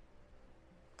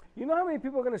 You know how many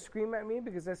people are going to scream at me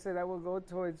because I said I will go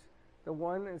towards the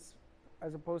one as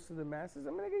opposed to the masses?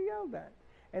 I'm going to get yelled at.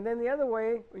 And then the other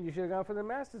way, you should have gone for the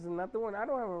masses and not the one. I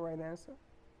don't have a right answer.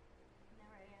 No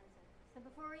right answer. So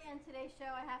before we end today's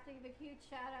show, I have to give a huge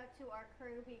shout out to our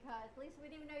crew because Lisa, we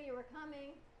didn't even know you were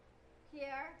coming.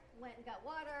 Pierre went and got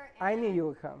water. I knew you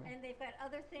were coming. And they've got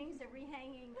other things, they're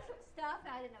rehanging stuff.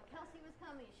 I didn't know Kelsey was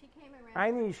coming. She came around.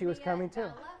 I knew she was coming too.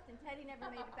 Left, and Teddy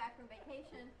never made it back from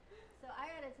vacation. So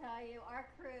I got to tell you, our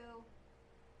crew,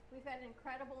 we've got an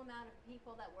incredible amount of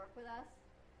people that work with us.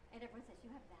 And everyone says,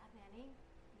 you have that many?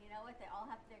 You know what? They all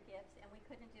have their gifts, and we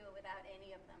couldn't do it without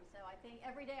any of them. So I think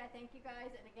every day I thank you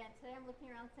guys. And again, today I'm looking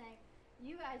around saying,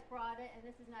 you guys brought it, and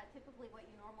this is not typically what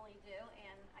you normally do,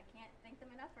 and I can't thank them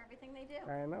enough for everything they do.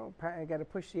 I know. I got to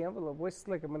push the envelope. Where's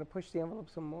Slick? I'm going to push the envelope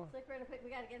some more. Slick, we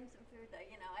got to get him some food, though.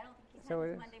 You know, I don't think he's So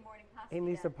had his Monday morning pasta he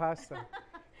needs yet. the pasta.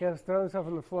 He'll throw himself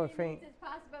on the floor and faint. He needs his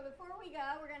pasta. But before we go,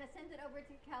 we're going to send it over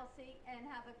to Kelsey, and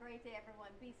have a great day,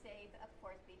 everyone. Be safe. Of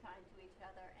course, be kind to each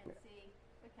other, and see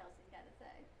what Kelsey's got to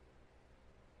say.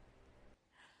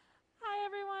 Hi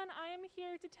everyone, I am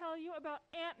here to tell you about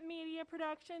Amp Media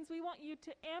Productions. We want you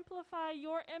to amplify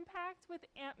your impact with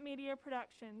Amp Media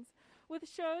Productions, with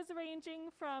shows ranging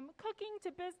from cooking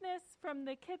to business, from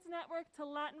the Kids Network to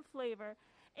Latin flavor.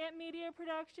 Amp Media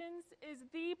Productions is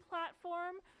the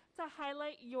platform to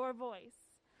highlight your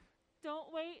voice.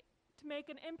 Don't wait to make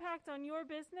an impact on your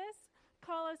business.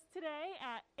 Call us today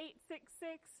at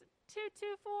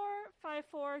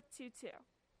 866-224-5422.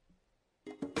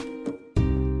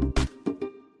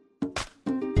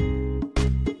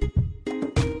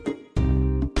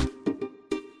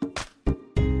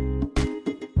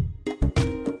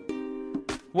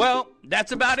 Well,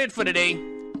 that's about it for today.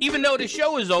 Even though the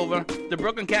show is over, the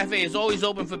Brooklyn Cafe is always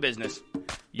open for business.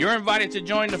 You're invited to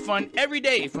join the fun every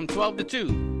day from 12 to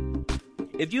 2.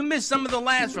 If you missed some of the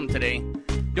laughs from today,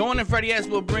 Dawn and Freddie S.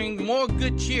 will bring more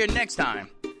good cheer next time.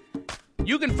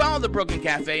 You can follow the Brooklyn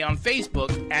Cafe on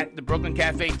Facebook at the Brooklyn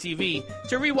Cafe TV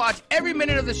to rewatch every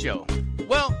minute of the show.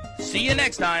 Well, see you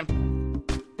next time.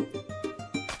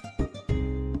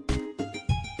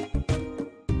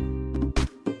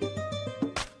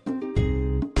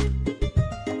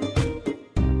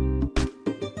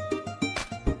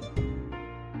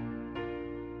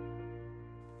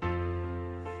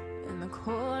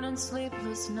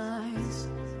 Sleepless nights,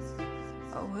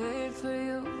 I wait for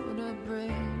you to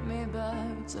bring me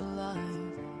back to life.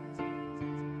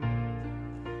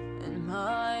 In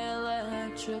my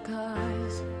electric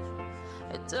eyes,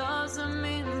 it doesn't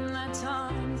mean that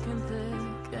time can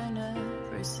pick in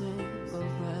every single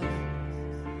breath.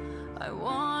 I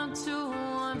want to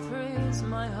unfreeze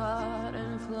my heart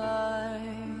and fly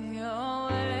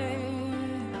away.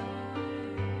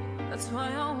 That's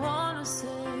why I wanna say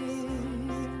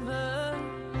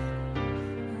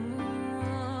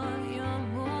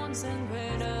and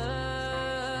craters,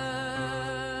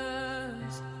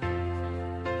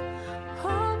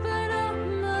 open up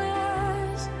my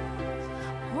eyes,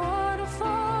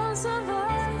 waterfalls of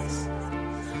ice,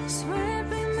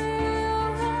 sweeping me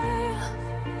away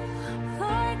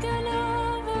like an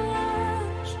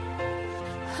avalanche,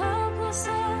 helpless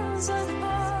as I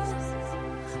fall,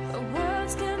 the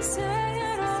words can't say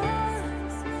it all,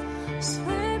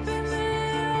 sweeping me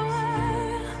away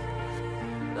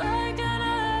like an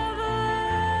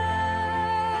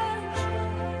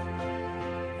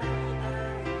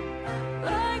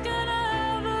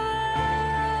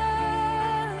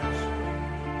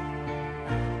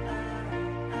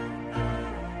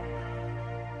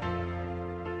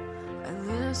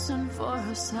listen for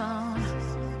a sound,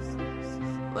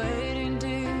 waiting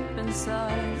deep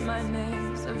inside my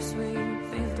maze of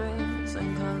sweeping thrills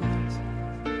and colors,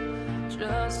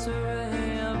 just to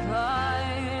reapply